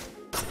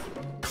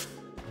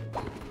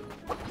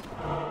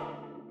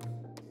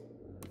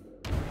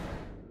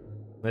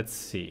 Let's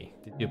see.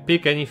 Did you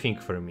pick anything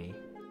for me?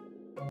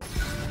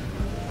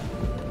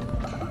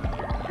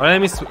 Our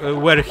enemies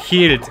were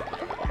healed.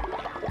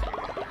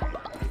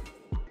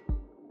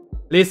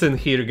 Listen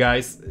here,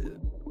 guys.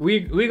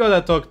 We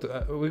gotta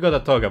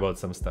talk about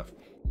some stuff.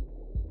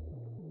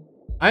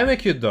 I'm a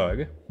cute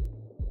dog.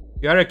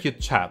 You are a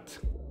cute chat.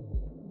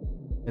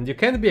 And you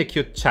can't be a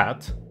cute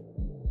chat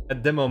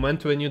at the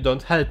moment when you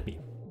don't help me.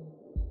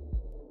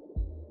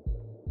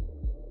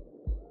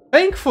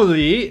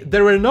 Thankfully,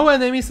 there were no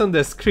enemies on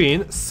the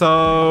screen,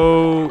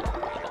 so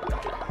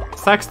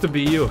sucks to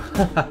be you.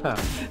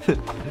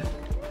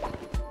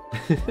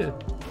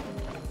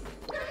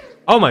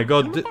 Oh my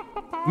god,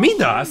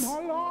 Midas!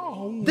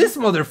 This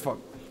motherfucker!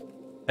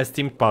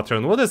 Esteemed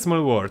patron, what a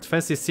small word.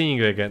 Fancy seeing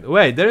you again.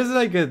 Wait, there's an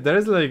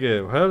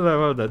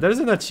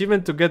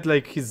achievement to get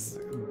like his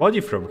body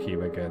from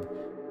him again.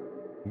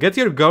 Get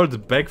your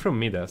gold back from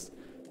Midas.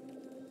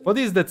 What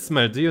is that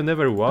smell? Do you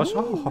never wash?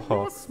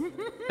 Oh.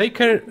 Take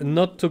care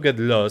not to get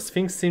lost.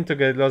 Things seem to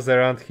get lost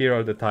around here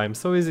all the time.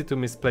 So easy to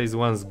misplace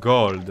one's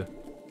gold.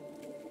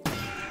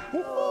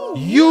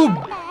 You...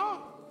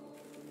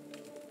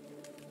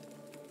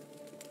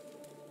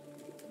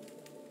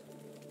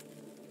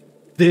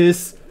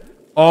 This...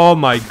 Oh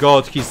my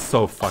god, he's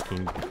so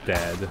fucking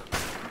dead.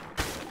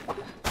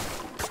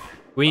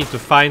 We need to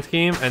find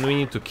him and we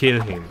need to kill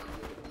him.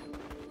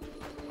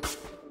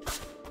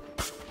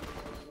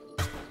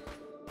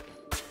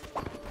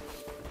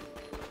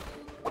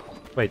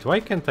 Wait, why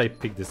can't I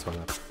pick this one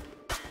up?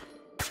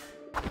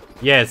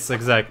 Yes,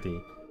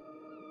 exactly.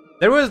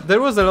 There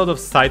was a lot of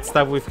side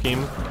stuff with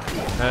him,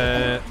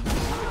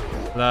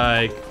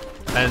 like,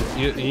 and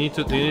you need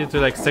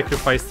to like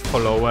sacrifice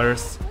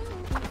followers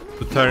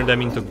to turn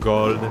them into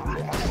gold.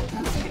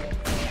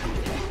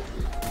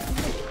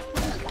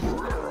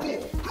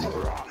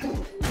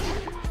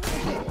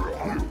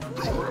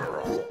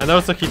 And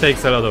also he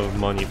takes a lot of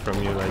money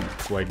from you,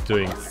 like while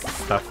doing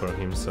stuff for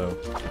him. So,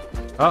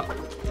 oh.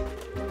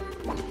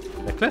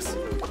 Necklace?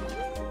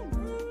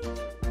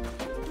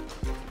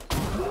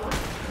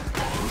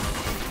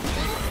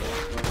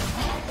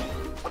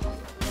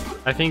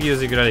 I think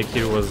using relic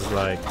here was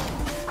like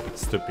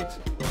stupid.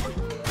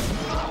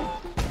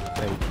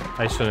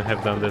 I shouldn't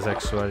have done this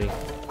actually.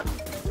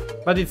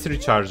 But it's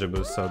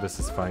rechargeable, so this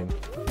is fine.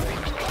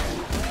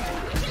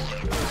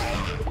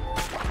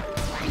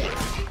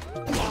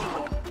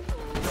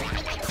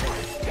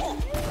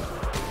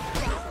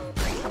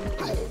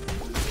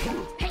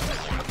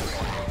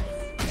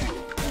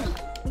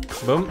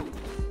 Boom,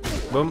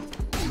 boom,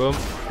 boom.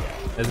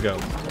 Let's go.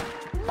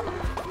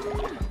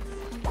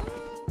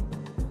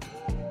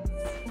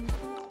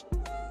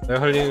 The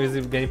holding with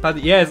the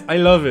gamepad. Yes, I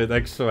love it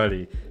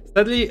actually.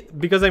 Sadly,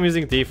 because I'm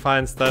using DeFi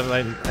and stuff,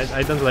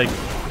 I don't like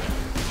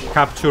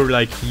capture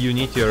like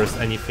Unity or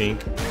anything.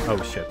 Oh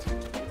shit.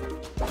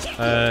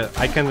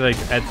 I can like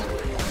add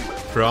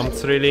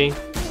prompts really.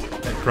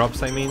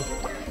 Props, I mean.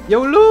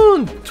 Yo,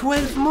 Loon!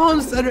 12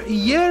 months a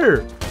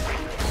year!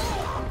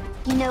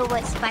 You know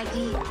what,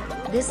 Spikey?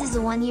 This is a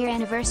 1-year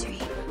anniversary,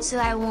 so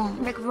I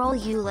won't rickroll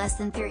you less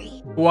than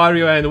 3. Who are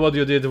you and what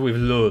you did with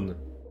Loon?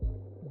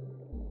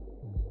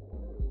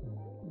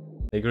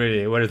 Like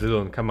really, where's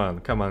Loon? Come on,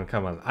 come on,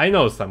 come on. I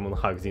know someone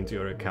hacked into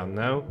your account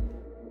now.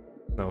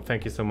 No,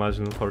 thank you so much,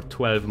 Loon, for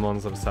 12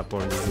 months of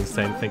support. This is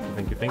insane. Thank you,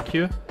 thank you, thank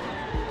you.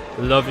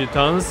 Love you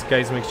tons.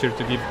 Guys, make sure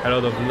to give a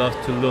lot of love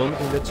to Loon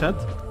in the chat.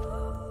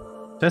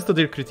 Chance to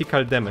deal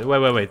critical damage.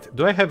 Wait.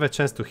 Do I have a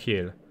chance to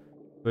heal?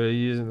 Will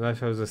you use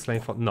life as a slain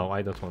for... No,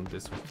 I don't want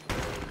this one.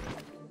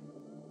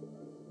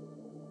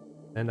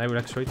 And I will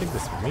actually take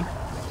this with me.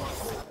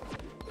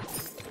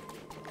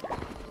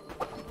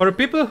 For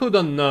people who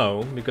don't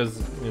know,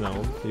 because you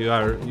know you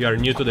are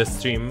new to the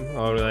stream,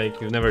 or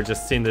like you've never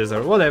just seen this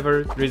or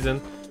whatever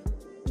reason,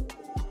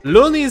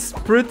 Loon is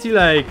pretty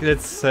like,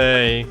 let's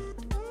say,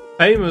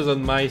 famous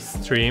on my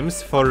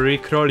streams for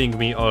recrolling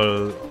me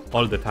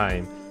all the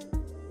time.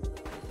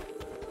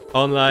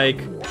 On like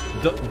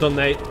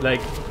donate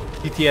like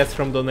TTS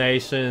from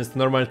donations,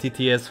 normal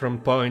TTS from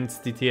points,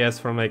 TTS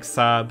from like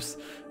subs,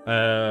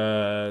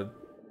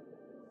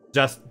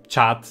 just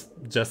chat,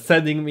 just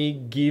sending me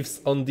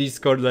gifs on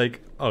Discord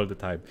like all the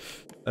time,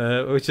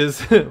 which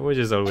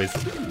is always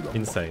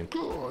insane.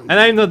 And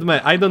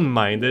I don't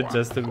mind it.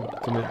 Just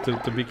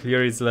to be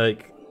clear, it's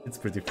like it's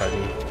pretty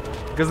funny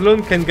because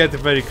Loon can get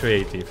very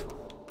creative.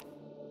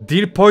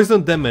 Deal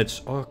poison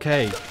damage.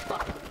 Okay,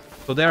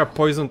 so they are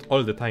poisoned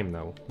all the time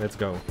now. Let's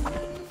go.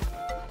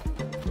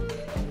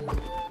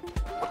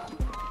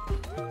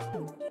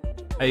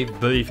 I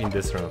believe in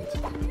this round.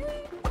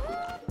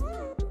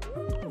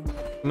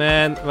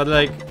 Man, but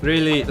like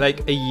really,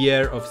 like a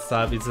year of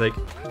sub, it's like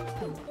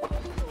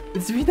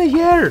it's been a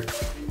year,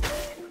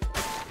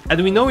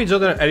 and we know each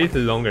other a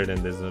little longer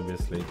than this,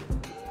 obviously.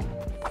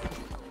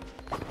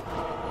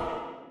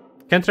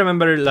 Can't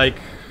remember like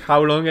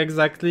how long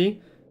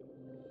exactly,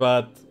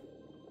 but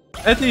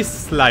at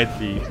least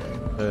slightly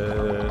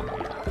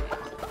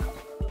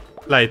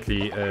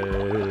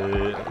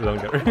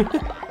longer.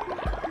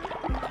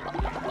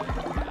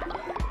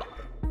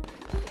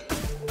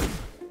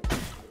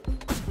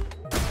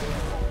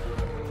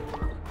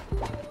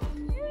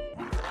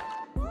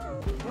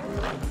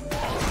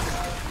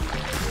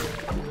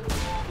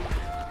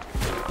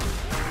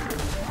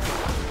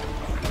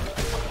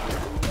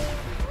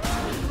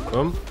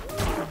 Boom.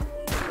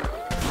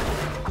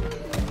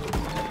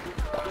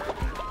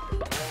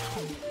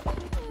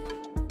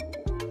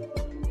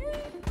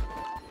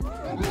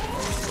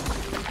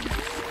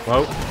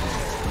 Whoa.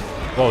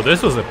 Whoa,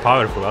 this was a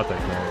powerful attack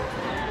now.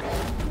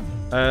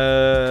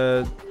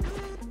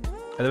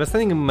 I was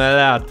sending a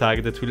melee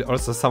attack that will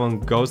also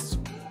summon ghosts.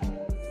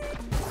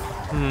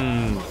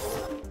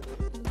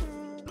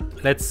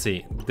 Let's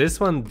see. This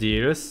one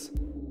deals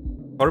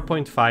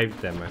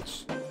 4.5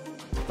 damage.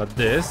 But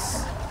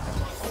this...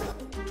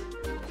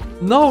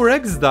 No,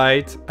 Rex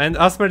died! And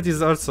Asmert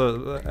is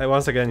also,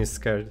 once again, is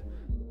scared.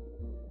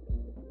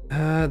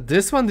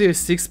 This one deals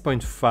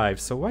 6.5,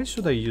 so why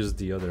should I use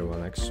the other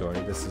one, actually?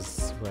 This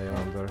is what I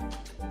wonder.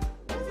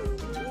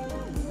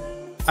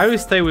 I will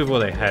stay with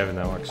what I have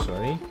now,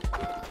 actually.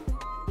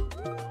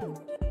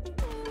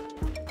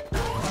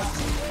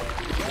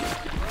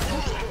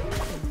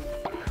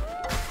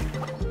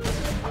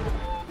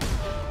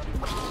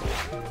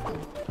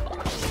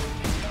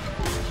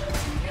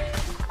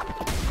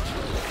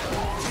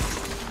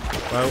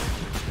 Well,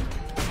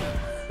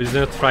 please do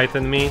not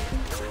frighten me.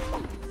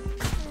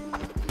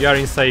 You are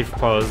in safe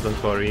pose,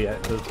 don't worry,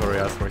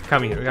 Asmor.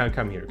 Come here.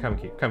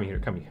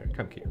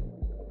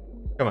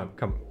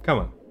 Come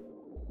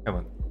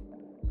on.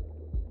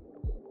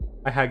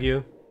 I hug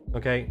you,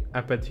 okay?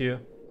 I pet you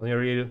on your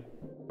real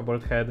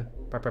cobalt head.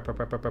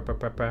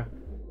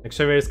 Make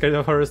sure you're scared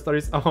of horror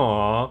stories.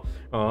 Aww,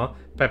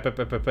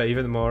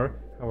 even more.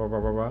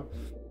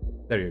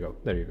 There you go.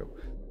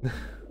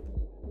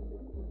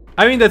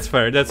 I mean, that's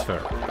fair.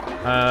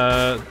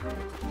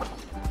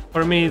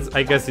 For me,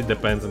 I guess it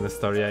depends on the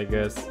story, I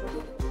guess.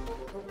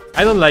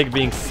 I don't like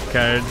being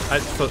scared.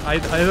 I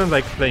don't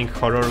like playing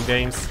horror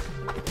games.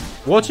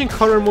 Watching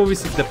horror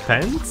movies, it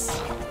depends.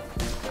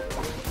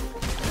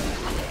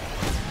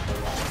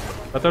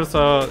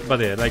 But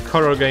yeah, like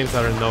horror games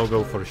are a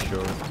no-go for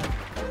sure.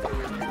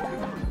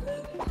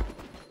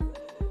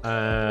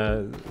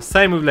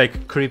 Same with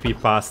like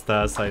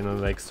creepypastas, I'm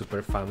not like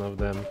super fan of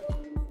them.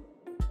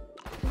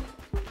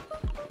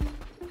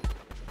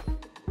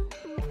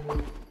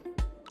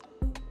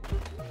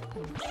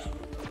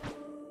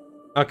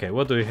 Okay,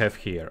 what do we have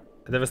here?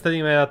 A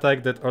devastating melee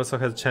attack that also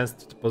has a chance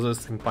to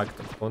possess impact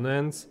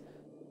opponents.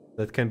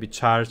 That can be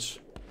charged.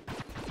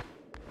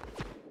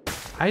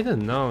 I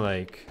don't know,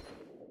 like...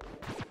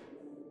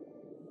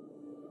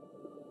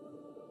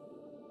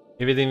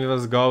 If it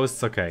involves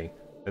ghosts, okay.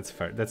 That's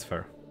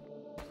fair.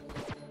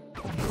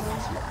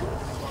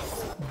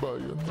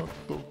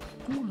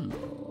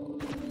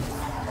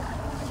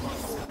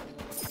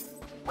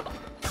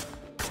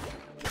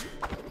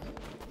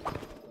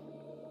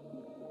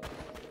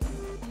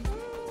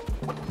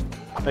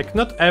 Like,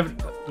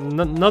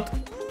 not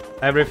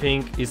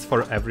everything is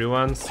for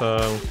everyone,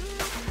 so...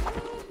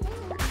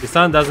 If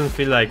someone doesn't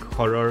feel like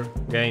horror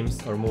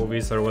games or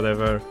movies or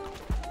whatever,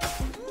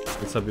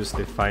 it's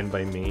obviously fine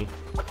by me.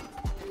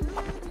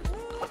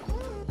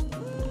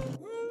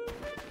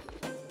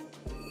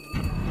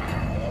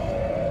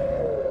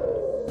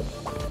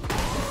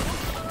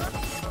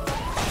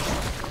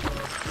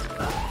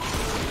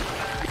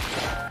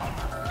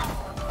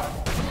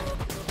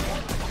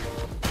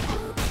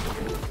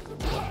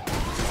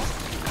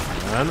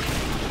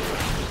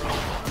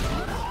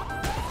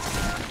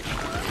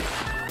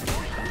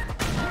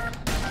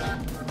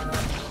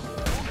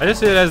 I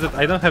just realized that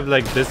I don't have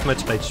like this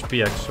much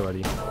HP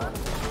actually.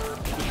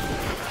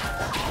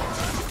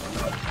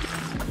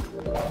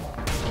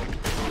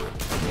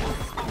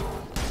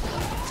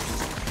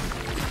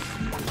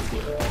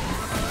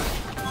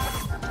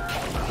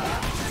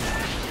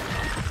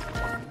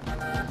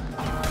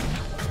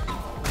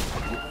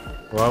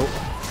 Wow.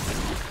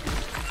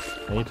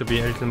 I need to be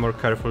a little more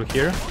careful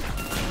here.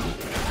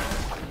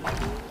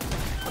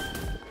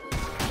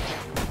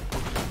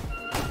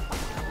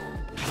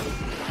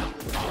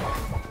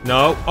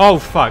 No. Oh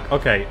fuck.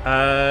 Okay.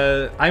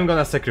 I'm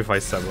gonna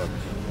sacrifice someone.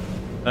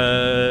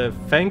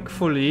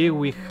 Thankfully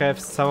we have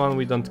someone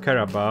we don't care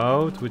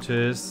about, which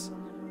is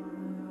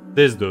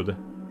this dude.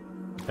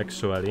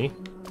 Actually.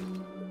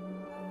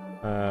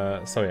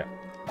 So yeah.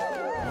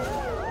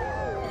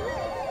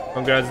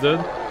 Congrats, dude.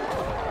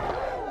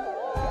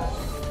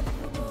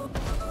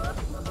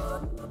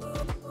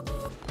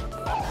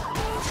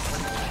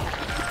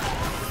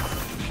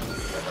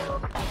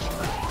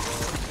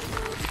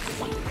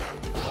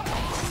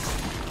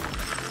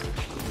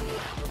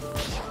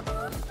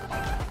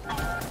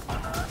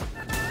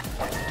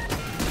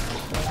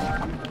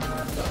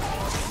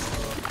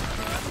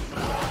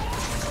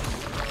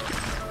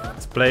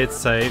 Play it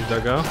safe,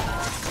 Doggo.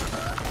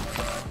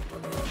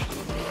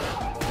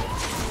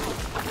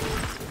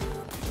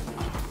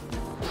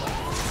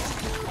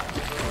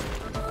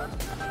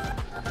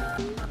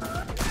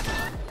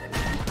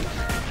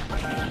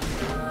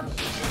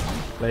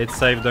 Play it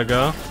safe,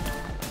 Doggo.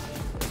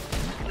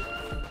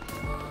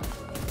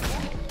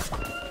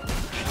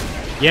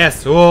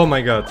 Yes! Oh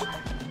my god!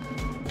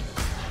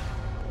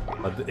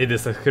 But it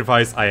is a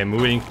sacrifice I am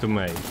willing to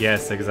make.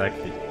 Yes,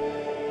 exactly.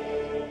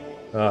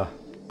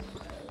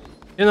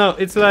 You know,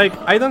 it's like,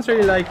 I don't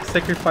really like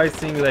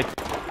sacrificing like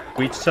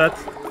Twitch chat.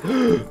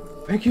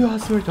 Thank you,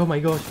 Asword. Oh my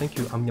gosh, thank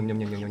you. Yum, yum,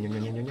 yum, yum, yum, yum,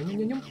 yum, yum,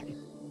 yum, yum.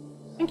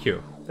 Thank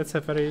you. That's a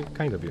very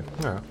kind of you.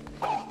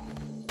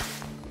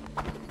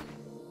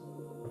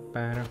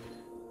 Yeah.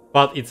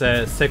 But it's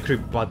a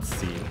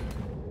sacrifice.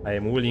 I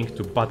am willing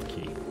to butt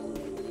key.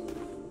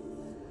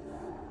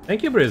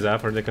 Thank you, Briza,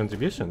 for the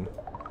contribution.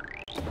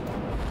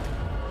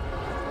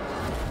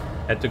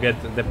 Had to get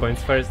the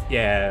points first?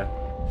 Yeah.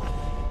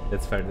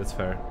 That's fair, that's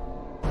fair.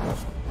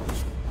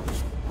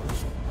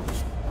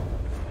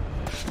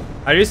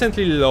 I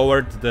recently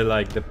lowered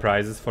the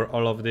prices for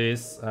all of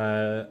this.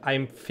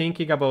 I'm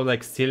thinking about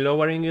like still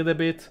lowering it a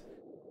bit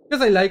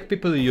because I like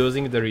people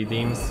using the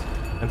redeems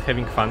and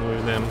having fun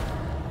with them.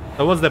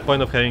 So what's the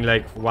point of having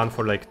like one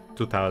for like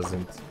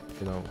 2,000,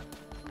 you know?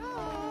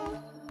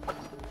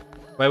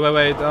 Wait,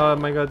 oh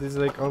my god, it's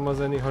like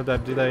almost any. Hold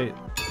up, did I?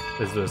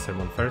 Let's do a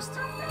sermon first.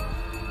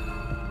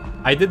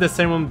 I did the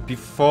sermon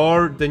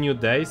before the new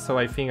day, so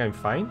I think I'm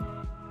fine.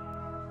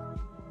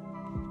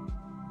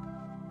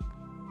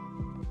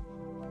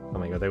 Oh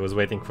my god, I was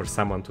waiting for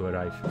someone to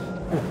arrive.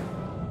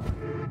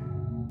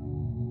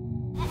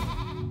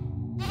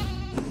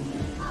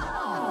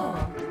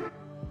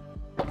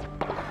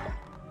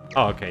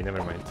 Oh, okay,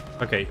 never mind.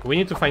 Okay, we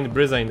need to find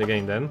Briza in the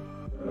game then.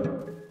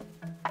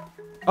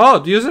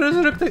 Oh, you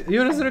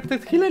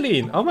resurrected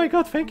Hilalin! Oh my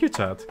god, thank you,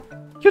 chat.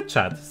 Cute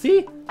chat,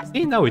 see?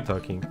 See, now we're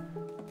talking.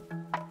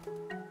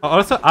 Oh,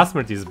 also,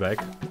 Asmert is back.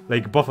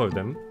 Like, both of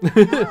them.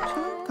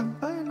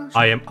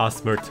 I am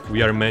Asmert,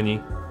 we are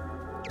many.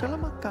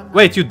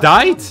 Wait, you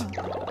died?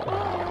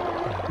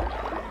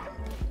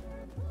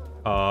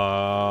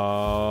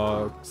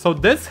 So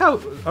that's how...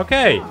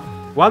 Okay,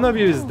 one of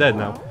you is dead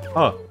now.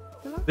 Oh,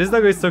 this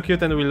dog is so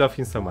cute and we love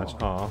him so much.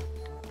 Aw.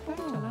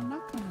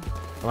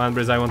 Come on,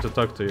 Briz, I want to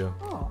talk to you.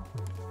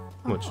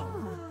 Much.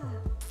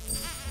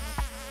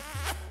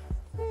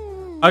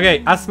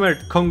 Okay,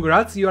 Asmert,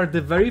 congrats, you are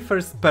the very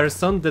first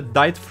person that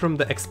died from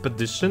the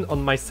expedition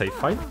on my save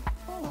file.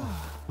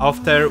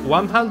 After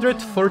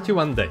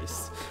 141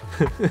 days.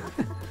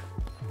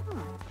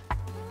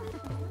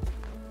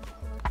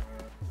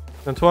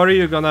 Don't worry,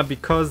 you're gonna be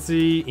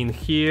cozy in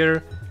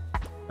here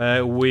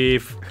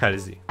with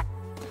Halsey.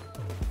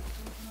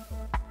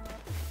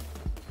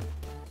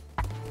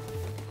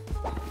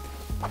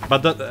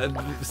 But don't,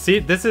 see,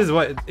 this is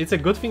what it's a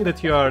good thing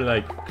that you are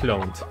like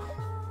cloned.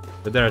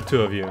 That there are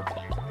two of you.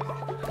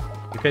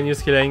 You can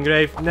use Healer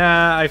Engrave.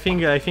 Nah, I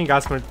think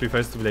Asmert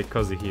prefers to be like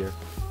cozy here.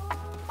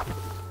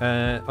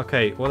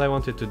 Okay, what I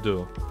wanted to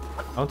do.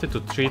 I wanted to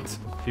treat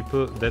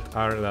people that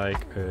are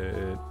like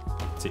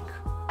sick.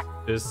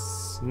 There's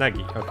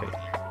Nagi, okay.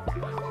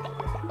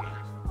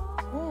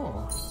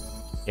 Oh.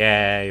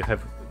 Yeah, you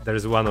have.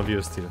 There's one of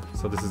you still,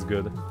 so this is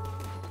good.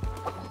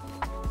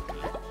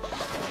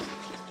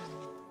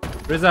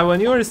 Reza, when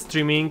you were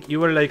streaming, you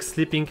were like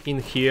sleeping in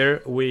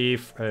here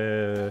with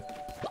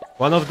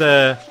one of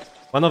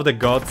the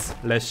gods,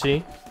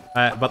 Leshy,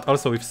 but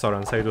also with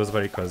Soran, so it was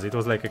very cozy. It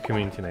was like a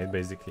community night,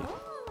 basically.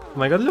 Oh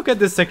my god, look at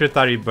this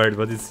secretary bird,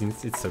 but it's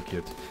so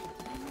cute.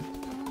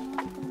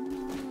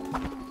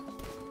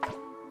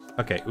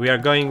 Okay, we are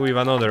going with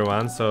another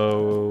one,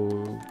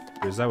 so...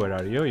 Reza, where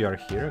are you? You are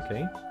here,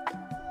 okay.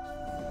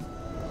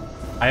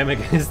 I am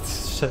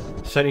against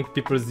sharing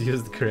people's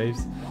used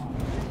graves.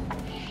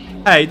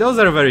 Hey, those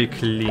are very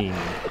clean.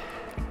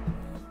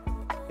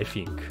 I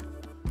think.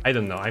 I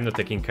don't know, I'm not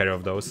taking care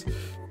of those.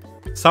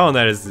 Someone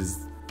else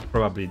is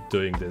probably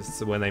doing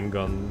this when I'm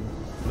gone.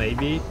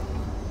 Maybe?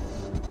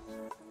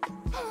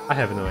 I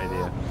have no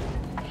idea.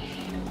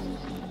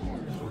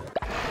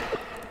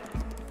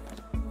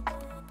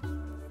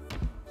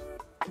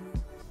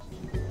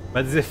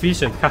 But it's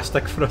efficient.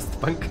 Hashtag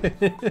Frostpunk.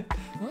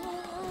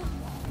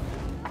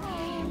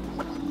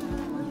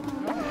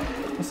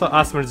 Also,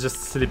 Asmer's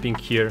just sleeping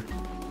here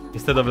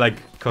instead of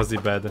like cozy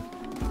bed.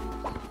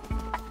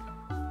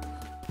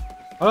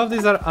 All of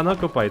these are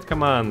unoccupied.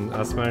 Come on,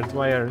 Asmer,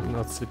 why are you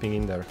not sleeping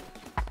in there?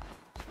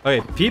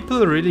 Okay,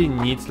 people really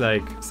need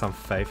like some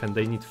faith and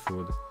they need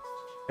food.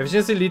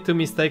 Efficiency lead to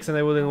mistakes and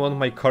I wouldn't want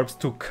my corpse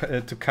to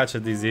catch a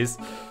disease.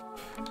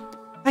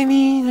 I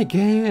mean, I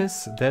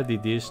guess. Daddy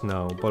dish,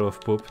 no. Bowl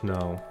of poop,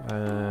 no.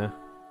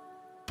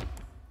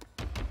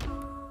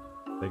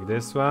 Take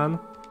this one.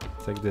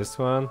 Take this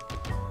one.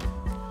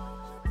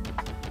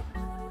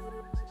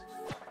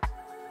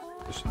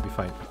 This should be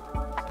fine.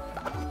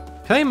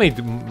 Can I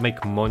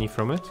make money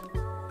from it?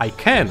 I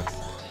can!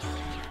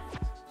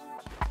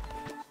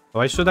 So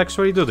I should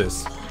actually do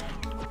this.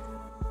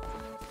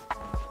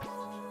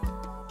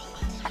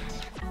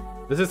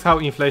 This is how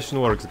inflation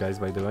works, guys,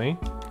 by the way.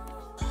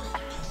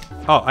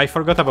 Oh, I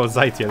forgot about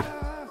Zytiel.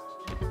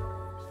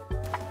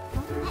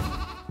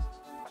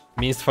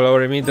 Means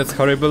follower me, that's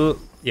horrible.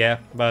 Yeah,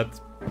 but...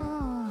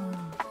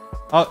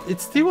 Oh,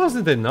 it still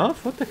wasn't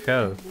enough? What the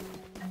hell?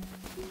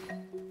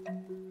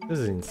 This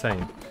is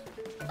insane.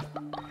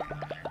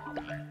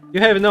 You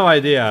have no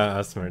idea,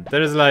 Asmer.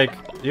 There is like...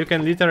 You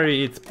can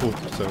literally eat poop,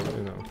 so,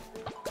 you know.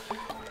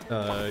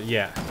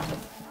 Yeah.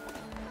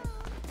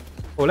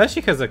 Oh,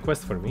 Leshi has a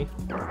quest for me.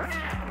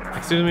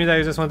 Excuse me,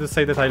 I just want to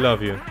say that I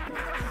love you.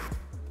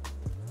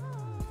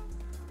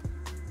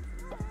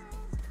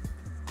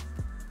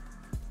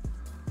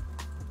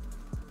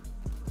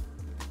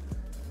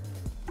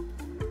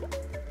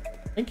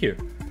 Thank you.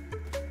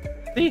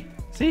 See?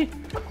 See?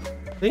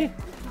 See?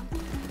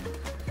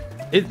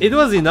 It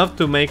was enough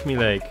to make me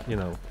like, you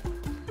know...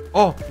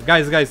 Oh,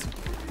 guys.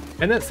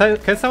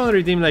 Can someone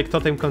redeem like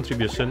totem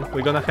contribution?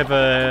 We're gonna have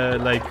a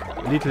like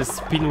little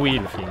spin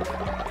wheel thing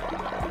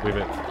with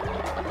it.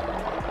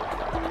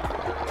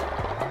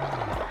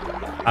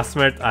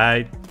 Asmert,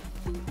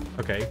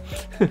 okay.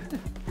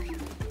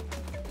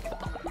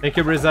 Thank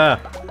you, Briza.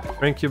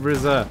 Thank you,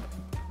 Briza.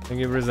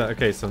 Thank you, Briza.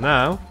 Okay, so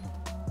now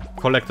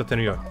collect totem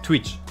reward.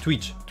 Twitch.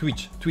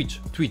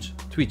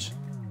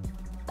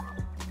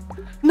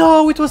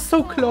 No, it was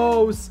so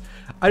close.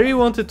 I really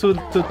wanted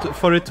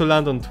for it to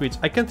land on Twitch.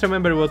 I can't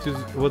remember what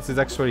it's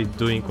actually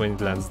doing when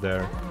it lands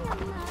there.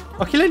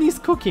 Oh, Helene is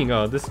cooking.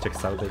 Oh, this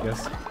checks out, I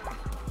guess.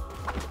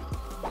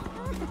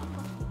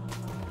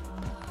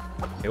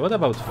 Okay, what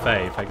about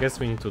Faith? I guess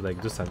we need to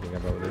like do something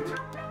about it.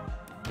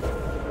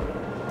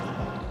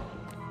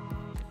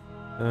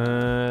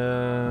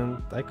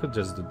 And I could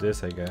just do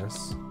this, I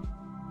guess.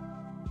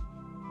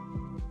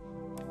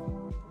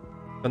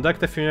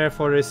 Conduct a funeral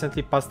for a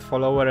recently passed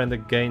follower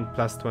and gain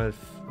plus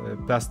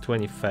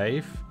 20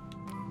 faith.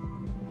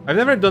 I've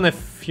never done a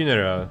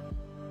funeral.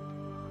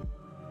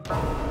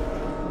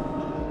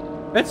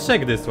 Let's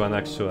check this one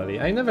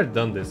actually. I never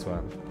done this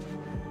one.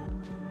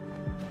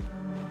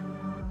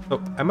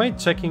 So am I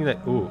checking that?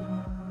 Ooh.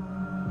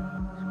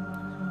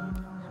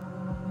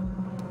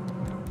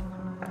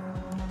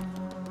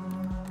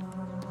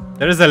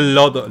 There is a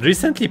lot of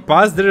recently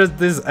passed.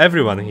 There's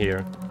everyone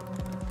here.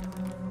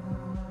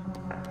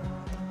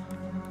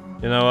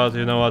 You know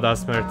what,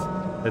 Asmert?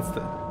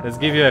 Let's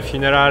give you a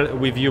funeral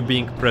with you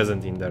being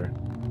present in there.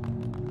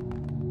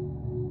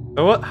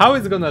 So how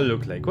it's gonna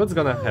look like? What's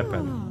gonna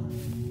happen?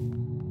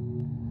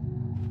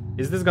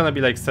 Is this gonna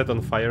be like set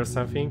on fire or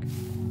something?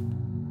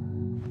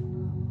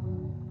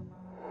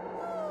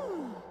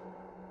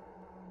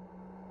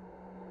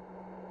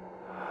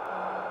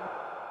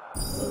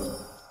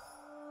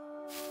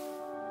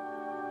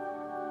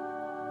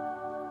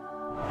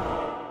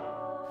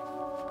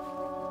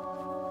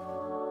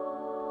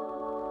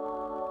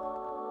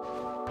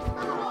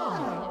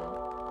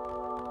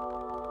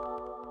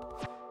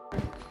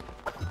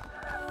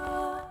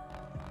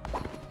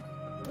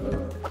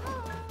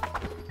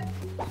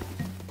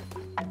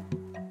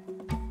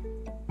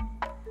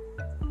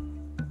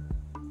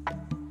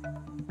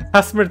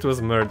 Asmert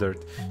was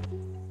murdered.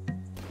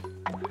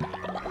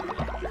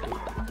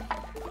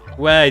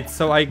 Wait,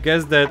 so I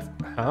guess that...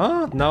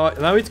 Huh?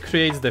 Now it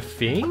creates the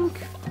thing?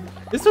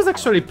 This was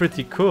actually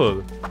pretty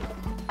cool.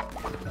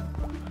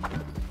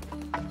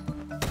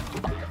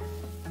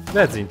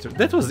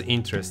 That was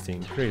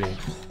interesting, really.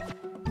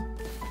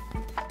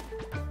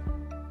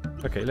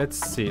 Okay, let's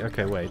see.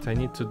 Okay, wait, I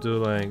need to do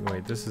like...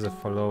 Wait, this is a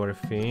follower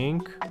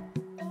thing.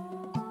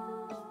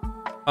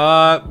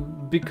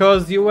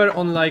 Because you were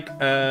on like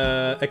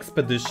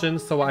expedition,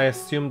 so I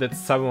assume that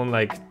someone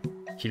like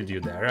killed you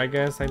there, I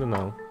guess. I don't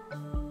know.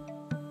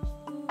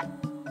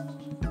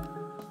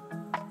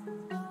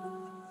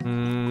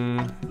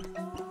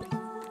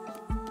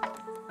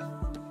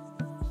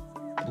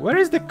 Where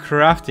is the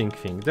crafting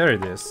thing? There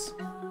it is.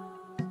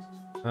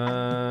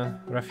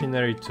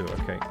 Raffinery 2,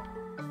 okay.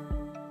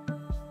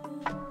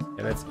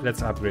 Yeah,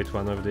 let's upgrade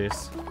one of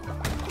these.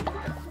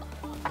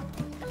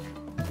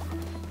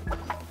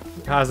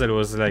 Hazel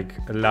was like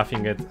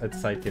laughing at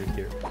Zytiel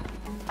here.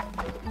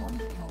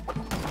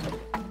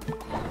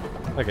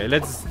 Okay,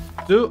 let's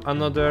do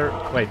another...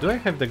 Wait, do I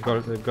have the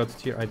god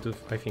tier? I do,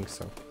 I think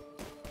so.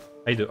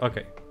 I do,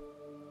 okay.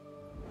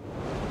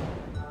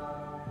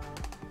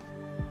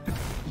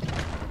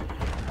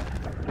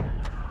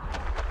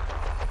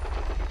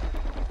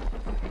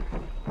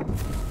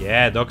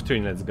 Yeah,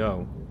 Doctrine, let's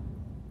go.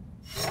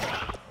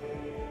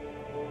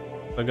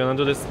 We're gonna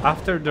do this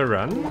after the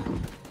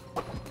run.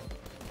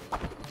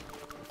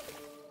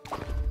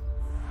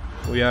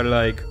 We are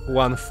like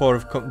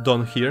 1/4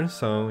 done here,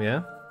 so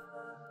yeah.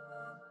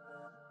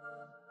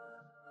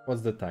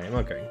 What's the time?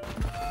 Okay.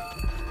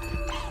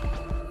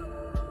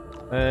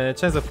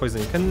 Chance of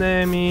poisoning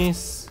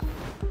enemies.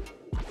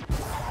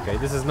 Okay,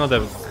 this is not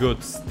a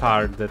good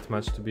start that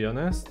much, to be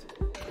honest.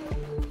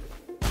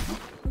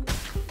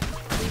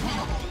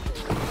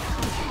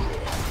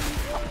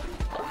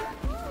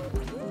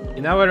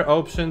 In our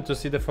option to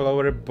see the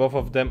follower, both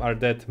of them are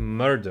dead,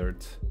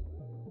 murdered.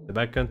 The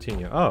back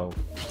continue. Oh.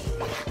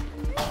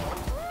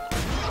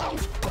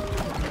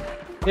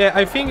 Yeah,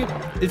 I think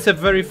it's a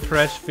very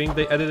fresh thing.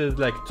 They added it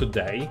like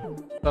today.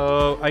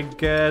 So I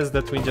guess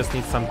that we just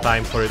need some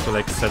time for it to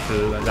like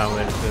settle down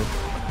a little.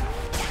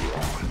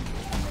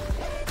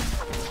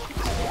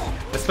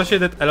 Especially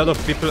that a lot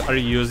of people are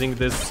using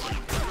this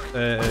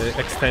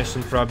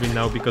extension probably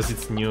now because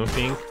it's new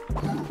thing.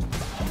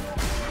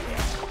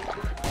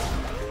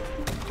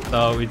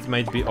 So it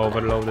might be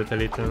overloaded a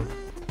little.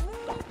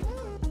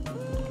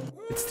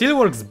 It still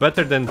works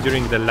better than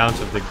during the launch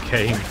of the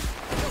game.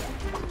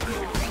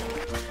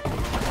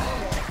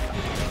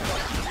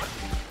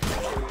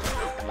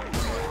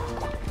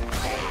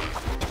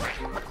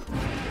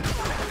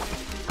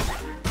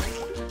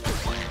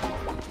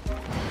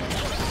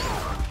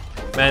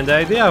 Man, the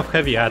idea of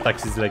heavy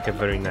attacks is like a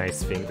very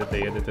nice thing that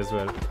they added as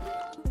well.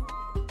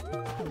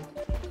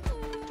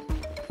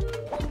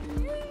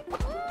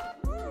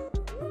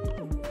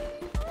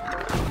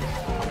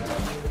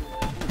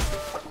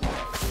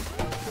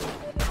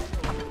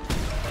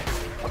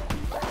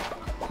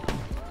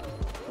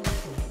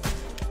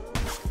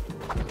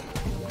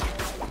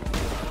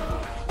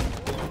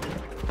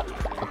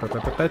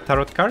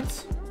 Tarot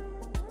cards?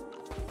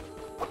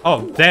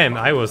 Oh, damn,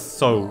 I was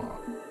so...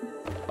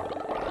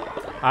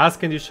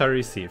 Ask and you shall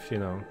receive, you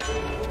know.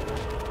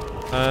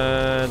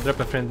 Drop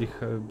a friendly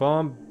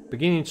bomb.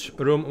 Begin each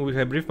room with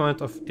a brief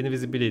moment of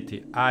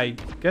invisibility. I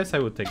guess I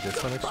would take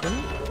this one actually.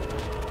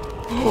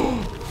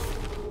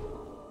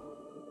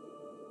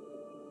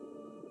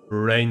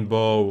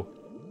 Rainbow.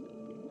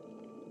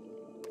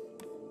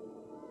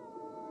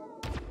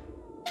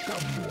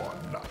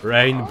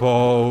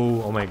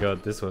 Rainbow. Oh my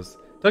god, this was...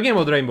 Talking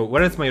about rainbow,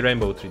 where is my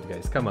rainbow treat,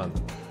 guys? Come on.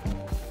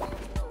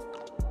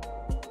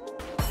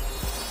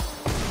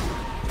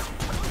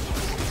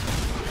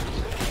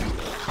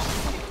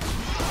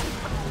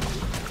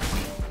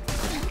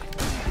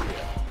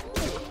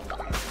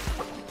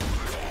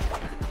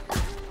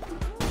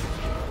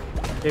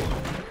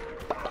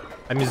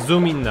 I'm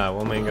zooming now,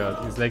 oh my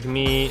god, it's like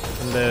me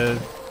in the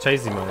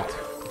chasing mode.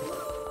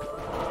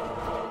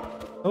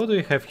 What do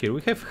we have here?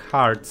 We have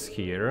hearts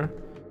here,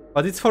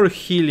 but it's for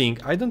healing.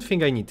 I don't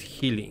think I need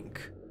healing.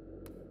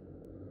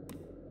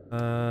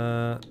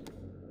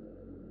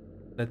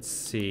 Let's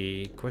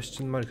see,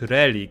 question mark,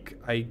 relic.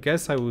 I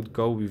guess I would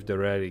go with the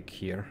relic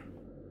here.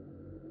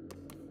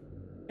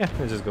 Yeah,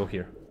 let's just go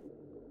here.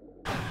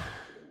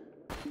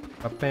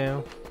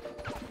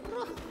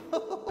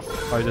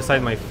 I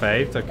decide my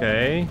fate,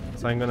 okay.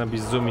 So I'm gonna be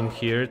zooming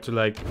here to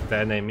like the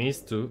enemies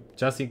to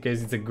just in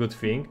case it's a good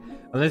thing.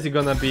 Unless you're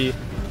gonna be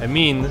a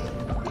mean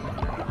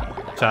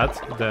chat,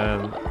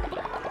 then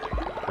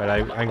well,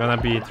 I'm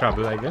gonna be in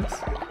trouble, I guess.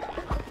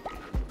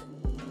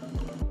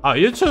 Oh,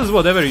 you choose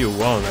whatever you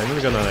want. I'm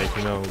not gonna like,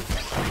 you know,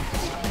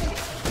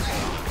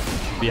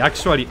 be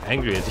actually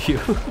angry at you.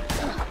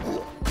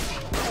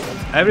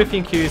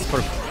 Everything here is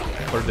for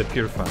the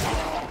pure fun.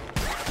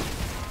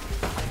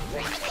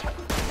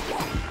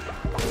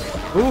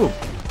 Ooh,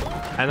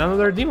 and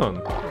another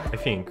demon, I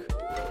think.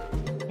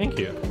 Thank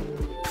you.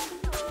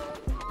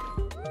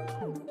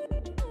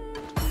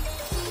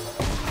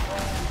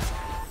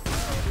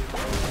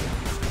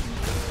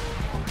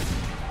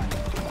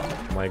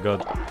 Oh my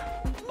god.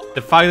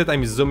 The fact that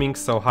I'm zooming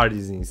so hard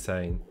is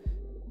insane.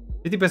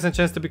 50%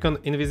 chance to become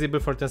invisible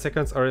for 10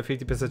 seconds or a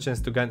 50% chance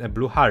to gain a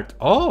blue heart.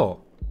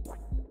 Oh!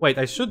 Wait,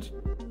 I should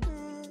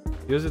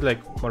use it like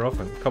more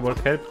often. Cobalt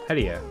help? Hell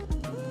yeah.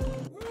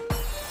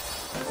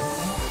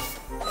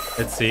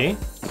 Let's see.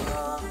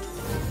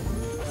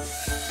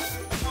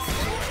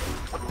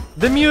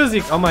 The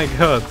music! Oh my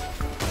god.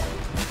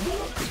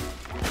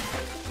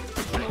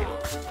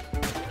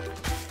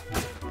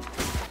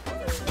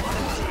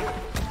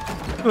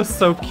 It was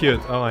so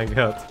cute. Oh my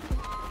god.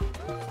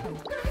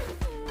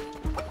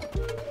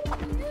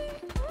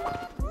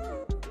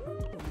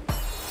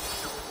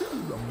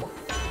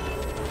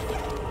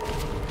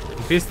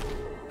 Increased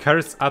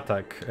curse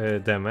attack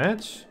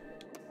damage.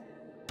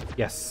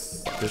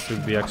 Yes, this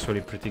would be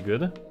actually pretty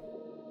good.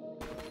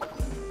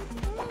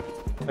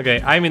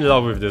 Okay, I'm in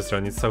love with this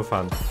run, it's so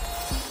fun.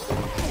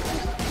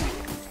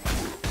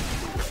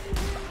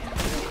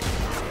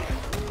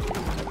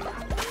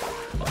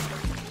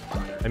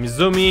 I'm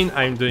zooming,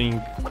 I'm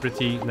doing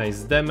pretty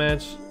nice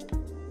damage.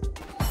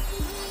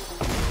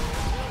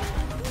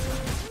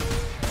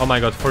 Oh my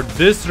god, for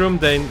this room,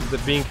 then the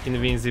being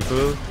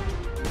invincible.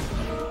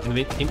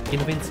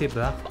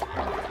 Invincible?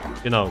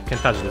 You know, can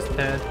touch this.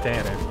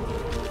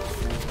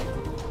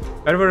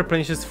 Fervor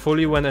replenishes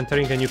fully when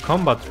entering a new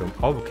combat room.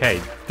 Okay,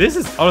 this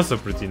is also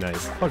pretty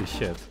nice. Holy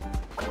shit.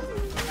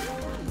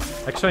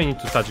 Actually, I need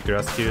to touch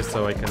grass here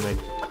so I can make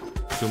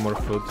do more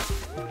food.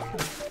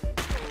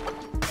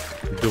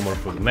 Do more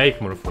food,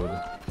 make more food.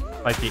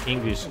 Spikey,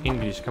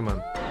 English, come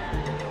on.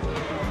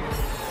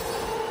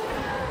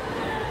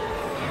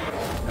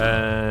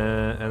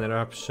 An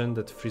eruption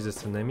that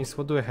freezes enemies.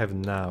 What do I have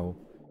now?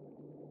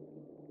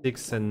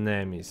 6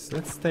 enemies.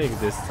 Let's take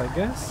this, I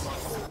guess.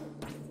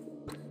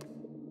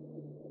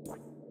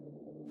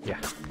 Yeah.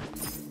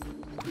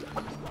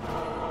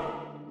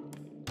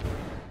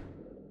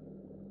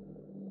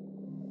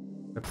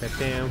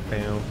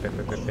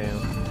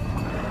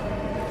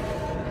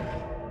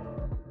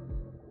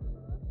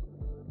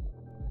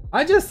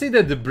 I just see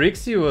that the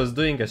Brixie was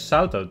doing a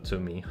shout out to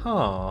me,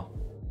 huh?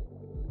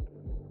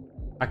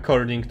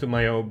 According to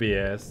my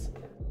OBS.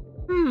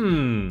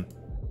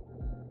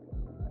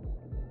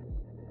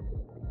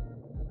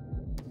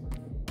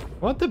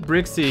 What the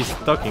Brixie is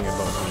talking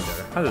about me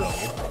there? Hello.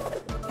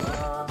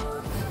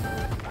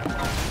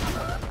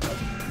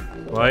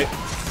 Why?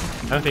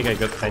 I don't think I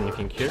got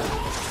anything here.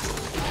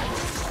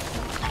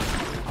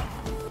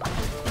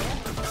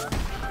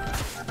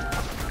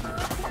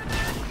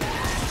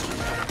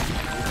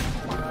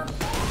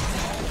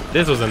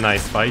 This was a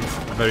nice fight,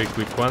 very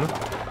quick one.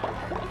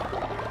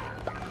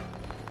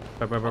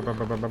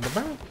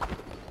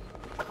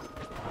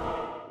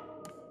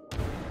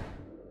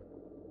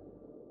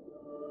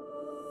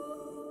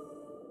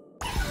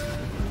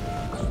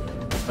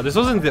 Oh, this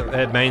wasn't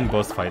the main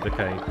boss fight,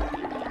 okay.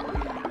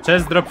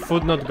 Chest drop,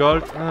 food, not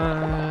gold.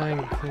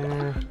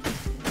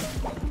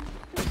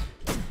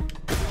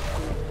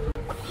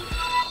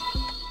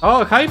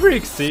 Oh, hi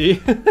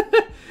Brixie!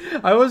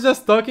 I was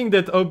just talking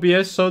that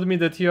OBS showed me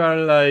that you are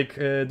like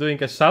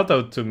doing a shout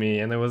out to me,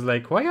 and I was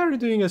like, why are you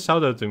doing a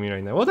shout out to me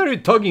right now? What are you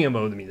talking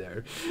about me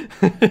there?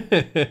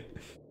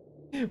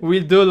 We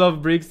do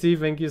love Brixie,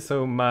 thank you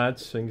so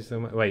much. Thank you so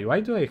much. Wait,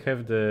 why do I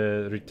have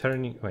the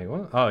returning? Wait,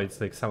 what? Oh,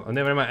 it's like some. Oh,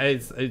 never mind.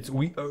 It's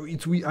we. Oh,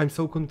 it's we. I'm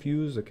so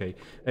confused. Okay,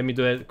 let me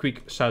do a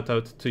quick shout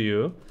out to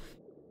you.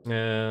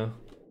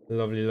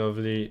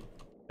 Lovely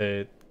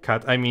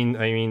cat. I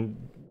mean,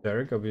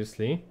 Derek,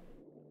 obviously.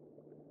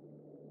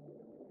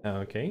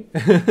 Okay.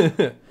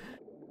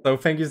 So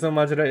thank you so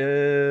much,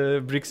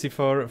 Brixie,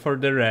 for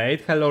the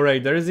raid. Hello,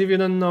 raiders. If you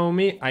don't know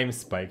me, I'm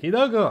Spikey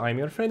Doggo. I'm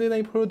your friendly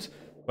neighborhood.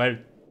 Well,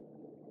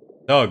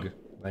 dog.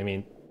 I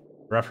mean,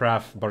 ruff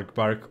ruff, bark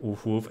bark,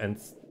 woof woof, and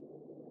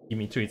give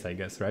me treats, I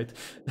guess, right?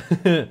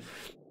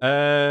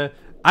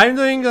 I'm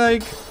doing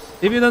like,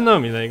 if you don't know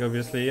me, like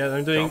obviously,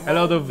 I'm doing a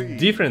lot of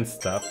different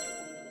stuff.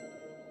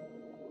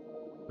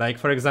 Like,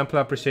 for example,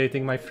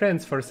 appreciating my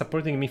friends for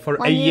supporting me for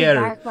a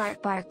year.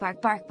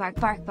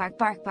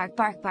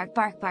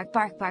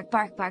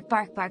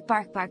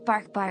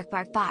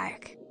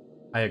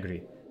 I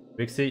agree.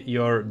 Brixie,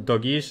 your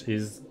doggish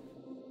is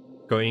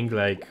going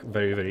like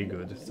very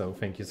good. So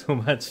thank you so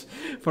much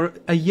for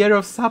a year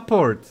of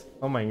support.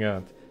 Oh my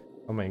god.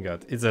 Oh my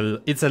god.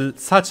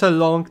 It's such a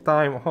long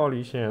time.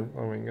 Holy shit.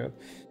 Oh my god.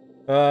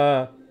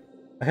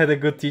 I had a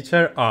good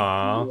teacher.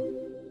 Ah.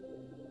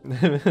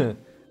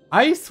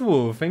 Ice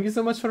Wolf, thank you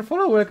so much for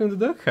follow. Welcome to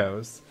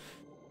Doghouse.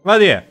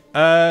 But yeah,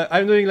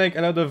 I'm doing like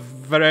a lot of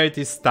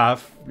variety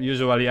stuff.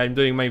 Usually I'm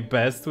doing my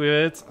best with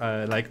it.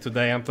 Like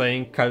today I'm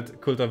playing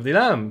Cult of the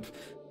Lamp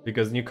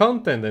because new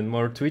content and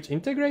more Twitch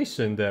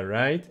integration there,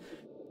 right?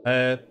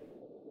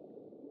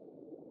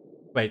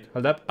 Wait,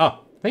 hold up.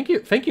 Oh, thank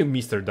you,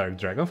 Mr. Dark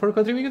Dragon, for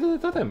contributing to the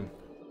totem.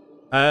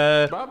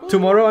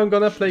 Tomorrow I'm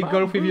gonna play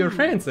golf with your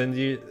friends, and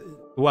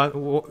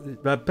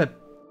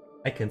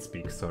I can't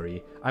speak,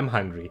 sorry. I'm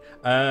hungry.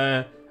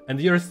 And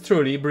yours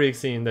truly,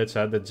 Brixie in the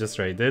chat that just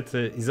raided,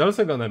 is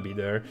also gonna be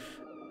there.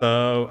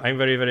 So I'm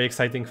very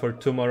exciting for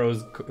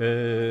tomorrow's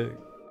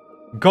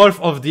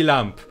Golf of the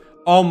Lamp.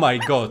 Oh my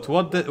god,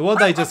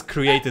 what I just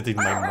created in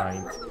my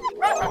mind.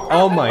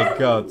 Oh my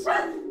god.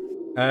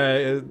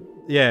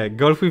 Yeah,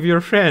 golf with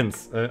your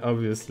friends,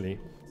 obviously.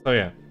 So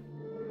yeah.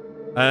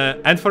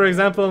 And for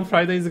example, on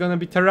Friday is gonna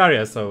be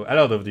Terraria, so a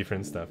lot of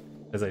different stuff,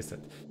 as I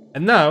said.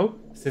 And now,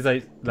 since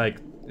I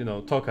like, you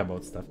know, talk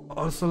about stuff.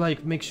 Also,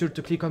 like, make sure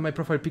to click on my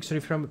profile picture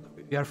if you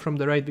are from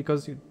the right,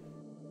 because you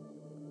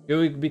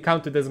will be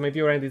counted as my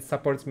viewer and it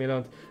supports me a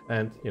lot.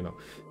 And you know,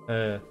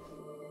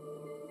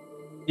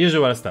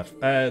 usual stuff.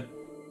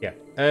 Yeah.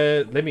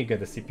 Let me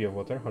get a sip of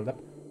water. Hold up.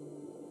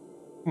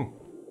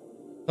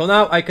 So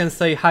now I can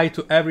say hi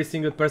to every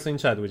single person in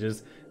chat, which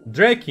is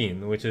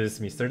Drakin, which is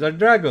Mr. Dark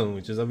Dragon,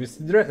 which is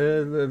obviously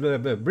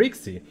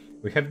Brixie.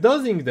 We have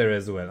Dozing there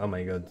as well. Oh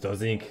my god,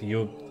 Dozing,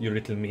 you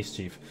little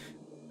mischief.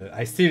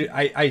 I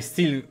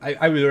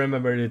will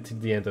remember it till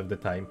the end of the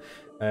time.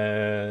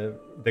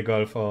 The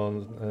golf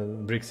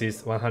on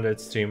Brixie's 100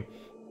 stream.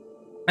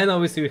 And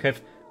obviously we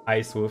have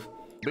Ice Wolf.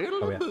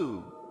 Oh yeah.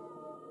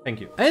 Thank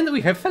you. And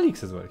we have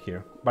Felix as well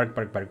here. Bark,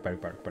 bark, bark,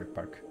 bark, bark, bark,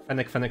 bark.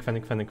 Fennec, Fennec,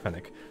 Fennec, Fennec,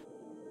 Fennec.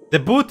 The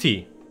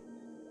booty!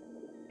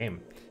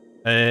 Damn.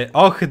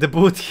 Oh, the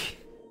booty!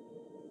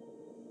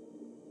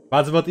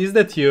 But is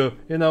that you?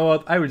 You know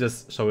what? I will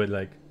just show it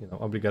like, you know,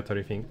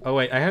 obligatory thing. Oh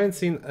wait, I haven't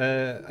seen,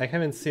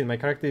 my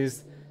character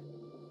is...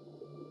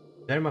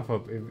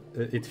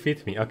 Dermaphobe, it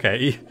fit me,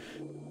 okay.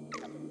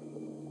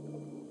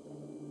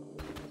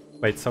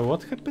 Wait, so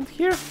what happened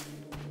here?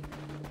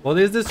 What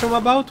is this room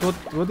about?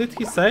 What did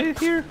he say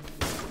here?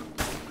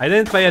 I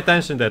didn't pay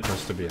attention that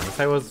much, to be honest.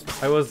 I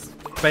was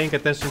paying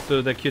attention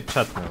to the cute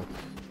chat now.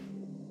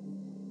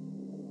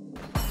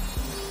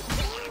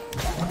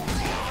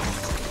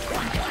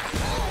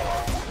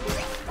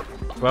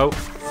 Well,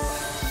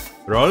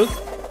 roll.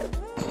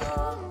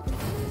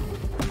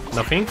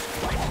 Nothing.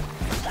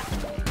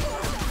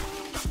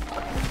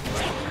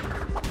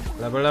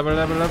 Level, level,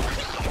 level, level.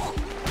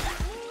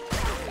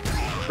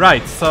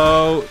 Right,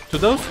 so to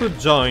those who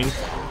joined,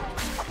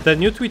 the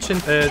new Twitch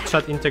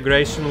chat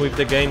integration with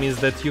the game is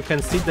that you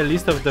can see the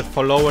list of the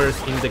followers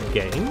in the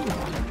game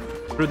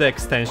through the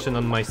extension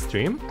on my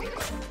stream.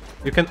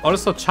 You can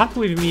also chat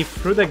with me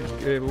through the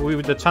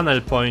with the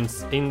channel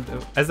points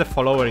as a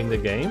follower in the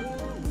game.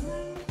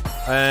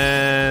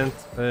 And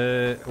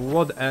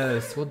what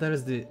else? What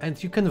else?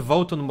 And you can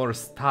vote on more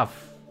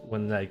stuff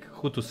when like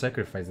who to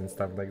sacrifice and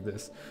stuff like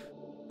this.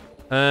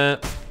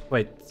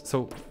 Wait,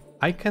 so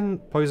I can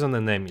poison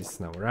enemies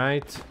now,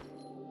 right?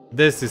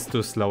 This is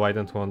too slow, I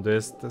don't want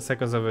this. The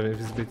seconds of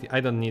invisibility,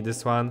 I don't need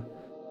this one.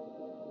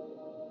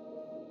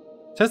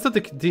 Just to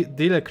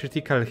deal a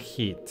critical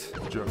hit.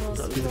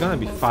 It's gonna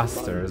be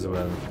faster as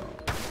well.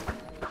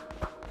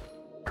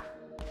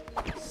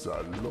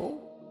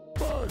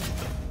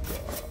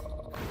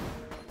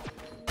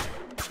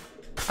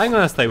 I'm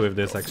gonna stay with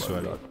this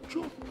actually.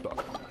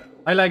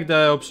 I like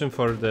the option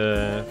for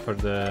the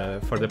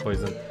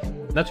poison.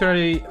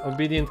 Naturally,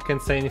 Obedient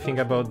can't say anything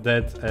about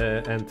that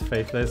and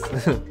Faithless.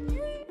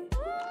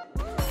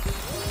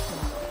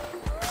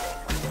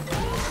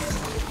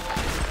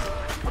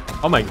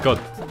 Oh my god,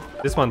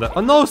 this one.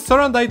 Oh no,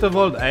 Soran died of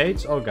old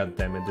age. Oh god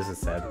damn it, this is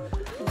sad.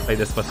 Play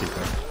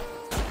Despacito.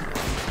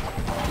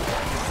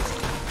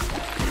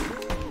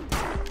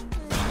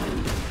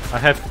 I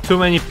have too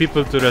many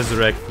people to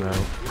resurrect now.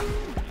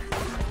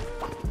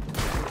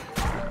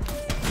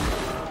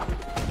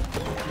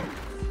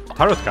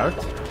 Tarot card.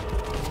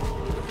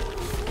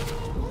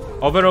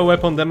 Overall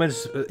weapon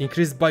damage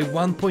increased by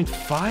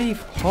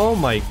 1.5. Oh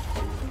my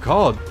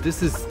god,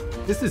 this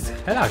is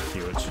hella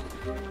huge.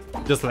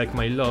 Just like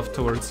my love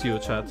towards you,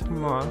 chat.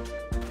 Mwah.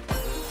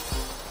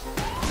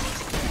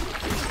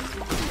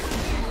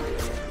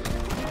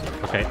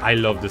 Okay, I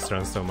love this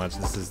run so much.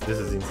 This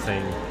is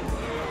insane.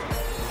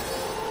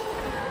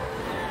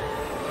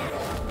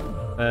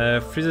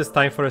 Freezes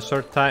time for a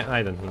short time.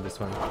 I don't need this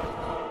one.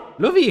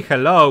 Luvi,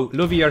 hello!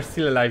 Luvi, you're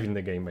still alive in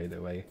the game, by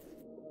the way.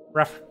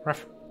 Ruff,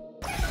 ruff.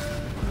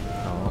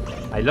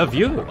 Oh, I love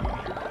you!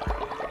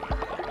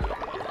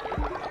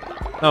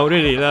 No,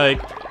 really,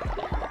 like...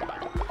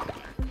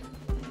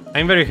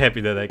 I'm very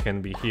happy that I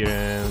can be here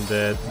and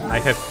that I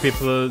have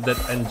people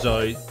that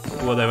enjoy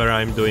whatever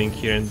I'm doing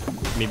here and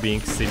me being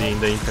silly in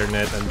the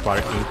internet and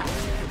barking.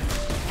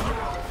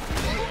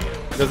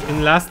 Because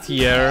in last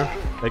year,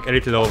 like a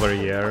little over a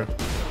year,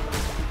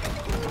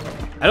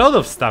 a lot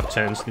of stuff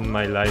changed in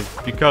my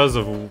life because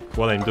of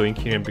what I'm doing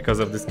here and because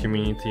of this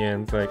community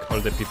and like all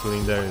the people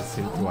in there.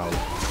 Wow.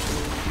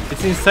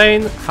 It's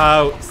insane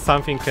how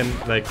something can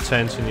like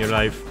change in your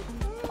life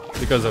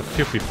because of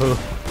few people.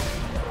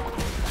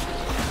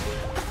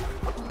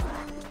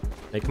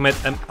 Like met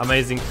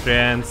amazing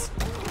friends.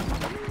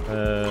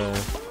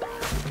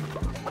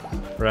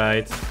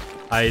 Right.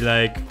 I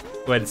like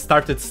when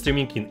started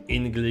streaming in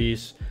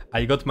English.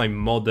 I got my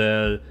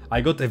model,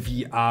 I got a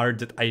VR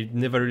that I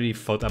never really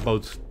thought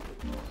about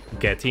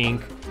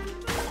getting.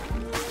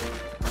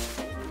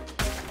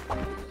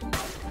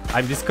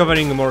 I'm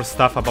discovering more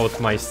stuff about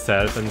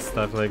myself and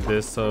stuff like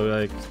this, so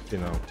like, you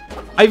know.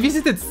 I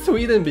visited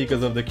Sweden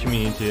because of the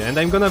community, and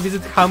I'm gonna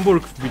visit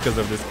Hamburg because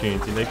of this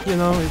community. Like, you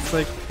know, it's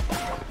like,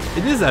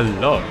 it is a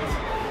lot.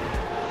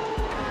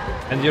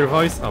 And your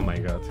voice, oh my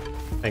god.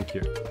 Thank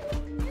you.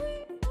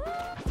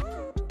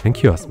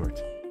 Thank you,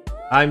 Asmart.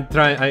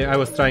 I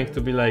was trying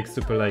to be like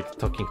super like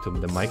talking to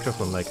the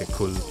microphone like a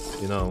cool,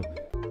 you know,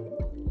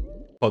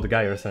 pod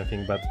guy or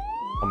something, but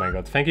oh my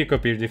god, thank you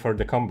Copirdi for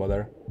the combo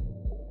there.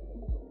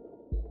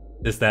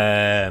 This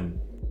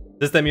time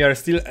you are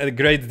still a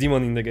great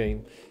demon in the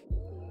game.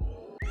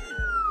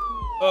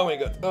 Oh my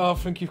god, oh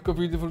thank you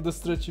Copirdi for the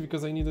stretchy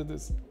because I needed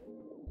this.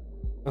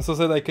 I'm so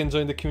sad I can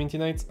join the community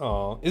nights.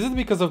 Oh, is it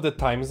because of the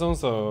time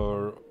zones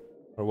or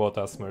what,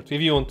 Asmart?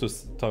 If you want to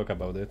talk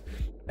about it.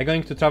 I'm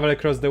going to travel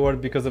across the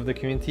world because of the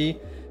community.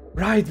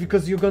 Right,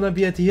 because you're gonna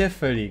be at EF,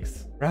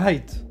 Felix.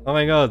 Right. Oh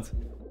my god.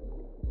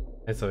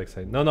 I'm so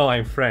excited. No,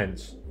 I'm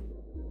French.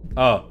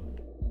 Oh.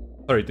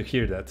 Sorry to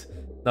hear that.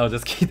 No,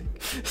 just kidding.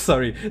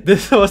 Sorry,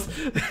 this was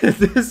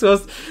this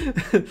was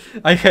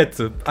I had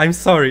to. I'm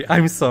sorry.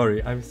 I'm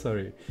sorry. I'm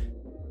sorry.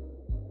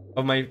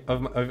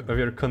 Of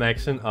your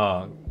connection.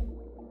 Oh,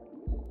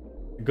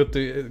 good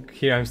to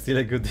hear. I'm still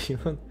a good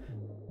demon.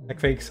 Like,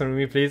 thanks for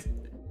me, please.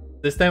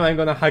 This time I'm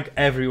gonna hug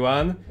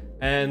everyone,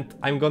 and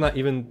I'm gonna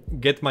even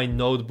get my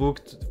notebook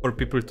for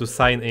people to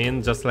sign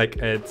in, just like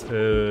at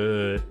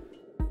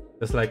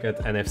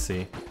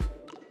NFC.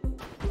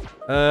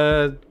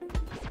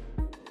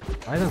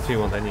 I don't really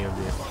want any of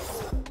these.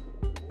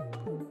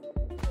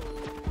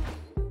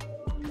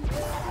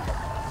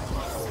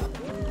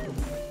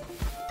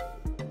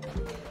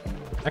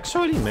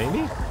 Actually,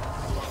 maybe?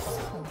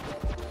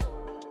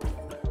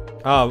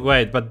 Oh,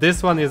 wait, but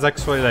this one is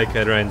actually like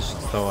arranged,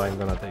 so I'm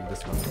gonna take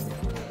this one.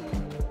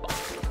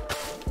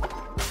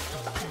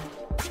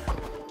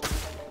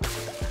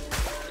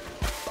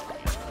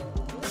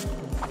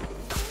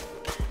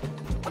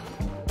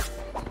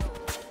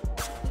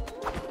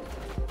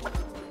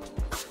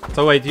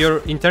 So wait,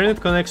 your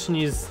internet connection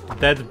is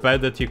that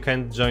bad that you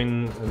can't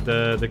join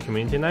the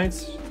community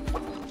nights?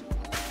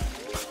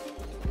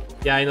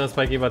 Yeah, I know,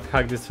 Spikey, but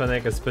hug this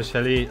Fennec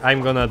especially. I'm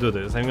gonna do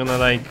this. I'm gonna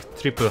like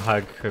triple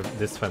hug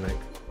this Fennec.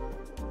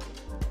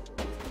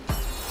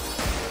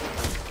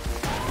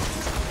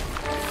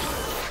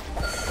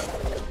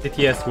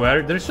 TTS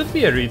where? There should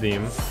be a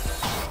redeem.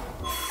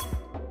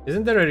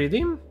 Isn't there a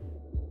redeem?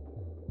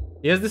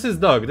 Yes, this is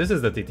Dog. This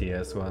is the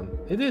TTS one.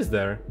 It is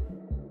there.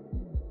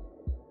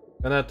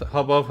 Gonna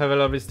hop off, have a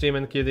lovely stream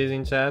and cuties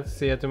in chat.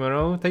 See you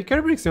tomorrow. Take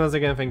care, Brixie, once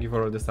again. Thank you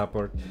for all the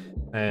support.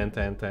 And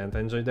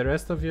enjoy the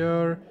rest of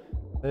your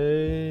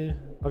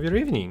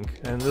evening.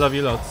 And love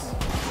you lots.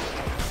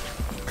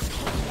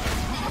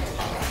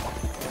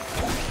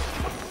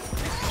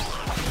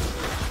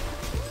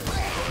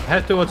 I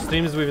had to watch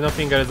streams with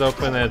nothing else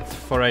open at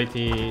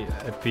 480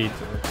 p. You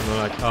know,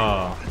 like,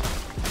 oh.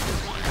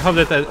 I hope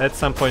that at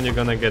some point you're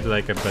gonna get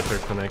like a better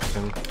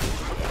connection.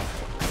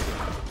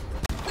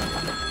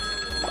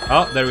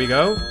 Oh, there we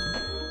go.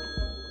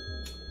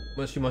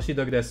 Moshi moshi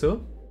dog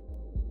desu.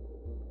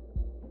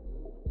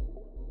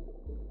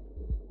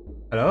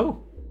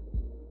 Hello?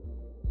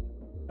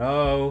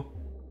 Hello?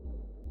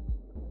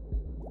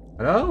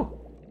 Hello?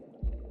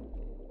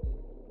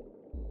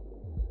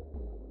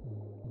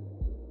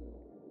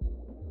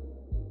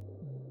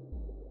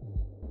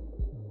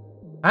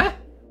 Huh?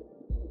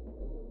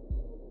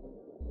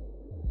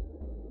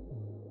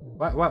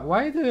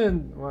 Why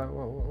didn't...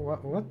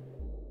 What?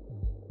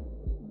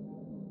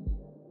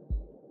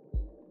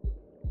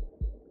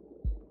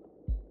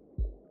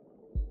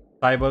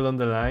 Eyeball on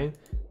the line.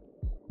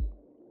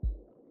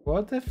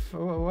 What if...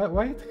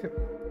 Why?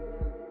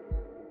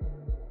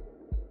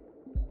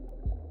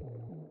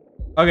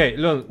 Okay,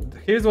 look.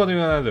 Here's what we're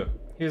gonna do.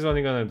 Here's what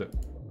we're gonna do.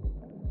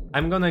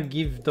 I'm gonna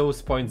give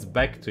those points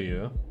back to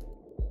you.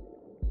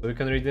 So we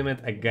can redeem it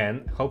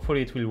again.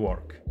 Hopefully it will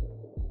work.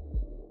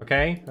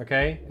 Okay?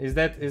 Okay? Is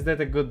that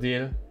a good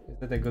deal? Is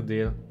that a good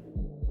deal?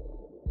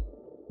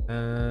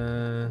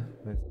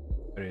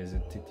 Where is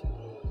it?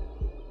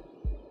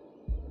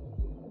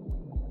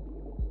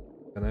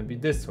 Gonna be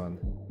this one.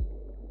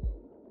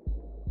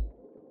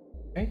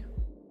 Okay.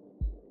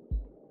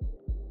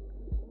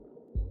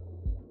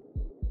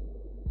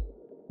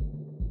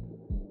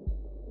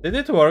 Did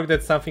it work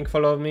that something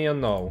followed me or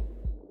no?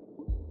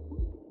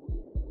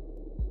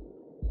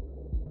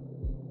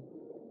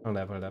 Hold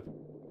up.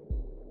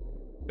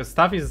 Because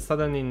stuff is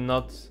suddenly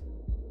not...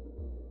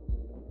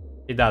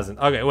 It doesn't.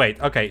 Okay, wait,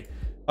 okay.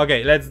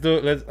 Okay,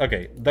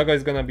 okay, Doggo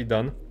is gonna be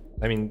done.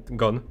 I mean,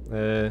 gone.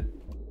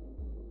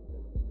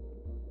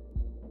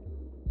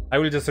 I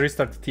will just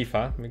restart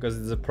Tifa, because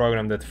it's a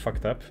program that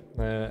fucked up,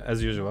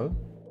 as usual.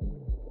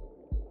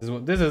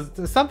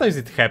 Sometimes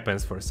it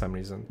happens for some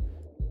reason.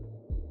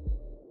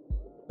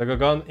 Doggo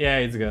gone? Yeah,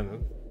 it's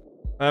gone.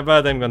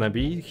 But I'm gonna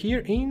be here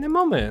in a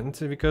moment,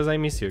 because I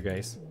miss you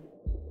guys.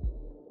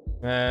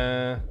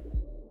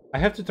 I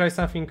have to try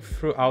something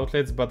through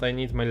outlets, but I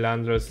need my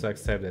landlords to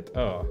accept it.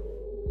 Oh.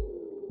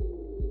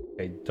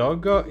 Okay,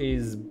 Doggo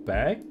is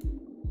back.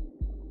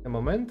 A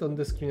moment on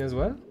the screen as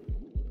well.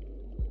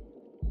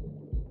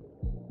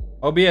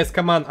 OBS,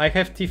 come on, I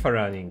have Tifa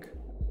running.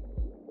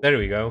 There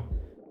we go.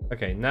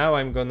 Okay, now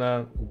I'm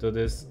gonna do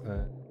this.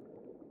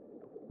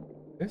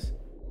 This?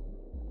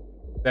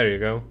 There you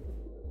go.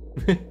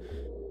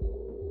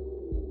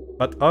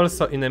 But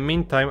also, in the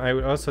meantime, I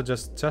will also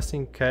just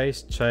in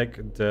case check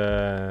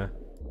the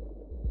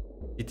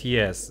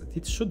ETS.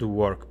 It should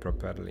work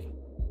properly.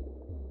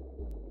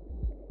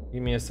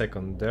 Give me a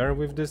second there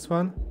with this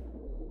one.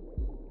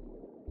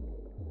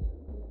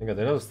 Oh my god,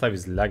 a lot of stuff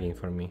is lagging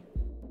for me.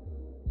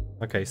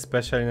 Okay,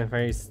 special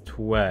interface is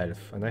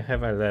 12, and I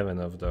have 11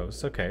 of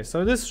those. Okay,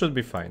 so this should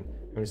be fine.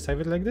 Can we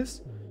save it like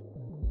this?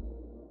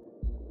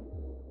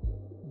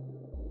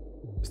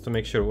 Just to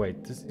make sure.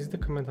 Wait, is the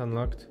comment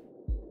unlocked?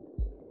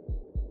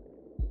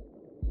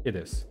 It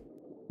is.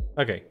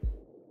 Okay.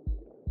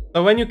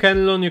 So when you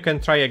can learn, you can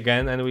try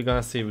again, and we're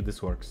gonna see if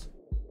this works.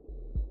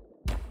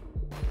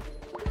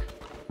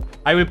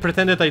 I will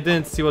pretend that I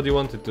didn't see what you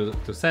wanted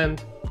to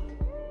send.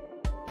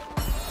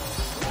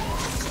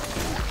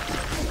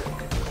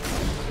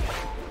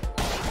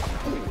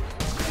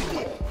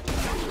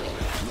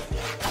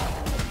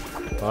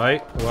 Why?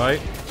 Why?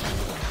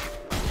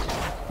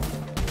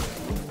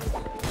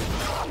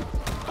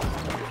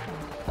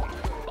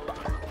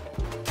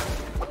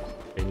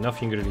 Okay,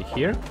 nothing really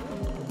here.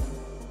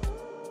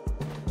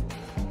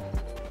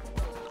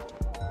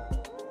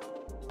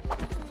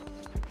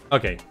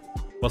 Okay,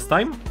 boss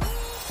time.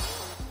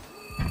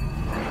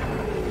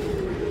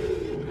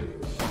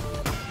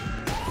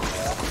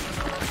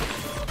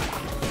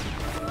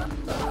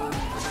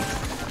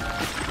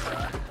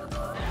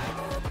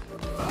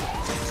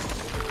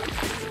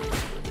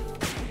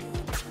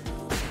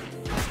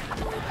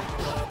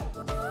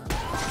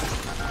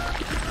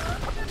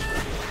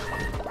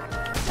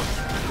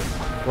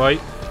 Why?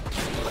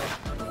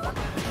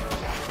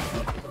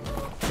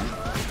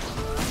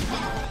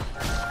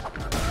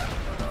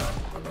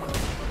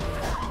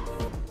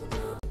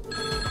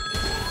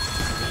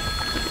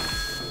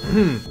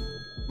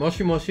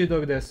 Moshi Moshi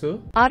Dog desu.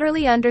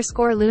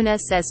 Otterly_Luna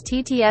says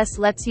TTS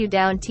lets you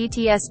down,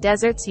 TTS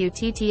deserts you,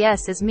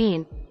 TTS is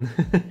mean.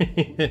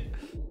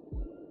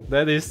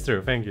 That is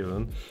true, thank you,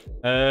 Lun.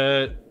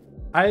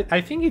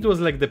 I think it was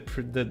like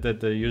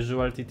the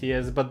usual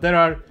TTS, but there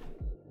are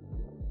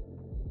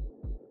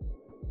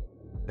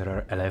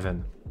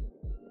 11.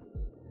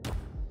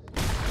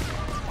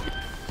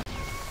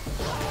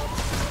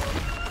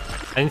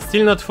 And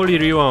still not fully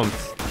rewombed.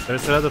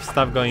 There's a lot of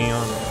stuff going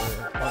on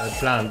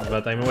planned,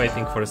 but I'm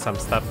waiting for some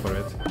stuff for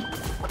it.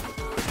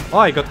 Oh,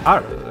 I got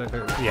art.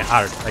 Yeah,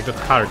 art. I got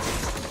art.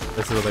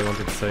 That's what I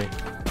wanted to say.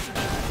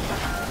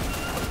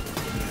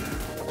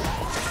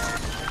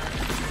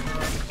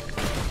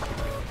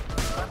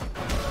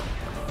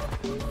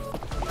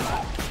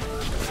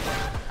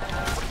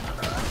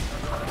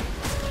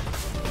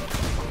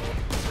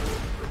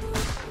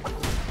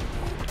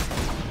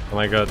 Oh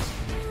my god.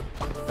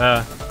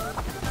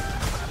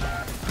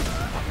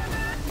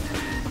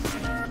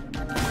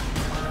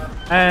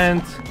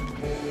 And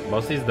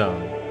boss is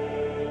done.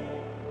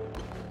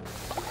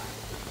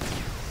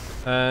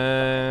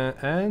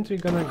 And we're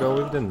gonna go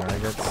with the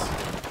nuggets.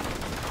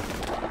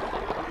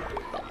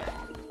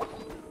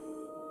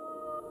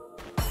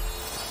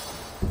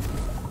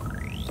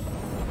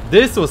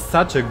 This was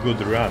such a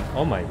good run.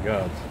 Oh my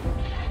god.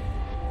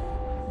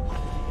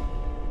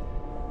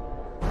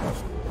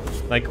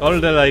 Like all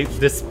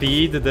the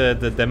speed,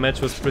 the damage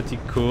was pretty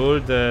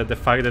cool. The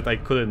fact that I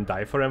couldn't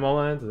die for a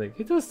moment, like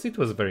it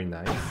was very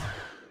nice.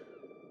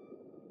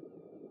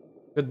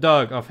 Good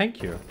dog. Oh,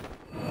 thank you.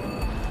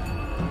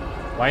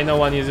 Why no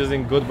one is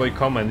using good boy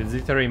command? It's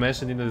literally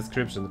mentioned in the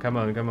description. Come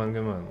on, come on,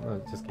 come on. Oh,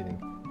 just kidding.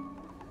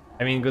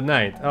 I mean, good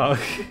night. Oh,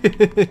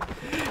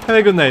 have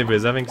a good night,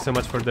 Briza. Thank you so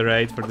much for the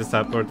raid, for the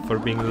support, for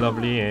being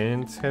lovely,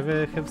 and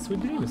have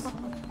sweet dreams.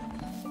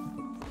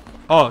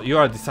 Oh, you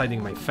are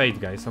deciding my fate,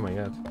 guys. Oh my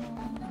god.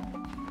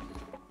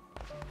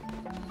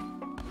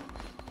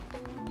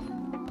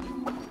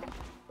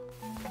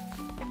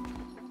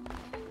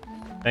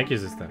 Thank you,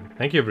 sister.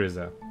 Thank you,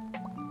 Briza.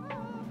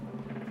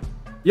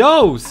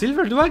 Yo,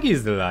 Silver Dwaggy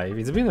is alive.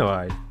 It's been a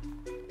while.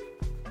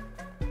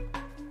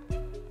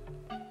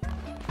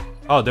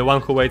 Oh, the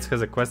one who waits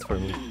has a quest for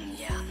me.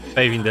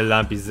 Faith in the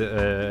lamp is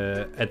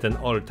at an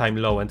all-time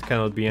low and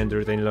cannot be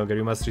endured any longer.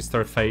 You must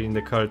restore faith in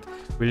the cult.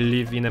 Will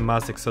live in a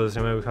mass exodus.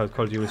 Remember how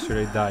cold you will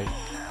surely die.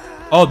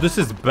 Oh, this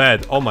is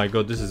bad. Oh my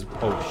god, this is.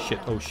 Oh shit.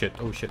 Oh shit.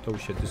 Oh shit. Oh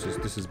shit. This is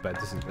bad.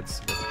 This is bad. This is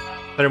bad.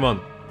 Thermon.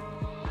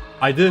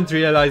 I didn't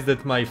realize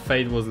that my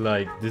fate was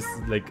like this,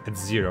 like at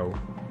 0.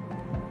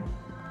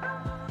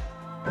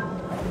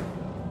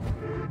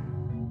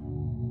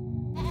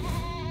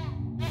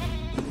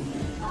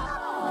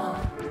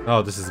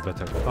 Oh, this is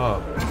better.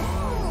 Oh,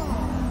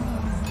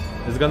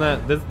 it's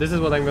gonna. This is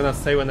what I'm gonna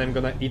say when I'm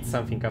gonna eat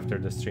something after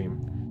the stream.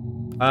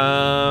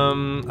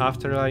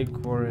 After like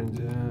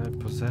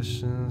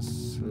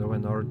possessions, law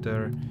and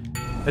order.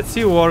 Let's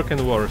see work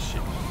and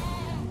worship.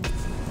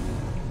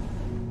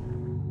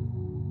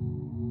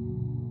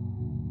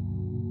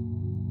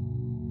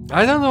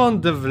 I don't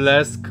want the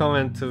last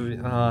comment to be...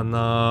 Oh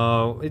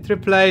no, it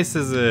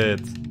replaces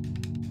it.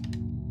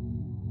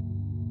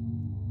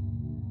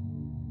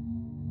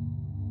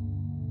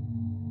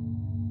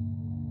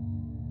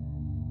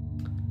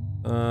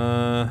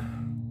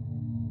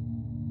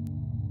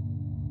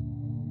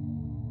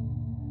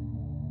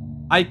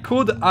 I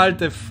could Alt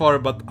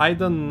F4, but I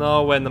don't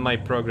know when my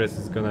progress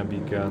is gonna be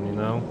gone, you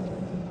know?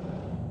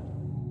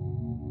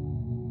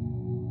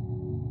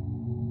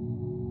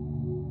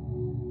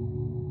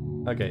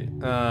 Okay,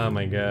 oh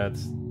my god.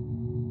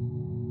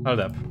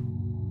 Hold up.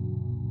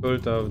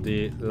 Cult of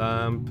the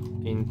Lamp,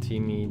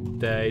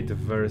 Intimidate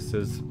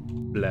versus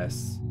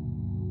Bless.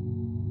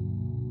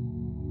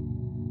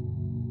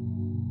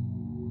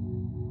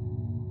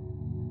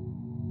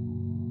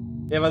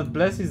 Yeah, but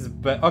Bless is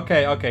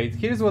okay,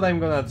 here's what I'm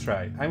gonna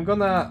try. I'm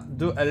gonna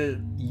do a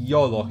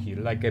YOLO here,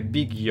 like a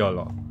big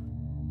YOLO.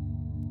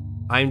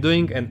 I'm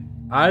doing an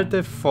Alt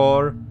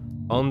F4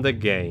 on the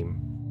game.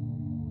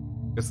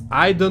 Because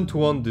I don't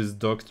want this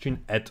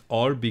doctrine at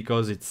all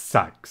because it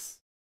sucks.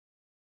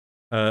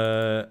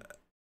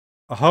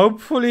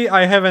 Hopefully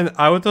I have an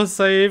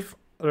autosave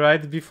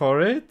right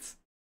before it.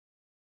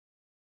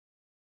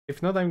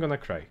 If not, I'm gonna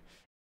cry.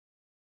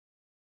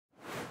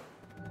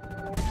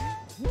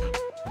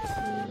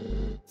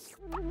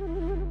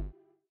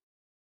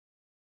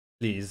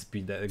 Please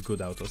be the good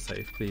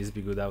autosave. Please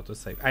be good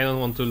autosave. I don't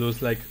want to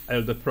lose like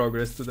all the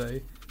progress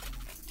today.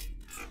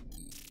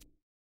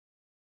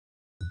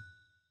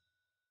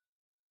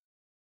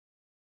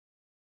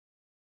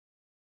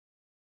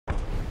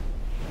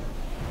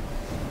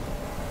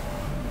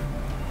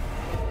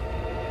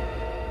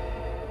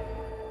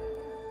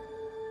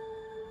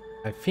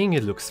 I think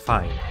it looks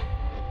fine.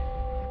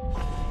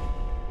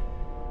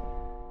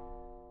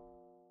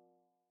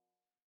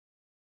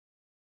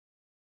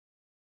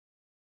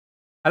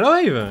 Hello,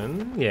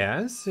 Ivan.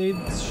 Yes, it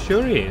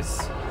sure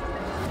is.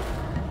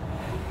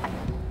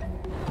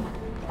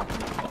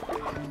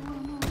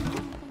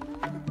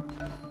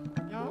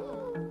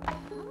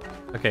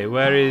 Okay,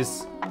 where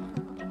is...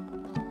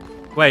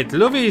 Wait,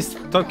 Luffy is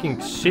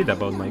talking shit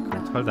about my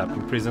cult. Hold up,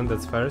 in prison,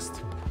 that's first.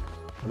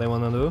 What I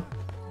wanna do?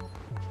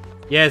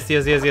 Yes,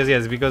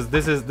 because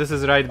this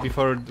is right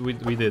before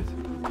we did.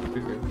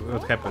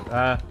 What happened?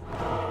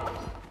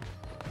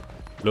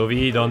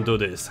 Luffy, don't do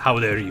this. How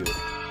dare you?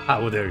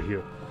 How dare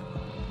you?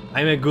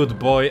 I'm a good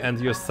boy and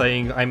you're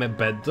saying I'm a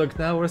bad dog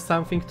now or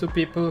something to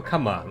people?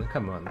 Come on,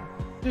 come on.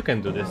 You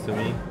can do this to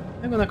me.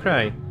 I'm gonna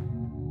cry.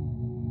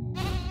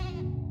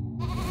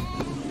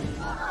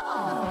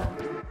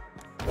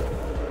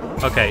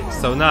 Okay,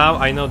 so now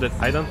I know that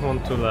I don't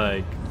want to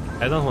like...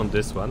 I don't want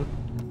this one.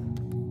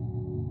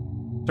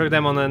 Struck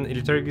them on an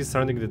liturgy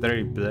surrounding the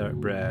dairy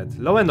bread.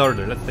 Law and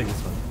order, let's take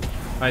this one.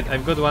 Right,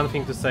 I've got one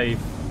thing to say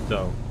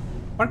though.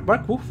 Bark,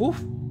 bark, woof, woof.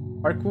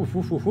 Bark, woof,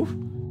 woof, woof, woof.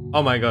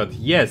 Oh my god,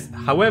 yes.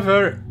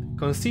 However,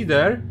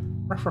 consider...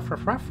 Ruff, ruff,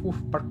 ruff, ruff, woof,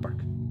 bark, bark.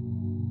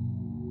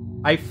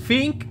 I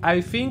think,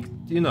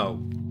 you know.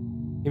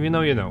 If you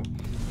know, you know.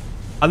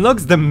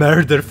 Unlocks the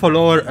murder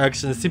follower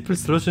action, a simple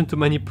solution to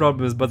many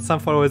problems, but some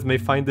followers may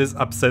find this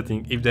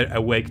upsetting if they're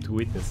awake to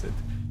witness it.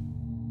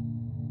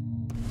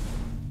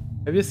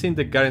 Have you seen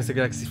the Guardians of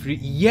the Galaxy 3?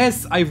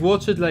 Yes, I've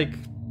watched it like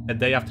a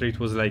day after it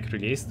was like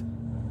released.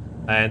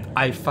 And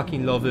I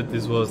fucking loved it.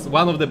 This was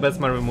one of the best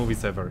Marvel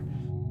movies ever.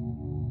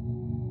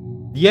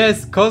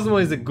 Yes, Cosmo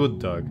is a good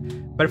dog.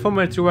 Perform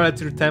a ritual at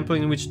your temple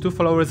in which two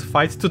followers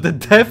fight to the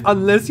death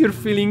unless you're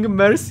feeling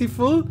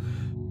merciful.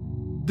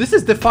 This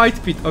is the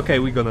fight pit. Okay,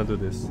 we're gonna do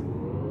this.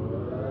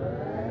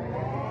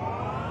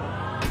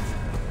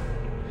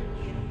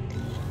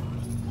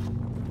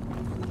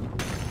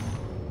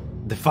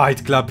 The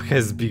fight club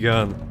has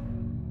begun.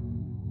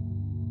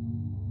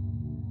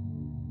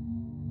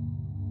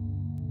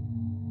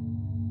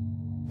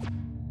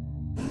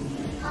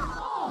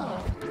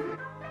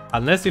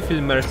 Unless you feel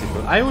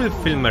merciful. I will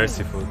feel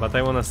merciful, but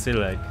I wanna see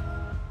like...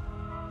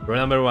 Rule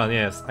number 1,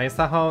 yes. I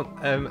somehow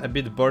am a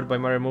bit bored by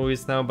Mario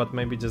movies now, but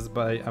maybe just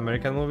by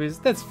American movies.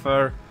 That's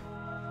fair.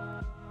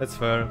 That's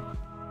fair.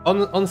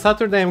 On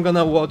Saturday I'm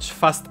gonna watch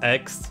Fast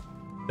X.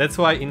 That's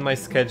why in my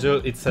schedule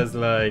it says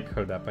like...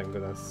 Hold up, I'm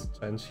gonna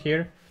change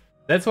here.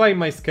 That's why in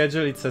my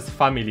schedule it says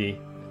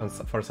family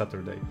for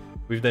Saturday.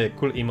 With the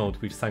cool emote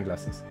with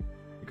sunglasses.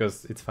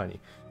 Because it's funny.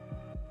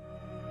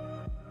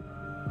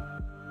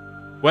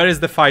 Where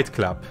is the Fight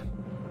Club?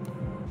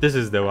 This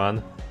is the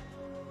one.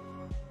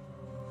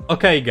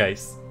 Okay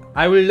guys,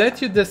 I will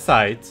let you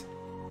decide.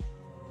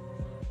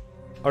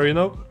 Or you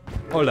know,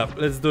 hold up,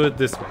 let's do it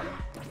this way.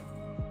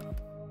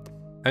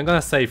 I'm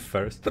gonna save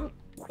first.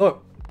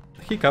 Oh,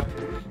 hiccup.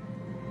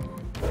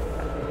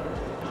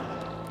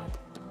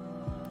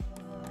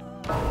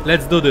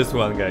 Let's do this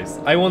one, guys.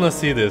 I wanna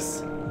see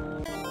this.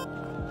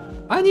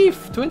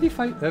 Anif,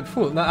 25...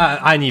 full. No,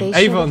 Anif, They should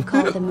Avon. have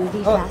called the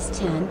movie Fast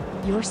 10,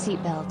 Your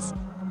Seatbelts.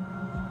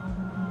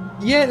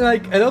 Yeah,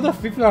 like, a lot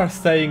of people are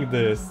saying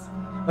this.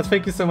 But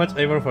thank you so much,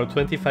 Avon, for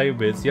 25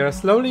 bits. You are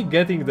slowly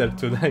getting there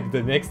to, like,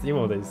 the next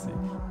emote I see.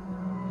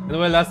 And the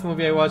last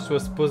movie I watched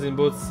was Puss in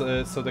Boots,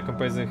 so the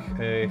comparison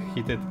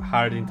hit it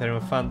hard in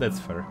terms of fun. That's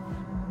fair.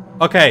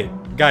 Okay,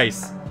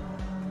 guys.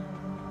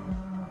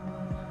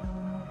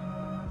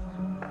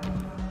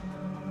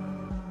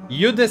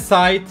 You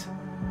decide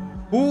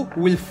who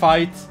will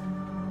fight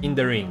in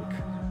the ring.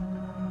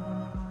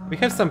 We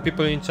have some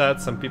people in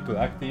chat, some people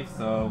active,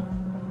 so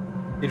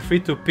feel free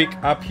to pick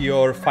up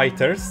your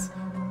fighters.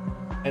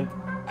 And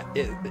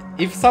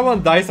if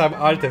someone dies, I'm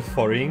Alt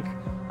F4ing,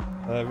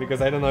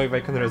 because I don't know if I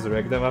can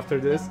resurrect them after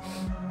this.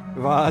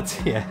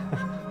 But yeah.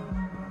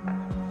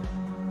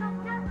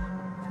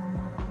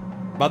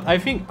 But I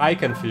think I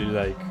can feel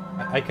like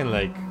I can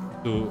like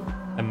do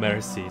a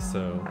mercy,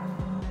 so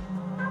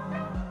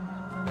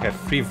I have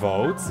 3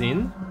 votes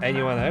in.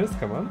 Anyone else?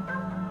 Come on.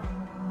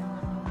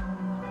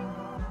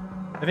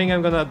 I think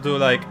I'm gonna do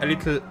like a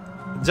little,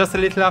 just a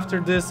little after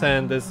this,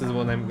 and this is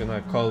when I'm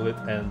gonna call it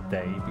a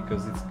day,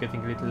 because it's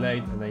getting a little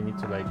late and I need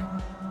to like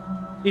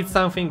eat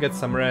something, get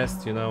some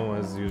rest, you know,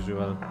 as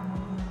usual.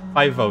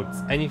 5 votes.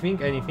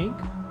 Anything? Anything?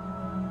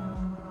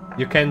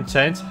 You can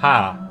change?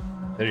 Ha!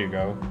 There you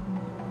go.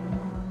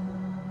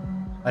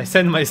 I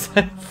sent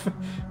myself.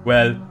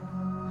 Well,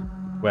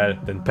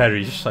 then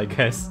perish, I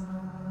guess.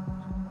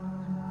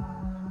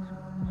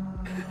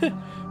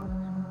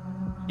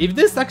 If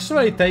this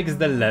actually takes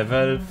the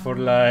level for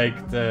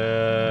like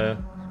the,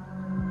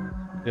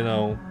 you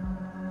know,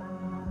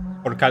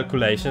 for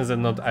calculations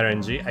and not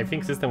RNG, I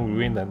think system will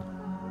win then.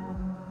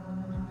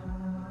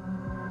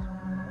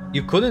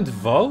 You couldn't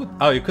vote?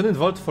 Oh, you couldn't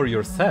vote for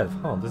yourself.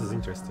 Oh, this is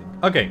interesting.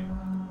 Okay.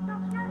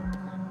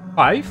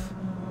 5,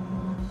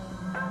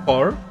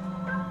 4,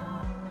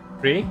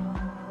 3,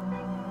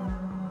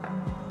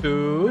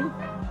 2,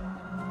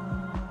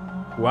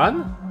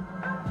 1,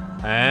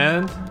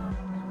 and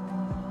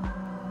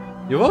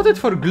you voted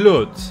for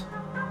Glut.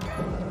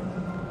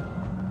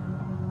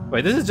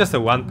 Wait, this is just a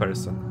one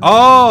person.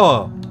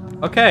 Oh,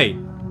 okay.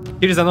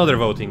 Here's another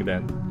voting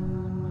then.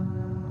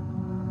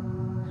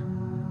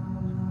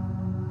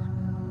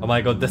 Oh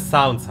my god, the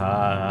sounds.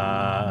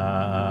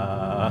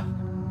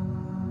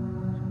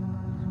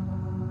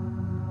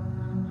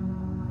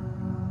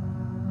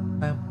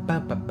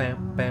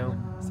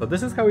 So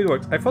this is how it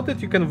works. I thought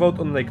that you can vote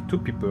on like 2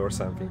 people or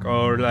something,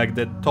 or like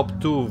the top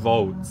 2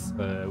 votes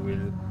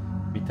will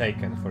be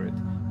taken for it.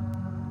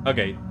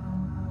 Okay,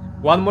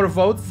 1 more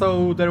vote,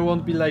 so there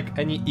won't be like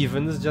any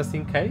evens just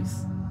in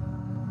case.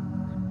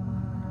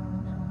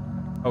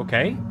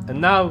 Okay, and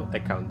now a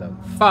countdown.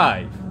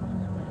 5,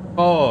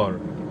 4,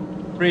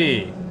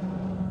 3,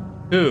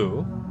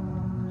 2,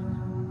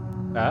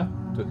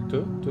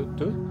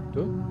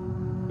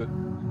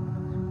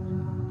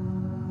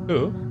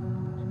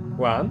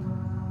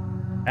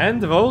 1,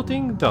 and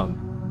voting done.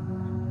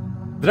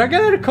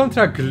 Dragoner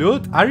contra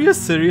Glut? Are you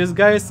serious,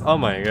 guys? Oh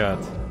my god.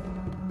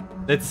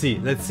 Let's see,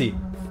 let's see.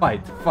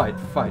 Fight, fight,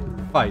 fight,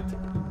 fight.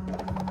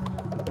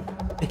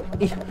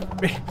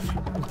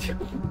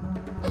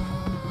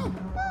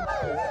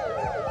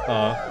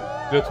 Oh,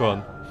 good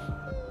one.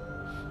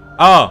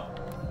 Oh!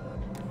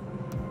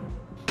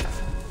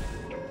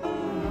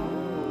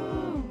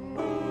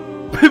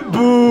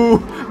 Boo!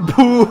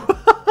 Boo!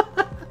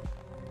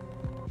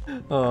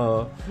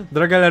 Oh,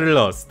 Dragaler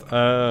lost.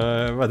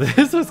 But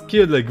this was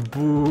cute, like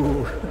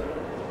boo.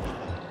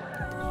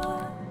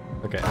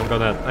 Okay, I'm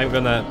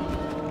gonna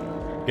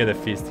get a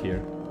feast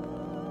here.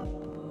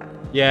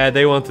 Yeah,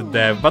 they wanted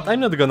death, but I'm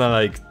not gonna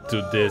like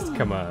do this.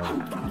 Come on.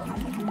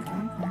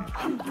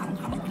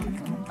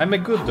 I'm a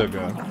good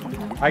doggo.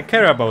 I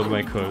care about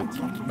my cult.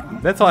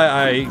 That's why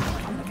I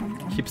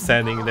keep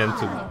sending them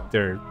to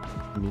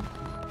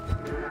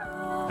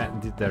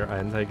their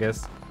end, I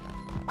guess.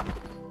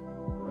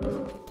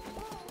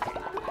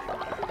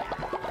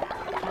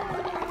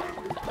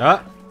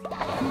 Ah.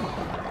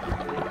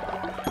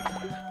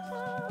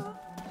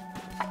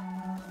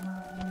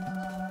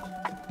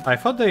 I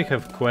thought they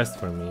have quest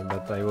for me,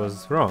 but I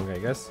was wrong, I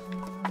guess.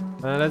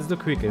 Let's do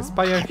quick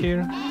inspire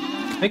here.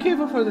 Thank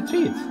you for the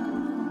treat.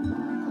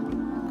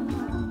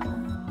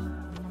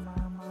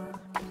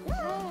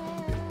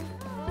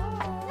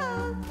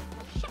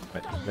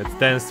 Wait, let's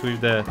dance with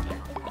the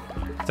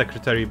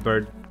secretary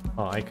bird.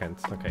 Oh, I can't.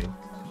 Okay.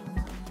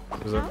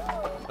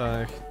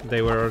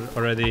 They were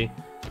already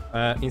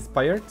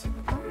inspired.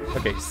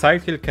 Okay,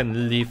 Cycle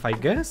can leave, I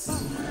guess.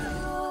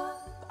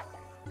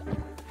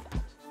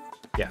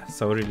 Yeah,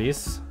 so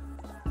release.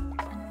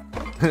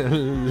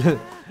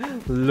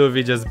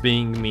 Luffy just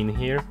being mean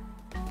here.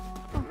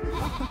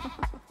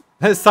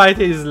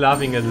 Cycle is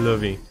laughing at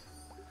Luffy.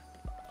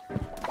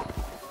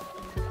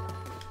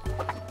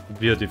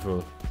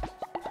 Beautiful.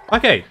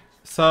 Okay,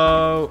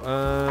 so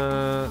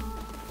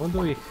what do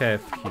we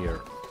have here?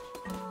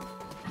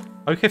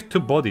 Oh, we have 2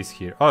 bodies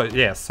here. Oh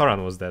yeah,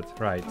 Soran was dead,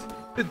 right.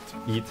 Good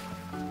eat.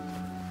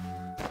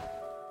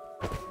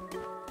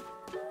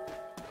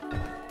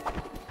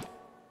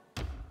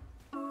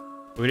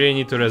 We really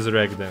need to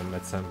resurrect them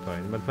at some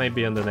point, but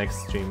maybe on the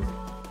next stream.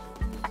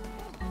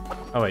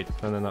 Oh wait,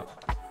 no.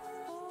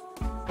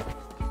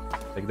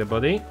 Take the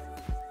body.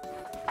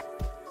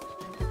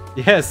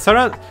 Yes,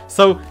 Soran.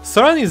 So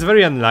Soran is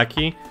very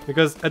unlucky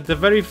because at the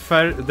very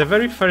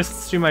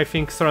first stream, I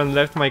think Soran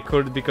left my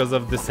cult because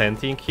of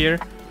dissenting here,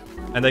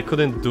 and I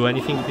couldn't do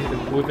anything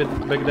with it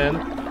back then.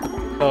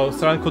 So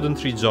Soran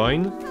couldn't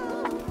rejoin,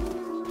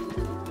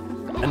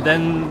 and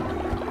then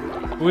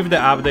with the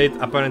update,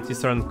 apparently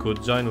Soran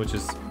could join, which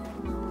is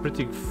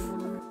pretty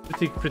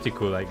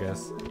cool, I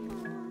guess.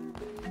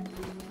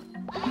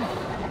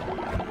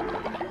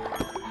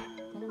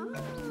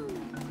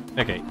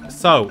 Okay,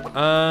 so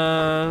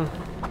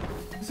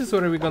this is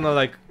what we're gonna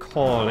like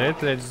call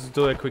it. Let's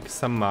do a quick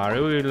summary.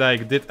 We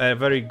like did a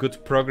very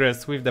good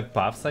progress with the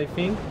paths, I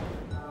think.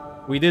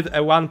 We did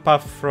a 1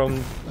 path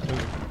from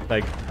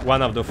like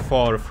 1 of the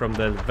 4 from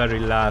the very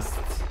last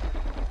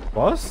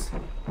boss.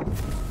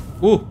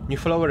 Ooh, new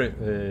flower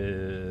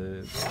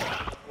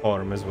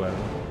form as well.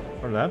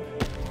 For that.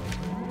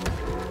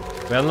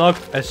 We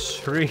unlocked a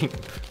shrimp.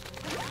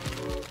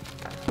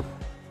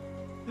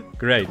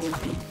 Great.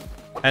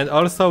 And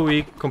also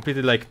we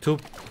completed like 2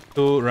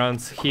 2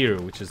 rounds here,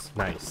 which is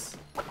nice.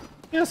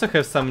 We also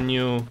have some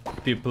new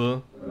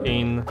people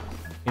in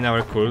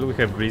our cult. We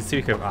have Breezy,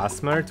 we have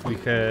Asmert, we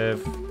have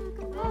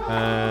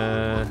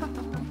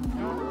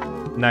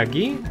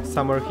Nagi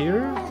somewhere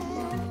here.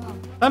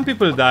 Some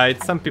people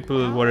died, some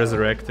people were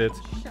resurrected.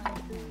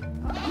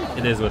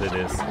 It is what it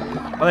is.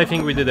 But I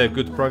think we did a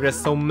good progress,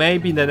 so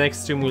maybe the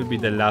next stream will be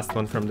the last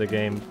one from the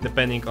game,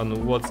 depending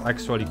on what's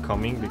actually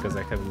coming, because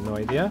I have no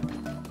idea.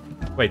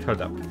 Wait,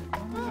 hold up.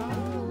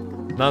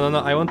 No,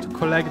 I want to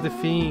collect the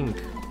thing.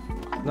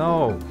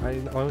 No, I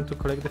want to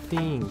collect the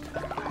thing.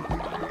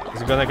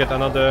 He's gonna get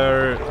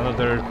another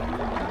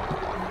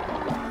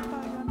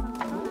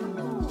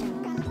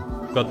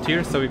god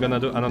tier, so we're gonna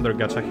do another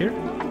gacha here.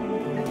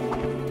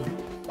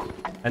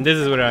 And this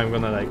is where I'm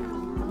gonna like...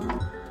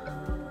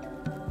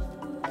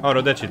 Oh,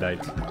 Rodechi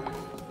died.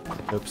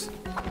 Oops.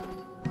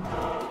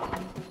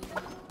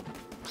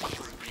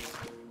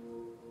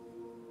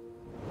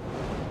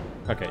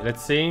 Okay,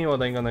 let's see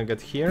what I'm gonna get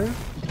here.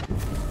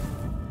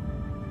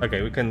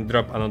 Okay, we can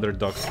drop another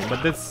dog stream,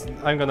 but that's...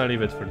 I'm gonna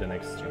leave it for the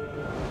next stream.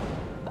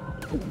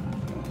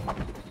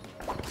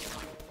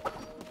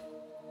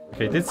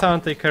 Okay, did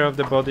someone take care of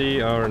the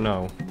body or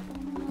no?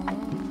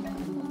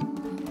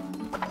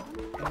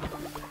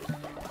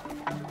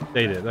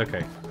 They did,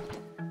 okay.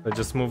 Let's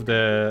just move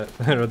the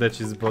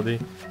Rodechi's body.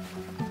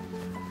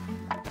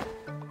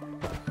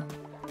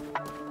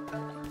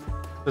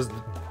 Just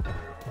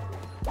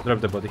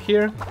drop the body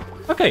here.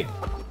 Okay,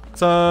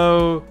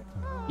 so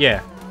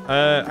yeah,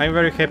 I'm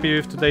very happy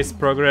with today's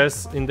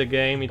progress in the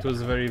game. It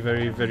was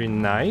very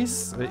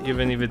nice,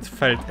 even if it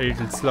felt a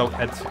little slow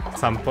at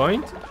some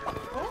point.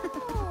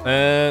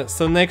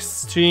 So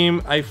next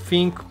stream I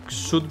think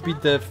should be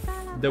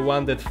the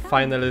one that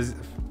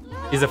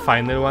is a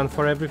final one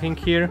for everything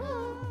here.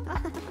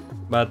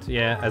 But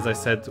yeah, as I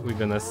said, we're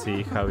gonna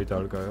see how it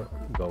all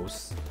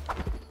goes.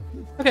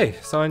 Okay,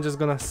 so I'm just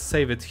gonna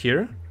save it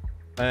here.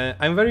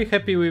 I'm very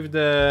happy with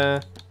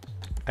the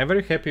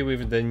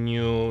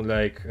new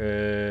like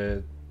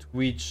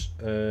Twitch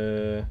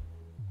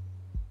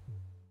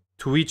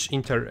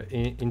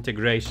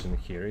integration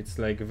here. It's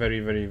like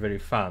very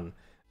fun,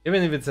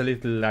 even if it's a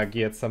little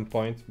laggy at some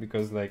point,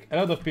 because like a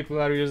lot of people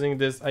are using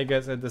this, I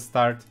guess, at the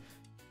start.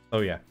 So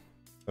yeah,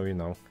 so you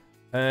know.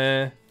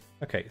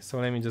 Okay, so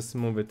let me just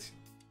move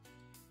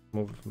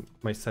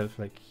myself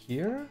like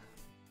here.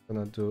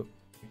 Gonna do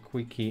a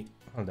quickie.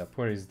 Hold up,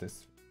 where is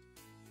this?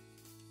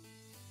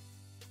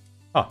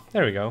 Oh,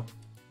 there we go.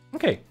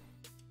 Okay,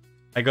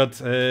 I got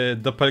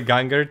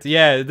doppelganger.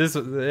 Yeah, this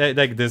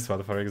like this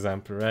one, for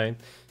example, right?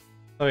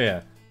 Oh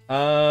yeah.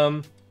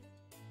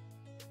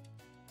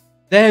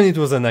 Then it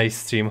was a nice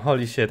stream.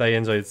 Holy shit, I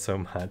enjoyed it so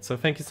much. So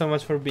thank you so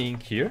much for being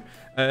here.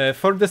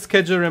 For the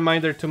schedule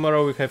reminder,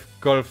 tomorrow we have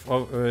golf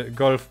of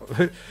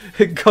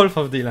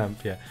the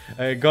lamp. Yeah,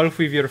 golf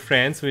with your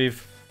friends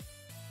with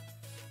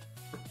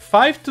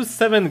 5 to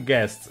 7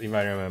 guests, if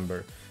I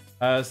remember.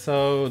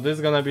 So this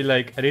is gonna be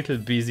like a little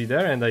busy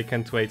there, and I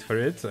can't wait for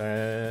it.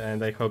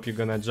 And I hope you're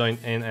gonna join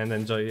in and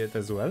enjoy it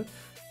as well.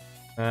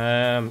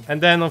 And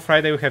then on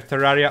Friday we have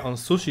Terraria on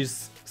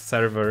Sushi's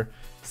server.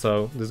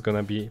 So this is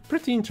gonna be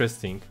pretty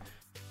interesting.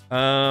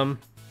 Well,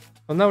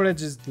 now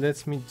let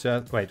me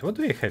just wait. What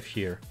do I have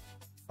here?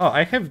 Oh,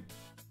 I have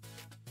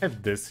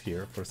this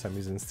here for some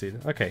reason still.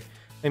 Okay,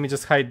 let me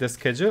just hide the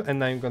schedule,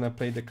 and I'm gonna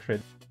play the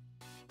credit.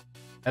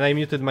 And I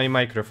muted my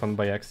microphone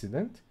by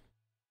accident.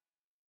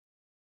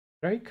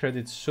 Right,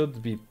 credits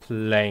should be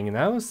playing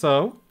now.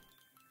 So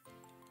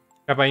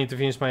I need to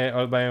finish my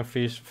all biome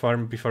fish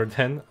farm before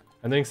then.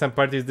 I'm doing some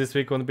parties this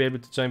week. Won't be able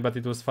to join, but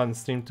it was fun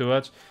stream to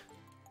watch.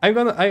 I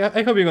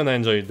hope you're gonna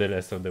enjoy the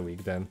rest of the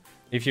week then.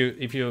 If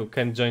you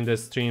can join the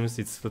streams,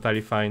 it's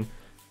totally fine.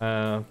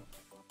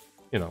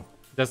 You know,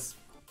 just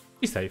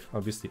be safe,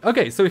 obviously.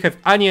 Okay, so we have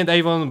Annie and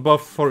Avon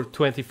both for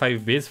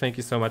 25 bits. Thank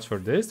you so much for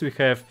this. We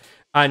have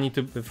Annie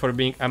for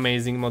being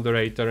amazing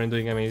moderator and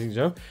doing amazing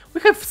job. We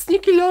have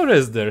Sneaky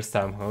Lores there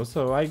somehow.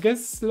 So I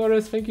guess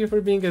Lores, thank you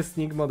for being a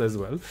sneak mod as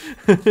well.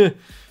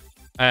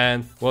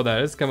 And what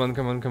else? Come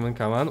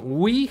on.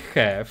 We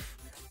have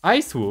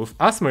Ice Wolf,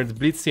 Asmert,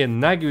 Blitzy,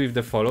 and Nagi with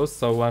the follows.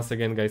 So once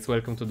again, guys,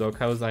 welcome to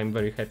Doghouse. I'm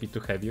very happy to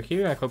have you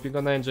here. I hope you're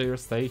gonna enjoy your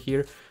stay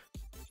here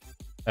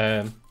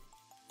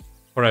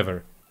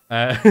forever.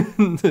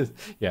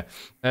 Yeah.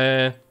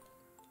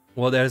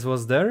 What else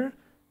was there?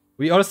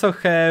 We also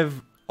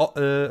have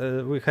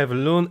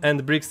Loon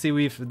and Brixie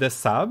with the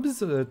subs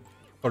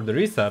for the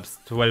resubs,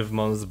 12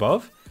 months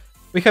both.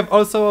 We have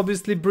also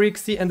obviously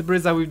Brixie and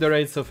Briza with the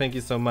raid. So thank you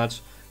so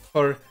much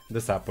for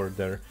the support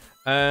there.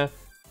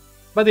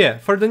 But yeah,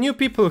 for the new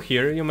people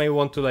here, you may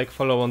want to like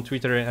follow on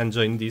Twitter and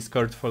join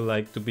Discord for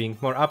like to being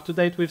more up to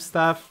date with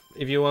stuff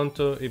if you want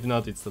to. If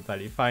not, it's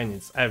totally fine.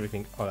 It's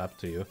everything all up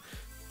to you.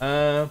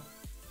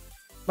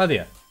 But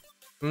yeah,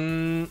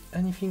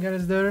 anything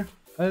else there?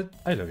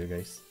 I love you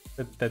guys.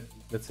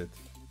 That's it.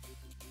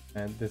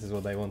 And this is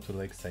what I want to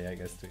like say, I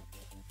guess, to you.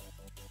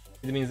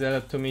 It means a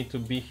lot to me to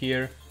be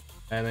here,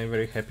 and I'm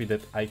very happy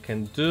that I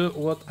can do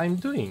what I'm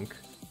doing.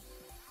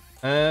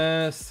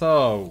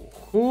 So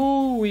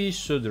who we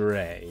should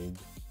raid?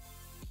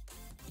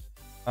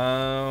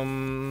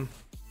 Hold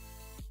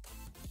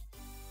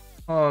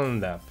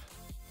up.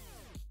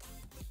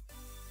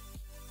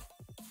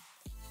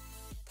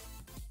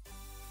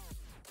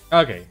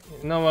 Okay,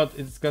 you know what?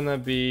 It's gonna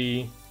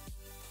be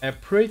a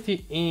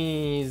pretty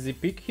easy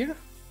pick here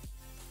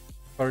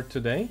for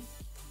today.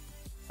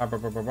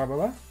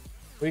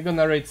 We're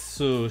gonna raid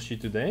Sushi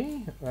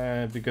today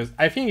because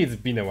I think it's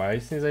been a while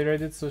since I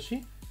raided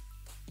Sushi.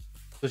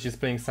 Sushi's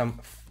playing some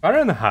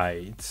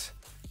Fahrenheit.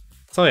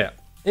 So yeah,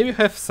 if you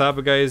have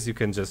sub, guys, you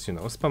can just, you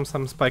know, spam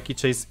some Spiky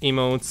Chase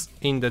emotes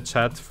in the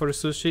chat for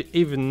Sushi.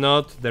 If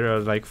not, there are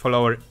like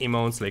follower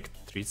emotes like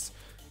treats.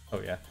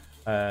 Oh yeah,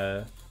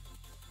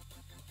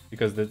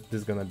 because this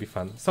is gonna be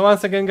fun. So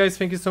once again, guys,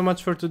 thank you so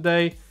much for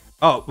today.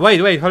 Oh,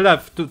 wait, hold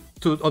up.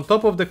 On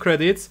top of the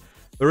credits,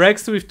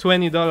 Rex with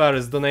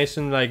 $20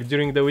 donation like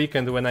during the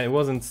weekend when I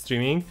wasn't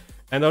streaming,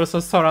 and also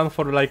Soran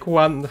for like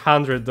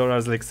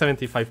 $100, like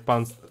 75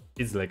 pounds.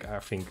 It's like, I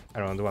think,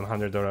 around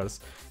 $100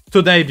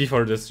 today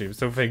before the stream.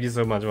 So thank you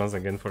so much once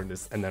again for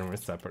this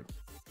enormous support.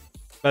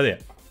 But yeah,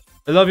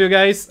 I love you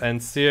guys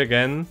and see you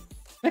again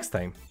next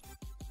time.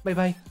 Bye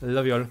bye.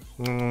 Love you all.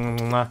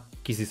 Mwah.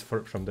 Kisses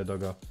from the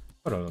doggo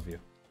for all of you.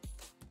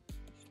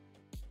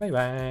 Bye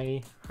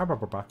bye.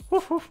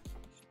 Woof, woof.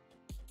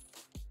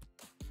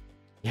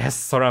 Yes,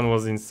 Soran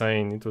was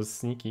insane. It was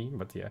sneaky,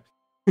 but yeah.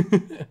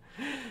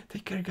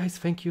 Take care, guys.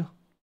 Thank you.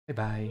 Bye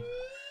bye.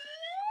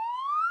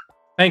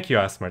 Thank you,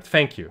 Asmart.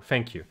 Thank you.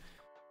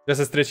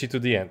 Just a stretchy to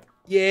the end.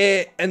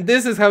 Yeah, and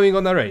this is how we're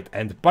gonna raid.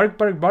 And bark,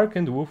 bark, bark,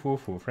 and woof,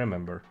 woof, woof.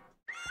 Remember.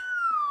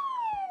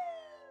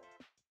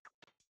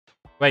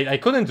 Wait, I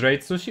couldn't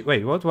raid Sushi?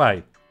 Wait, what?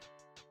 Why?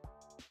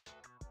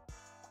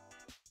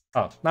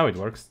 Oh, now it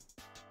works.